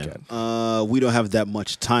great be, to look man. at. We don't have that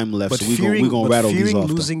much time left, But so we're going to rattle these fearing off.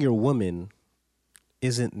 though. losing your woman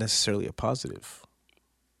isn't necessarily a positive.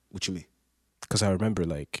 What you mean? Because I remember,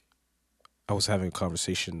 like, I was having a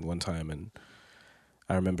conversation one time, and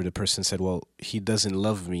I remember the person said, "Well, he doesn't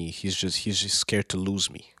love me. He's just scared to lose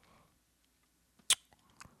me."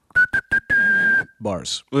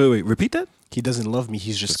 Bars. Wait, repeat that? He doesn't love me.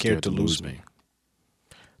 He's just scared to lose me.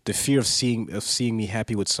 The fear of seeing me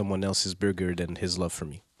happy with someone else is bigger than his love for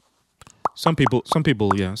me. Some people,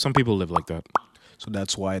 yeah. Some people live like that. So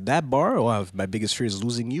that's why that bar, my biggest fear is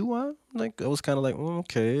losing you. Like I was kind of like,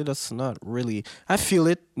 okay, that's not really. I feel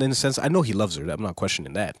it in the sense I know he loves her. I'm not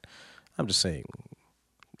questioning that. I'm just saying,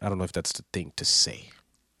 I don't know if that's the thing to say.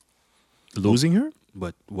 Losing her?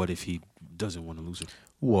 But what if he doesn't want to lose her?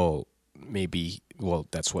 Well, maybe. Well,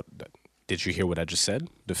 that's what. Did you hear what I just said?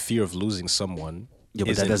 The fear of losing someone. Yeah,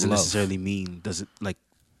 but isn't that doesn't love. necessarily mean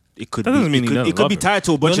it could That be, doesn't mean it he could, doesn't it could love be her. tied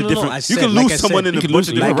to a bunch No, of no, no, different. I You said- can like lose I someone said, in you a could bunch lose-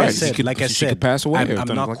 of you're different right. ways. She could- like I she said, could pass away or I'm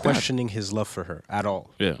something not like that. questioning his love for her at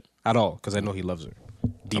all. Yeah. At all, because I know he loves her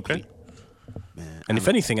deeply. Okay. Man, And if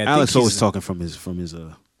anything, I Alex think always he's- talking from his.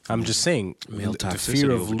 I'm just saying, Male the toxicity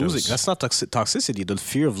fear of overdose. losing. That's not toxicity. The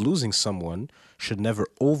fear of losing someone should never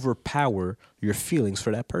overpower your feelings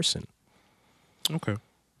for that person. Okay.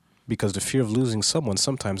 Because the fear of losing someone,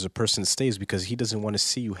 sometimes the person stays because he doesn't want to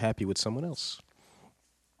see you happy with someone else.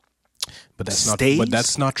 But that's Stays? not. But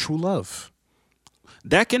that's not true love.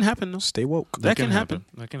 That can happen, though. Stay woke. That can happen.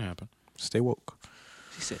 That can happen. Stay woke.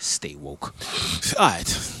 He said, "Stay woke." All right.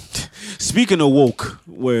 Speaking of woke,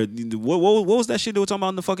 what was that shit they were talking about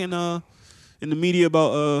in the fucking in the media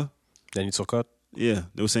about Then you took out. yeah,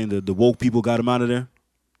 they were saying the woke people got him out of there.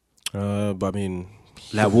 But I mean,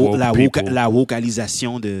 La woke people.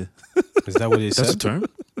 vocalisation de. is that what they said? That's a term?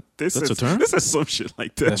 That's a term? They said some shit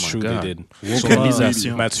like that. That's my true. God. They did.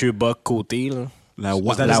 Vocalisation. Mathieu Buck Côté. Là. La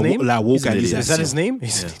Is that his name? La Is that vocalisation. his name?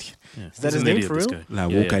 He's an idiot. Yeah. Is that He's his an name idiot, for this real? guy. La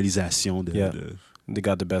Yeah, yeah. vocalisation de. Yeah. de- They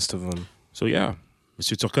got the best of him. So yeah,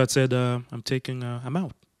 Mr. Turcotte said, I'm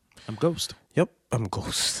out. I'm ghost. Yep, I'm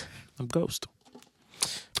Ghost. I'm ghost.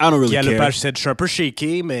 I don't really Yeah, care. Lepage said, je suis un peu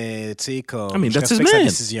shaké, mais tu sais, comme. I mean, je that's his respecte sa man.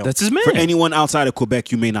 décision. That's his man. For anyone outside of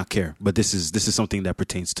Quebec, you may not care, but this is something that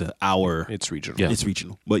pertains to our. It's regional. Yeah. It's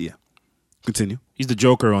regional, but yeah. Continue. He's the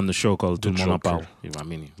Joker on the show called Tout le monde en Joker. parle. I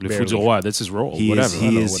mean, Le Barely. Fou du Roi, that's his role. He whatever.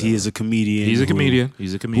 is a comedian. He's a who- comedian.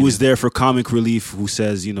 He's a comedian. Who is there for comic relief? Who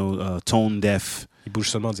says tone deaf? Il bouge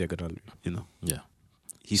seulement diagonal, lui. You know. Yeah.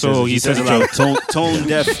 He So says he says says a lot of tone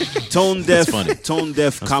deaf funny. tone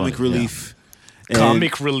deaf That's comic funny, yeah. relief. And,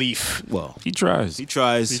 Comic relief. Well, He tries. he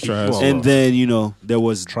tries. He tries. And then there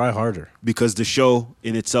was Try harder. because the show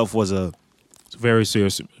in itself was It's a very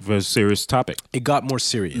serious topic. It got more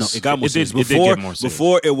serious. it got more It did- serious. it did get more serious.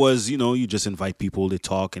 Before it was you just invite people, they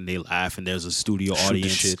talk and they laugh and there's a studio Shoot the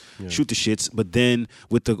audience, shit, yeah. shoot the shits. But then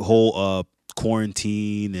with the whole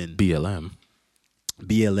quarantine and BLM.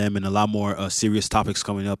 BLM and a lot more serious topics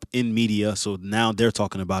coming up in media. So now they're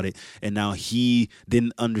talking about it, and now he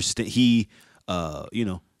didn't understand. He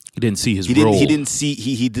He didn't see his he role. didn't see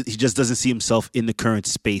he just doesn't see himself in the current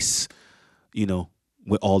space,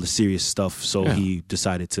 with all the serious stuff. So Yeah. he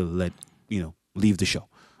decided to leave the show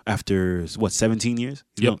after 17 years.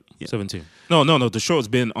 Yep. 17. No. The show's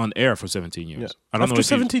been on air for 17 years. Yeah. I don't After know if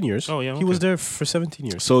 17 years. Oh, yeah, He was okay. there for 17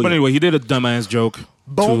 years. So But anyway, he did a dumbass joke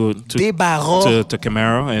Bon to débarras, to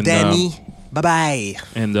Camaro and Danny. Bye-bye.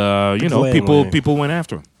 and people went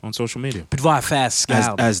after him on social media. Plus de voir la face,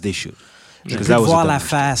 regarde. as they should. Plus Because de that was a voir la dumb-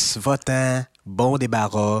 face, votant, bon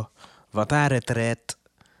débarras, votant à la retraite.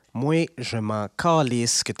 Moi, je m'en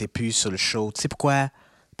calisse que t'es plus sur le show. Tu sais pourquoi?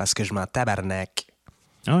 parce que je m'en tabarnak.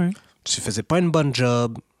 All right. Tu faisais pas une bonne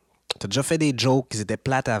job. T'as déjà fait des jokes qui étaient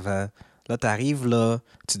plates avant. Là, t'arrives là,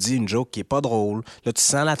 tu dis une joke qui est pas drôle. Là, tu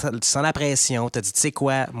sens la pression. T'as dit, tu sais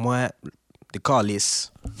quoi, moi, des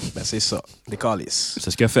calices. Ben, c'est ça, des calices. C'est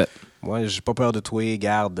ce qu'il a fait. Moi, j'ai pas peur de toi,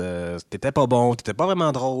 garde. T'étais pas bon, t'étais pas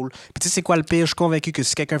vraiment drôle. Puis tu sais, c'est quoi le pire? Je suis convaincu que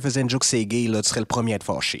si quelqu'un faisait une joke c'est gay, là, tu serais le premier à être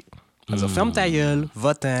fâché. Alors, ferme ta gueule,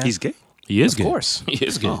 va-t'en. He's gay? He is Of gay. course. He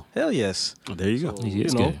is gay. Oh. Hell yes. Oh, there you go. He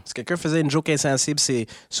is You know, gay. si quelqu'un faisait une joke insensible c'est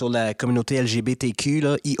sur la communauté LGBTQ,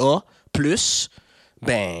 là, IA+,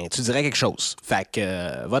 ben, tu dirais quelque chose. Fait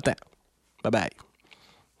que, va-t'en. Bye-bye.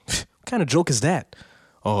 What kind of joke is that?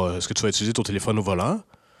 Oh, est-ce que tu vas utiliser ton téléphone au volant?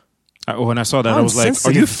 When I saw that, I was like, "Are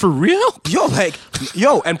Insensitive. you for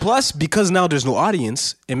real?" And plus, because now there's no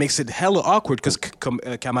audience, it makes it hella awkward because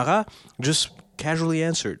Camara just casually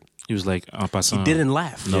answered. He was like, "En He passant." didn't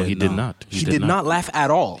laugh. No, he did no. not. He did not laugh at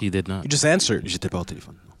all. He did not. He just answered. J'étais pas au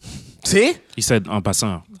téléphone. See? He said, "En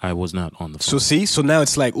passant, I was not on the phone." So see? So now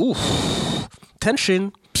it's like, ooh,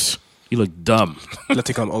 tension. You look dumb. Là,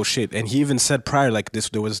 t'es comme, oh shit. And he even said prior, like this,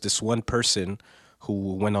 there was this one person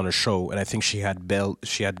who went on a show, and I think she had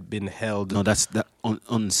been held No, that's on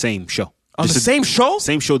the same show. on the Just same show.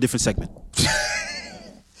 Same show, different segment.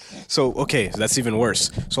 So okay, that's even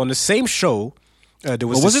worse. So on the same show, there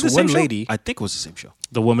was Or was this it the one same lady show? I think it was the same show.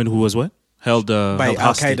 The woman who was what? Held by held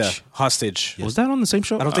Al Qaeda hostage. hostage. Was that on the same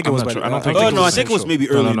show? I don't think it I'm was not by- sure. I don't I think think Oh it no, was I the think it same was show. maybe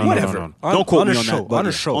No, early. no, in the no, year. no, Whatever. no. Don't quote on me a on show, that. But on a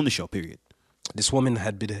yeah, show. on the show. Period. This woman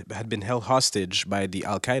had been held hostage by the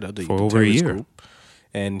Al Qaeda, the For over a terrorist year. group,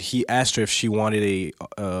 and he asked her if she wanted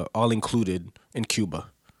a all included in Cuba,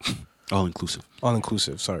 All inclusive. all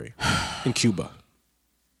inclusive. Sorry, in Cuba.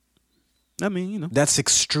 I mean, you know. That's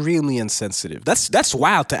extremely insensitive. That's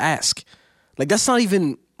wild to ask. Like that's not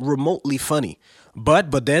even remotely funny.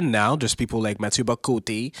 But then now, there's people like Mathieu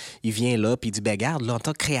Bock-Côté, il vient là puis il dit ben regarde, là, en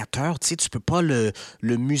tant que créateur, tu sais, tu peux pas le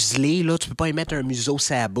museler là, tu peux pas lui mettre un museau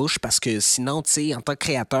sur la bouche parce que sinon, tu sais, en tant que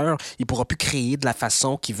créateur, il pourra plus créer de la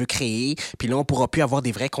façon qu'il veut créer, puis là on pourra plus avoir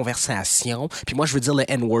des vraies conversations. Puis moi je veux dire le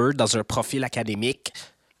N-word dans un profil académique.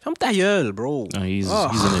 Ferme ta gueule, bro. No, he's an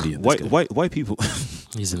idiot. this guy. White people.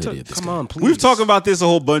 He's an idiot. this Come guy. on, please. We've talked about this a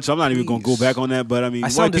whole bunch. I'm not even gonna go back on that, but I mean, I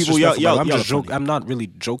white sound people, disrespectful, but I'm y'all just are joking. funny. I'm not really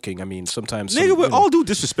joking. I mean, sometimes Nigga, we you know. all do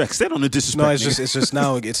disrespect. Stand on the disrespect. No, it's nigga. just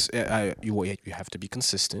now it's you have to be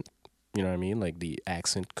consistent. You know what I mean? Like the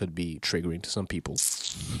accent could be triggering to some people.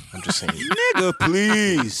 I'm just saying. Nigga,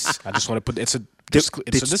 please. I just want to put it's a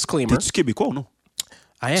disclaimer. T'es-tu québécois ou non?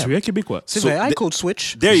 I Tu am. es québécois. C'est So, vrai, I th- code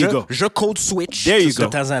switch. there you Je- go. Je code switch. There you juste go. De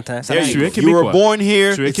temps en temps. Ça There m'arrive. you Tu es go. You were Québécois. born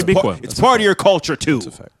here. Tu es It's Québécois. It's part of your culture too. It's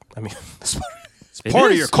a fact. I mean, that's It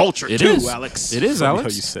Part of is. your culture It too, is. Alex. It is, funny Alex.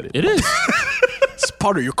 how you said it. It is. it's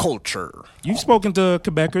part of your culture. You've spoken to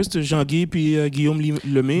Quebecers, to Jean-Guy puis Guillaume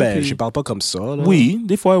Lemay. Ben, puis- je parle pas comme ça. Là. Oui,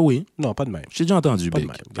 des fois, oui. Non, pas de même. J'ai déjà entendu, Pas de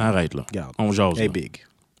Big. même. Arrête, là. Regarde. On jase, Hey, là. big.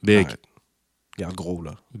 Big. Arrête. Regarde, gros,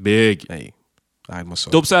 là. Big. Hey. Arrête-moi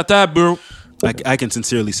ça. Dope sa table, bro. I can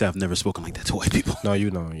sincerely say I've never spoken like that to white people. No,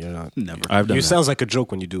 you know, you're not. Never. I've done You that. sounds like a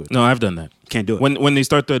joke when you do it. No, I've done that. Can't do it. When they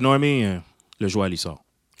start to annoy me, le joie, il sort.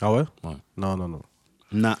 Ah ouais? Ouais. No.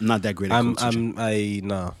 Not that great at code switching.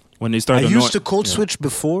 Nah. When they start I to used to annoy- code Yeah. switch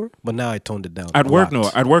before, but now I toned it down. At a work, lot.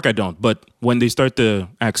 no. At work, I don't. But when they start to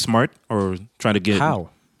act smart or try to get... How?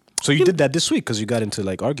 So you did that this week because you got into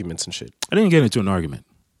like arguments and shit. I didn't get into an argument.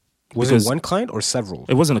 Was Because- it one client or several?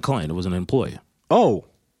 It wasn't a client. It was an employee. Oh.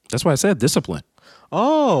 That's why I said discipline.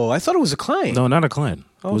 Oh, I thought it was a client. No, not a client.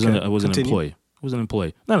 It was Okay. an Continue. employee. It was an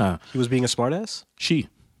employee. No. He was being a smartass? She.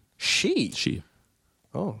 She.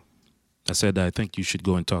 Oh. I said, I think you should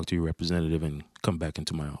go and talk to your representative and come back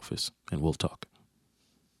into my office and we'll talk.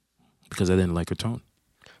 Because I didn't like her tone.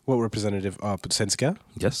 What representative? Senska?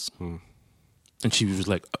 Yes. Hmm. And she was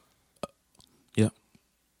like, yeah,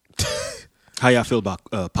 How y'all feel about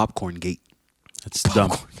Popcorn Gate? it's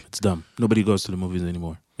dumb. It's dumb. Nobody goes to the movies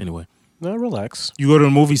anymore. Anyway. No, relax. You go to the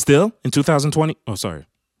movies still in 2020? Oh, sorry.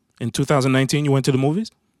 In 2019, you went to the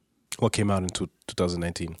movies? What came out in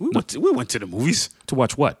 2019? We went to the movies. To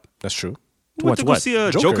watch what? That's true. To We went watch to go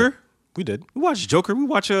what? see Joker. We did. We watched Joker. We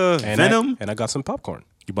watched And Venom. I got some popcorn.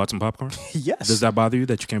 You bought some popcorn? Yes. Does that bother you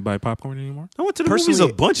that you can't buy popcorn anymore? I went to the Personally-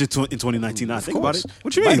 movies a bunch in 2019. Now I think about course. it.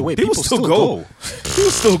 What you By mean? the way, people still go.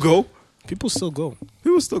 People still go. People still go.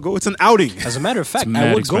 People still go. It's an outing. As a matter of fact, mad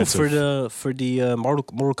I would expensive. go for the Mortal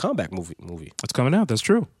Kombat movie. It's coming out. That's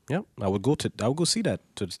true. Yeah, I would go see that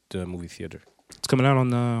to the movie theater. It's coming out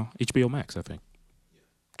on HBO Max, I think.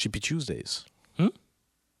 Chippy Tuesdays. Hmm?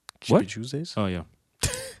 Chippy What? Tuesdays? Oh, yeah.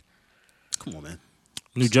 Come on, man.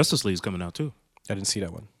 New Justice League is coming out, too. I didn't see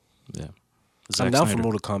that one. Yeah. I'm Zack down Snyder. for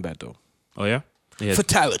Mortal Kombat though. Oh, yeah? Yeah.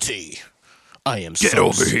 Fatality. I am Get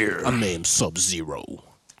over here. I am Sub-Zero.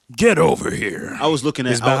 Get over here. I was looking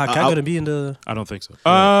at. Is Bahaka gonna be in the? I don't think so.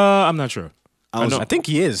 I'm not sure. I think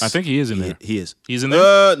he is. I think he is in there. He is. He's in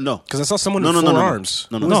there. No. because I saw someone No, with no, four no, no. arms.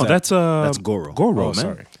 No, Who no. is No, that? that's Goro. Goro, Oh, man.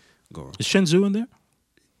 sorry. Goro. Is Shenzhou in there?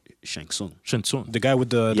 Shang Tsung. Shenzhou. The guy with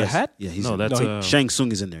the Yes. hat. Yeah, he's No, in. that's Shang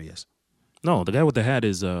Tsung is in there. Yes, no. The guy with the hat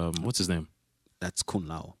is what's his name? that's Kun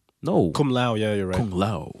Lao. No, Kung Lao. Yeah, you're right. Kung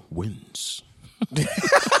Lao wins.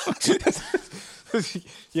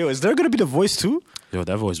 Yo, is there gonna be the voice too? Yo,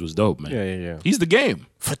 that voice was dope, man. Yeah. He's the game.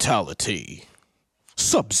 Fatality.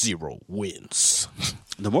 Sub-Zero wins.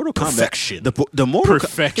 The Mortal Kombat. Perfection. The Mortal.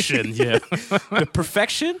 Perfection. Yeah. The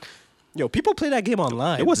perfection. Yo, people play that game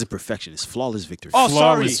online. It wasn't perfection. It's flawless victory. Oh,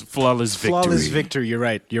 sorry. Flawless victory. Flawless victory. You're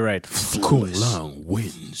right. Kung Lao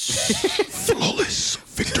wins. flawless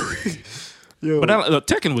victory. Yo. But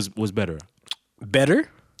Tekken was better. Better?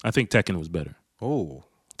 I think Tekken was better. Oh.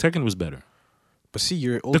 Tekken was better. But see,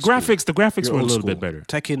 you're old The school. graphics You're were a old little school. bit better.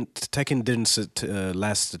 Tekken didn't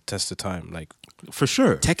last the test of time. Like For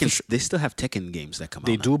sure. Tekken. They still have Tekken games that come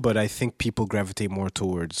they out. now. do, but I think people gravitate more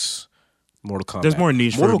towards Mortal Kombat. There's more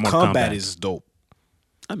niche for Mortal Mortal Kombat Kombat. is dope.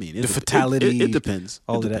 I mean, The fatality, It depends.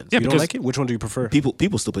 All It of that. depends. Yeah, you don't because- like it? Which one do you prefer?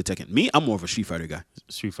 People still play Tekken. Me, I'm more of a Street Fighter guy.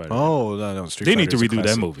 Street Fighter. Oh no, Street They need to Fighter is a redo that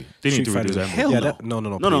classic. movie. They need to Street redo Fighter that is- movie. Hell Yeah, no. that- no,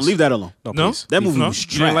 No, please. leave that alone. No, No? please. That movie No? was You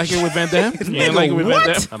didn't trash. like it with Van Damme? You didn't like it with Van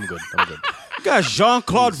Damme? I'm good. You got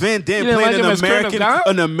Jean-Claude Van Damme You didn't playing like him as Colonel Guy?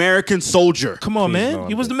 an American soldier. Come on, Please, man. no,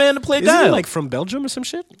 He I'm was good. the man to play Isn't Guile. he like from Belgium or some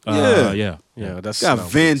shit? Yeah. Yeah, that's Got no,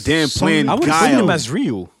 Van please. Damme playing I would have seen Guile. him as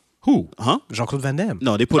Ryu. Who? Huh? Jean-Claude Van Damme.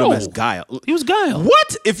 No, they put him No. as Guile. He was Guile.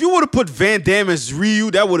 What? If you would have put Van Damme as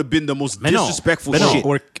Ryu, that would have been the most Man, no. disrespectful Man, no. shit.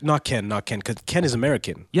 Or not Ken, because Ken is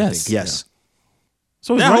American. I Yes. think. Yes.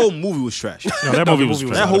 So he's That right. whole movie was trash. No, that movie was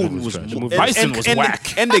movie trash. That whole That movie was trash. and- Bison was and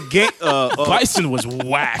whack. And the game. Bison was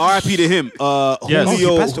whack. R.I.P. to him. Yes. Julio.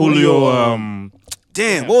 Oh, he passed away. Julio.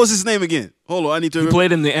 Damn, what was his name again? Hold on, I need to He remember.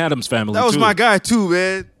 played in the Addams Family. That was too. my guy too,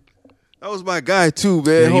 man. That was my guy too,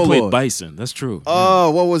 man. Yeah, he Hold played on. Bison. That's true. Oh,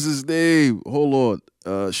 what was his name? Hold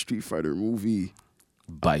on. Street Fighter movie.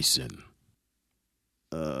 Bison.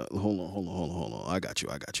 Hold on. I got you.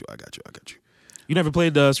 You never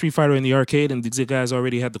played Street Fighter in the arcade, and these guys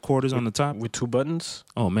already had the quarters on the top. With 2 buttons.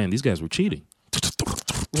 Oh man, these guys were cheating.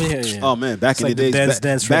 Yeah. Oh man, back It's in like the the days,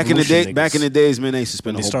 Dance back in the Revolution day, back niggas. in the days, man, they used to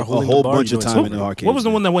spend When a they start whole holding the bar, bunch you of doing time in something. the arcade. What was the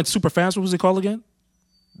one that went super fast? What was it called again?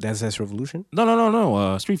 Dance Dance Revolution.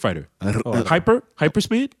 No. Street Fighter.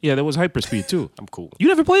 Hyperspeed? Yeah, there was Hyperspeed too. I'm cool. You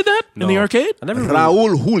never played that in the arcade? I never. Really,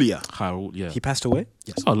 Raul Julia. Yeah. he passed away.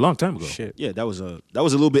 Oh, a long time ago. Shit. Yeah, that was a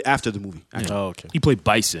little bit after the movie. Actually. Oh, okay. He played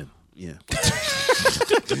Bison. Yeah,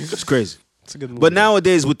 it's crazy. It's a good movie. But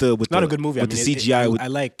nowadays with the not a good movie. with I mean, the CGI, I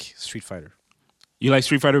like Street Fighter. You like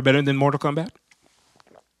Street Fighter better than Mortal Kombat?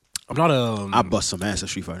 I'm not a. I bust some ass at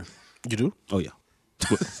Street Fighter. You do? Oh yeah.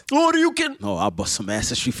 Oh, you can. No, I bust some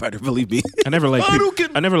ass at Street Fighter. Believe me. I never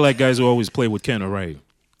like guys who always play with Ken or Ryu.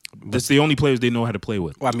 That's the only players they know how to play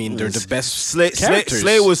with. Well, I mean, they're the best Slay characters.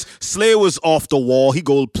 was off the wall. He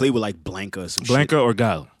go play with like Blanca or some Blanca or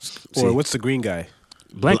Guile? Or what's the green guy?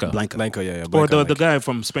 Blanca. shit. Blanca. Blanca, yeah. Or Blanca, the guy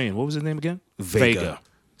from Spain. What was his name again? Vega.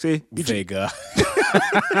 See, Vega.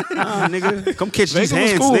 nigga, come catch these Vega was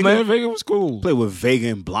hands, cool, nigga. man. Vega was cool. Play with Vega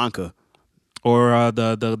and Blanca. Or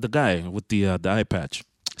the guy with the eye patch.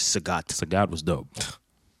 Sagat. Sagat was dope.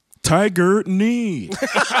 Tiger knee.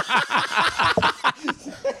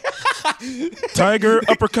 Tiger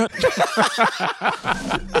uppercut.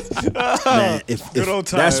 Man, if old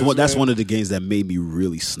that's times, what that's man. one of the games that made me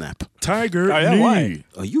really snap. Tiger yeah, knee. why?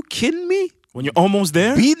 Are you kidding me? When you're almost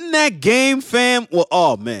there, Beating that game, fam. Well,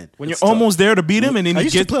 oh man. when you're almost there to beat him, and then I you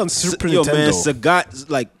used to get play on Super Yo, Nintendo. man, Sagat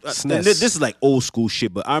like SNES. and this is like old school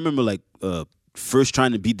shit, but I remember like first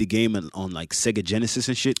trying to beat the game on like Sega Genesis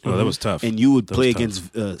and shit. Oh, that was tough. And you would That play was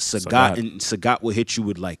against tough. Sagat, Sagat. and Sagat would hit you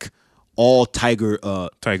with like all Tiger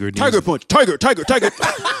Tiger knees. Tiger punch, Tiger.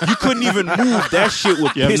 You couldn't even move. That shit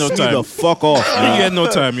would You have piss no me time. the fuck off. You man. had no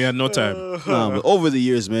time. You had no time. Nah, but over the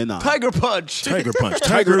years, man, nah. Tiger Punch. Tiger punch.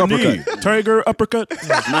 Tiger Tiger knee. uppercut. Tiger uppercut.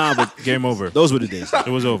 Nah, but Game over. those were the days. It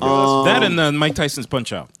was over. That and Mike Tyson's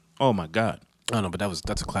Punch Out. Oh my God, I don't know, but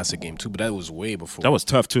that's a classic game too. But that was way before. that was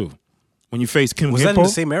tough too. When you face Kim Was Hippo, that in the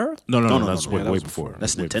same era? No, no, that's no, way, yeah, that way was before.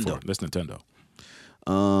 That's Way Nintendo. before. That's Nintendo.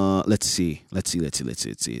 Let's see.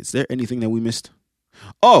 Is there anything that we missed?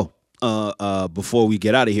 Oh, before we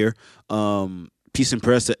get out of here, peace and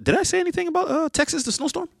prayers. Did I say anything about Texas, the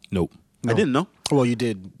snowstorm? Nope. I didn't know. Well, you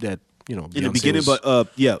did that. you know, in the Beyonce beginning, was-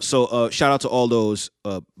 but yeah. So shout out to all those.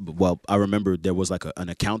 Well, I remember there was like an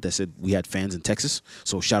account that said we had fans in Texas.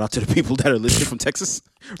 So shout out to the people that are listening from Texas.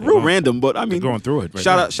 Real random, but I mean, going through it right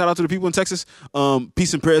shout now. out, shout out to the people in Texas.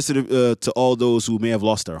 Peace and prayers to all those who may have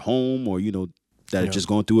lost their home or that are just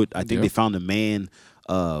going through it. I think Yeah. they found a man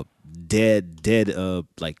dead,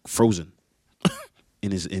 like frozen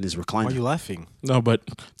in his recliner. why are you laughing? No, but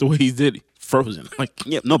the way he did, frozen. Like,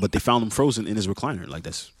 Yeah, no, but they found him frozen in his recliner. Like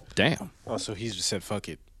that's. damn. Oh, so he just said fuck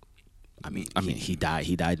it. I mean, he died.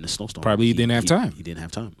 He died in a snowstorm. Probably he didn't have time. He didn't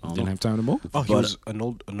have time. I don't Didn't know. have time to move. Oh, he But- was an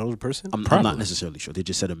older person. I'm Probably. not necessarily sure. They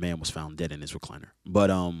just said a man was found dead in his recliner. But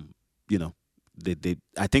they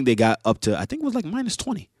I think they got up to, I think it was like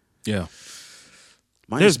 -20. Yeah.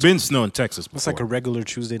 Minus There's been snow in Texas before. It's like a regular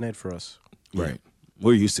Tuesday night for us. right.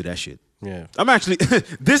 We're used to that shit. Yeah. I'm actually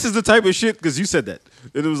this is the type of shit because you said that.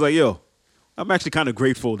 And it was like, yo, I'm actually kind of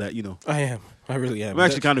grateful that, I am. I really am. I'm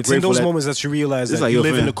actually kinda It's in grateful those that- moments that you realize It's that like, you yo,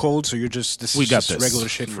 live in fam. the cold, so you're just this We is got just this. regular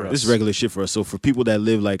shit for us. this is regular shit for us. So for people that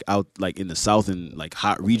live like out like in the south and like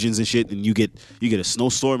hot regions and shit, and you get a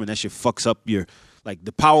snowstorm and that shit fucks up your like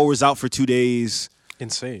the power was out for 2 days.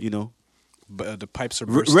 Insane. But the pipes are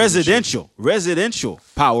bursting. and shit. Residential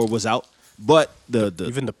power was out, but the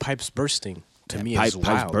Even the pipes bursting to me pipe, is pipes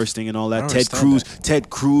wild. bursting and all I that. don't Ted understand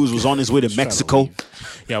Cruz was on his way to Just trying to Mexico.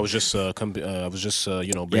 leave. Yeah, I was just Yeah,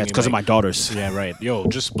 bringing it's because of my daughters. Yeah, right. Yo,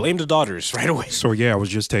 just blame the daughters right away. So, yeah, I was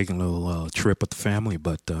just taking a little trip with the family,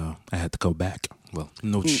 but I had to go back. Well,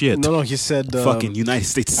 no shit. No, he said Fucking United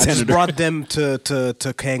States I just senator. brought them to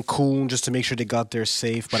Cancun just to make sure they got there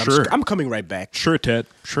safe. But Sure. I'm coming right back. Sure, Ted.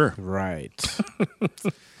 Sure. Right.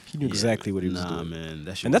 He knew exactly what he was Nah, doing. man,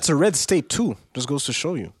 that shit. And that's a red state too. Just goes to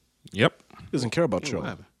show you. Yep. He doesn't care about What you.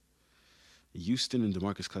 happened? Houston and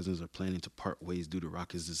DeMarcus Cousins are planning to part ways due to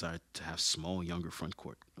Rockets' desire to have small, younger front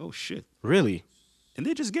court. Oh shit! Really? And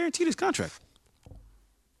they just guaranteed his contract.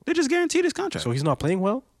 They just guaranteed his contract. So he's not playing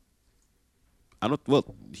well? I don't. Well,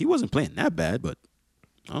 he wasn't playing that bad, but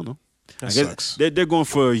I don't know. That I guess sucks. They're going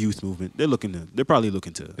for a youth movement. They're probably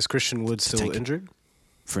looking to Is Christian Wood still tank it. injured?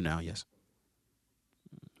 for now. Yes.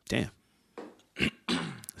 Damn.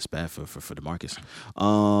 It's bad for DeMarcus.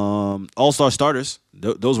 All-star starters.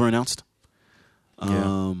 Those were announced.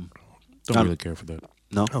 Don't Kind- really care for that.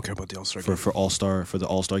 No. I don't care about the All-Star For game. All-Star for the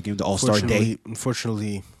All-Star game, the All-Star day.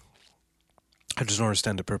 Unfortunately, I just don't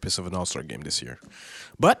understand the purpose of an All-Star game this year.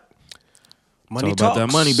 But money It's all about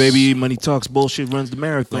talks. that money, baby. Money talks. Bullshit runs the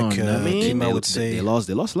marathon. Like, you know what I mean? Kima would say, They lost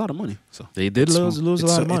a lot of money. So They did lose a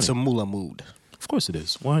lot of money. It's a moolah mood. Of course it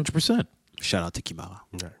is. 100%. shout out to Kimala.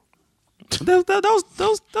 Yeah. That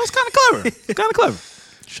was kind of clever. Kind of clever.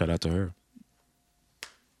 Shout out to her.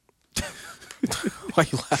 Why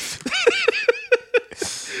you laughing?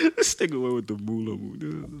 Stick away with the moolah.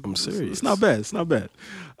 I'm serious. It's not bad. It's not bad.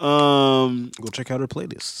 Go check out her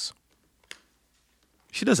playlists.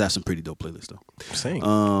 She does have some pretty dope playlists though. I'm saying.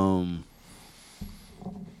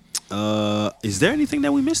 Is there anything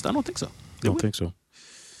that we missed? I don't think so. Don't think so.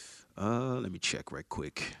 Let me check right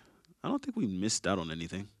quick. I don't think we missed out on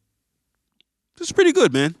anything. This is pretty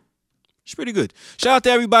good, man. It's pretty good. Shout out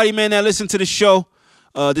to everybody, man, that listened to the show.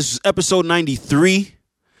 This was episode 93.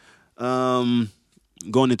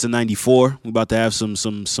 Going into 94. We're about to have some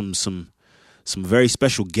very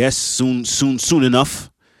special guests soon enough.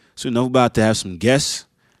 Soon enough, we're about to have some guests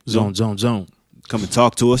Zone. come and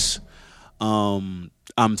talk to us.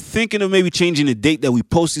 I'm thinking of maybe changing the date that we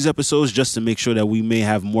post these episodes just to make sure that we may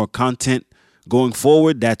have more content going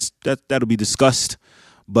forward. That'll be discussed.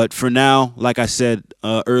 But for now, like I said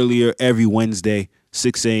earlier, every Wednesday,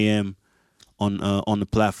 6 a.m. on the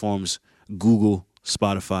platforms Google,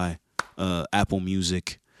 Spotify, Apple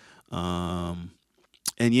Music, and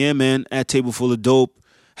yeah, man, at Table Full of Dope,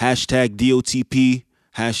 hashtag DOTP,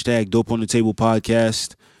 hashtag Dope on the Table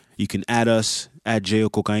Podcast. You can add us at J.O.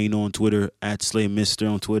 Cocaino on Twitter, at Slay Mister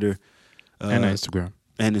on Twitter. And Instagram.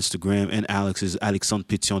 And Instagram. And Alex is Alexandre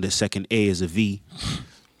Pition. The second A is a V.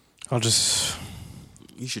 I'll just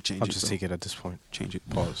You should change I'll it. just though. take it at this point. Change it.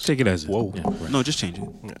 Pause. Take it as it. Whoa. Yeah, right. No, just change it.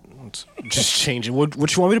 Yeah, just change it.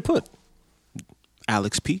 What you want me to put?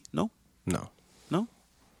 Alex P. No? No. No?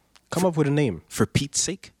 Come up with a name. For Pete's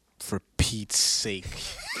sake? For Pete's sake.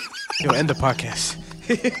 Yo, end the podcast.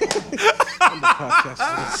 End the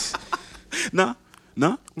podcast. please. Nah?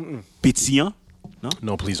 Nah? Pitien? No?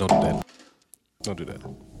 No, please don't do that. Don't do that.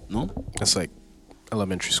 No? That's like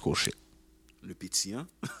elementary school shit. Le Pitien?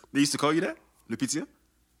 They used to call you that? Le Pitien?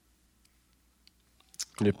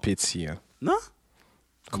 Le Pétillant. No?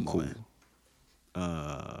 Come on,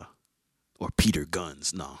 man. Or Peter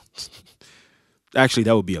Guns. No. Actually,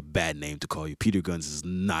 that would be a bad name to call you. Peter Guns is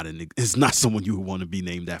not someone you would want to be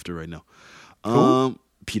named after right now.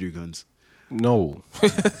 Peter Guns. No.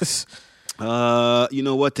 You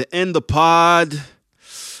know what? To end the pod,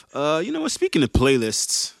 you know what? Speaking of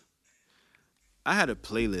playlists, I had a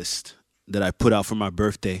playlist that I put out for my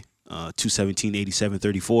birthday,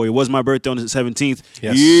 2/17/87/34. It was my birthday on the 17th.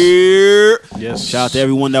 Yes. Yeah. Yes. Shout out to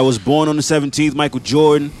everyone that was born on the 17th. Michael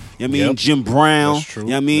Jordan. You know what I mean? Yep. Jim Brown. That's true. You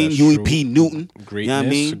know what I mean? That's Huey true. P. Newton. Greatness, you know what I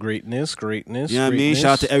mean? greatness. You know what I mean? Shout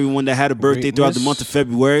out to everyone that had a birthday throughout the Greatness. month of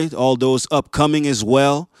February. All those upcoming as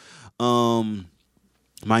well.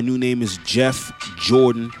 My new name is Jeff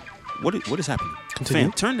Jordan. What is happening? Continue.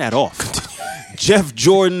 Fam, turn that off. Jeff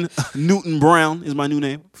Jordan Newton Brown is my new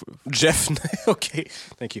name. Jeff. Okay,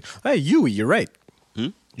 thank you. Hey, Huey, you're right.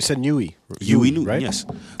 You said Huey. Huey Newton, right? yes.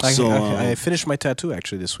 I, So, I finished my tattoo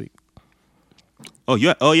actually this week. Oh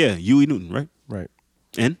yeah, Huey Newton, right? Right.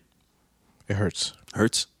 And It hurts.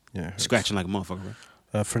 hurts. Yeah, it hurts. Scratching like a motherfucker,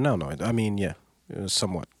 right? For now, no. I mean, yeah,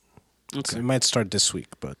 somewhat. Okay. It might start this week,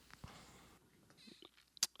 but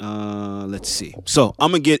Let's see. So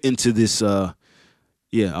I'm gonna get into this.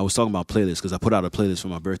 Yeah, I was talking about playlists because I put out a playlist for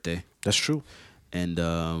my birthday, that's true. and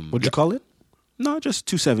What'd you call it? no, just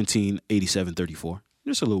 2/17/87/34.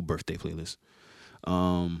 Just a little birthday playlist.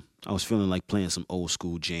 I was feeling like playing some old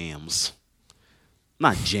school jams.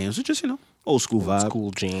 Not jams, but just, old school vibe.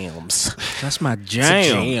 School jams. That's my It's a jam.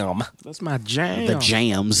 jam. That's my jam. The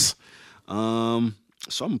jams. So I'm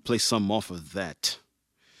gonna play something off of that.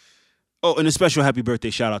 Oh, and a special happy birthday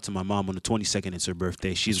shout out to my mom on the 22nd. It's her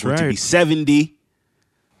birthday. She's That's going to be right. 70.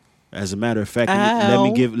 As a matter of fact, let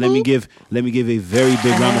me give a very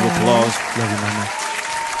big round of applause. Love you, mama.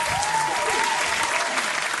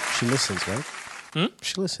 She listens, right?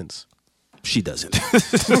 She listens. She doesn't.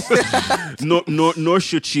 nor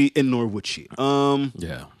should she, and nor would she.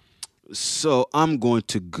 Yeah. So I'm going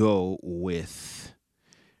to go with.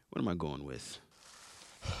 What am I going with?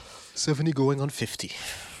 70 going on 50.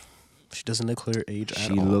 She doesn't look her age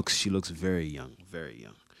at all. She looks very young, very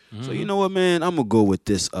young. So you know what, man? I'm gonna go with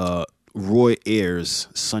this Roy Ayers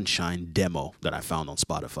Sunshine demo that I found on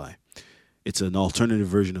Spotify. It's an alternative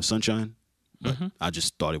version of Sunshine, but I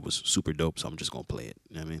just thought it was super dope, so I'm just gonna play it.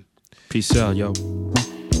 You know what I mean? Peace out, yo.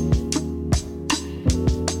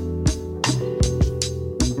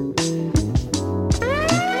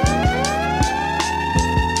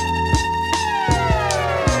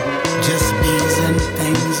 Just bees and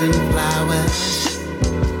things and flowers.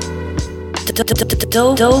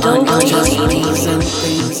 Just bees and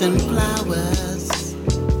things and flowers.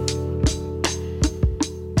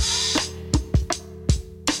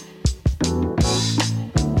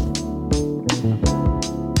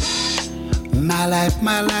 My life,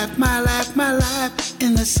 my life, my life, my life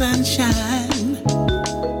in the sunshine.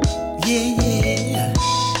 Yeah, yeah.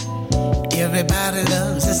 Everybody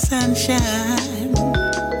loves the sunshine.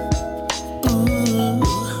 Ooh,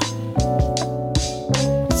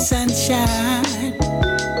 sunshine.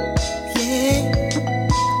 Yeah.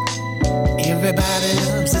 Everybody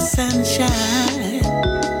loves the sunshine.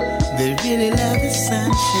 They really love the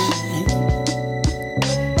sunshine.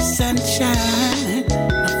 Sunshine.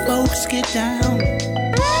 The folks get down.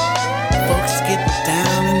 Folks get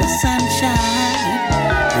down in the sunshine.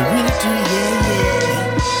 They really do, yeah,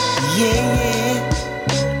 yeah.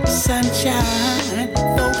 Yeah. Sunshine.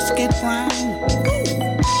 Folks get brown.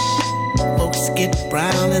 Ooh. Folks get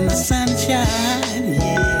brown in the sunshine.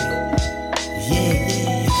 Yeah. Yeah,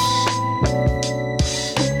 yeah.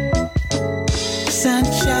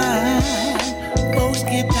 Sunshine. Folks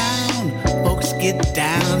get down. Folks get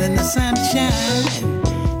down in the sunshine.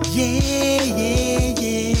 Yeah, yeah,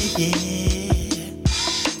 yeah, yeah.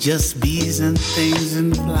 Just bees and things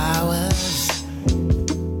and flowers.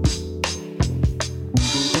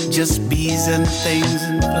 Just bees and things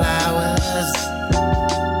and flowers.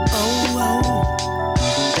 Oh,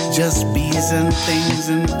 oh. Just bees and things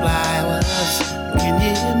and flowers. Can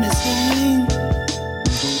you hear me sing?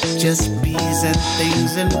 Just bees and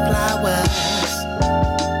things and flowers.